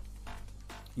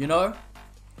 You know?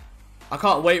 I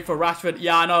can't wait for Rashford.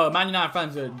 Yeah, I know. Man United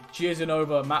fans are jizzing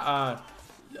over.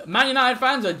 Man United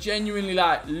fans are genuinely,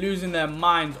 like, losing their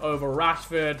minds over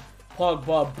Rashford,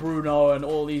 Pogba, Bruno, and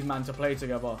all these men to play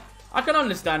together. I can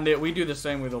understand it. We do the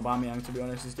same with Aubameyang, to be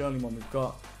honest. It's the only one we've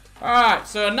got. Alright,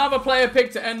 so another player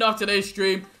pick to end off today's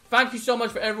stream. Thank you so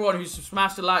much for everyone who's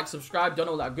smashed the like, subscribed, done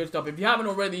all that good stuff. If you haven't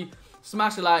already,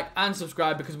 smash the like and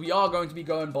subscribe, because we are going to be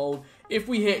going bold. If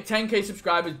we hit 10k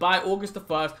subscribers by August the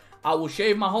 1st, I will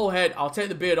shave my whole head. I'll take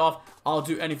the beard off. I'll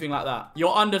do anything like that.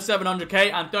 You're under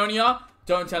 700k. Antonia,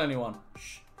 don't tell anyone.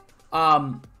 Shh.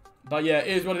 But yeah,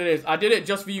 it is what it is. I did it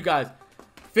just for you guys.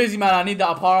 Fizzy, man, I need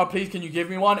that Apara. Please, can you give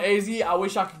me one? AZ, I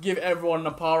wish I could give everyone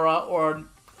an Apara or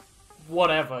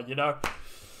whatever, you know.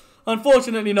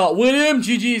 Unfortunately not. William,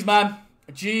 GG's, man.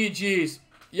 GG's.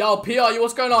 Yo, PR,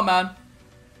 what's going on, man?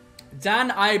 Dan,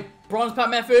 I bronze pack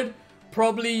method.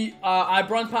 Probably, I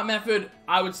bronze pack method,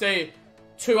 I would say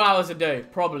 2 hours a day.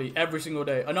 Probably, every single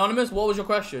day. Anonymous, what was your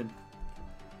question?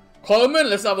 Coleman,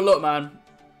 let's have a look, man.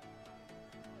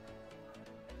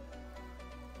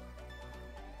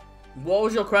 What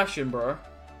was your question, bro?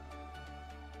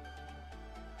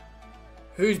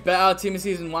 Who's better, team of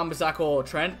season, Wan-Bissaka or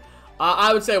Trent?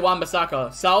 I would say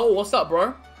Wan-Bissaka. Sal, what's up,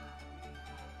 bro?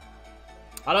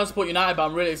 I don't support United, but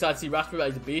I'm really excited to see Rashford.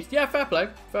 He's a beast. Yeah, fair play.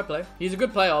 Fair play. He's a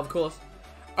good player, of course.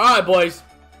 Alright, boys.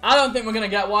 I don't think we're going to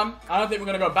get one. I don't think we're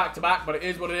going to go back-to-back, but it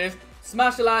is what it is.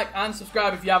 Smash a like and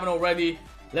subscribe if you haven't already.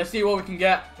 Let's see what we can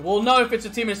get. We'll know if it's a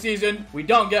team of the season. We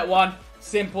don't get one.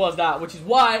 Simple as that. Which is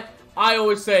why I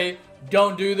always say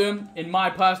don't do them, in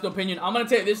my personal opinion. I'm going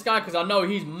to take this guy because I know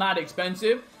he's mad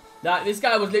expensive. Like, this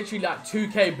guy was literally like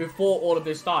 2k before all of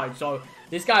this started. So,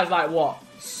 this guy's like, what?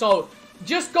 So,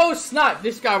 just go snipe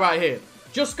this guy right here.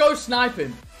 Just go snipe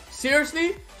him.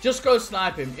 Seriously? Just go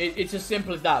snipe him. It's as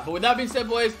simple as that. But with that being said,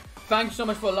 boys, thank you so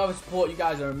much for the love and support. You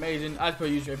guys are amazing, as per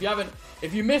usual.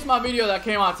 If you missed my video that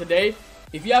came out today,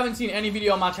 if you haven't seen any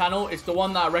video on my channel, it's the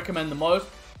one that I recommend the most.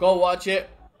 Go watch it.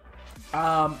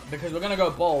 Because we're going to go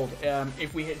bold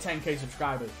if we hit 10k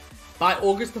subscribers. By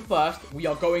August the 1st, we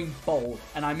are going bold.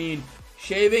 And I mean,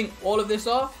 shaving all of this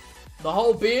off, the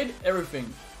whole beard,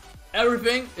 everything.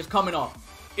 Everything is coming off.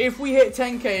 If we hit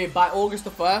 10k by August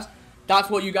the 1st, that's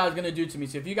what you guys are going to do to me.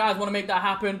 So if you guys want to make that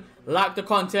happen, like the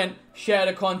content, share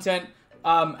the content,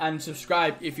 and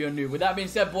subscribe if you're new. With that being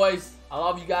said, boys, I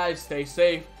love you guys. Stay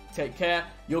safe. Take care.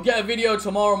 You'll get a video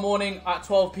tomorrow morning at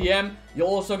 12 p.m. You'll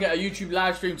also get a YouTube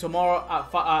live stream tomorrow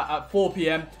at 4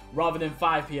 p.m. rather than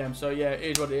 5 p.m. So yeah,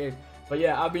 it is what it is. But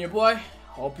yeah, I've been your boy.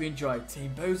 Hope you enjoyed.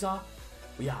 Team Boozer,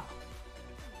 we out.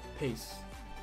 Peace.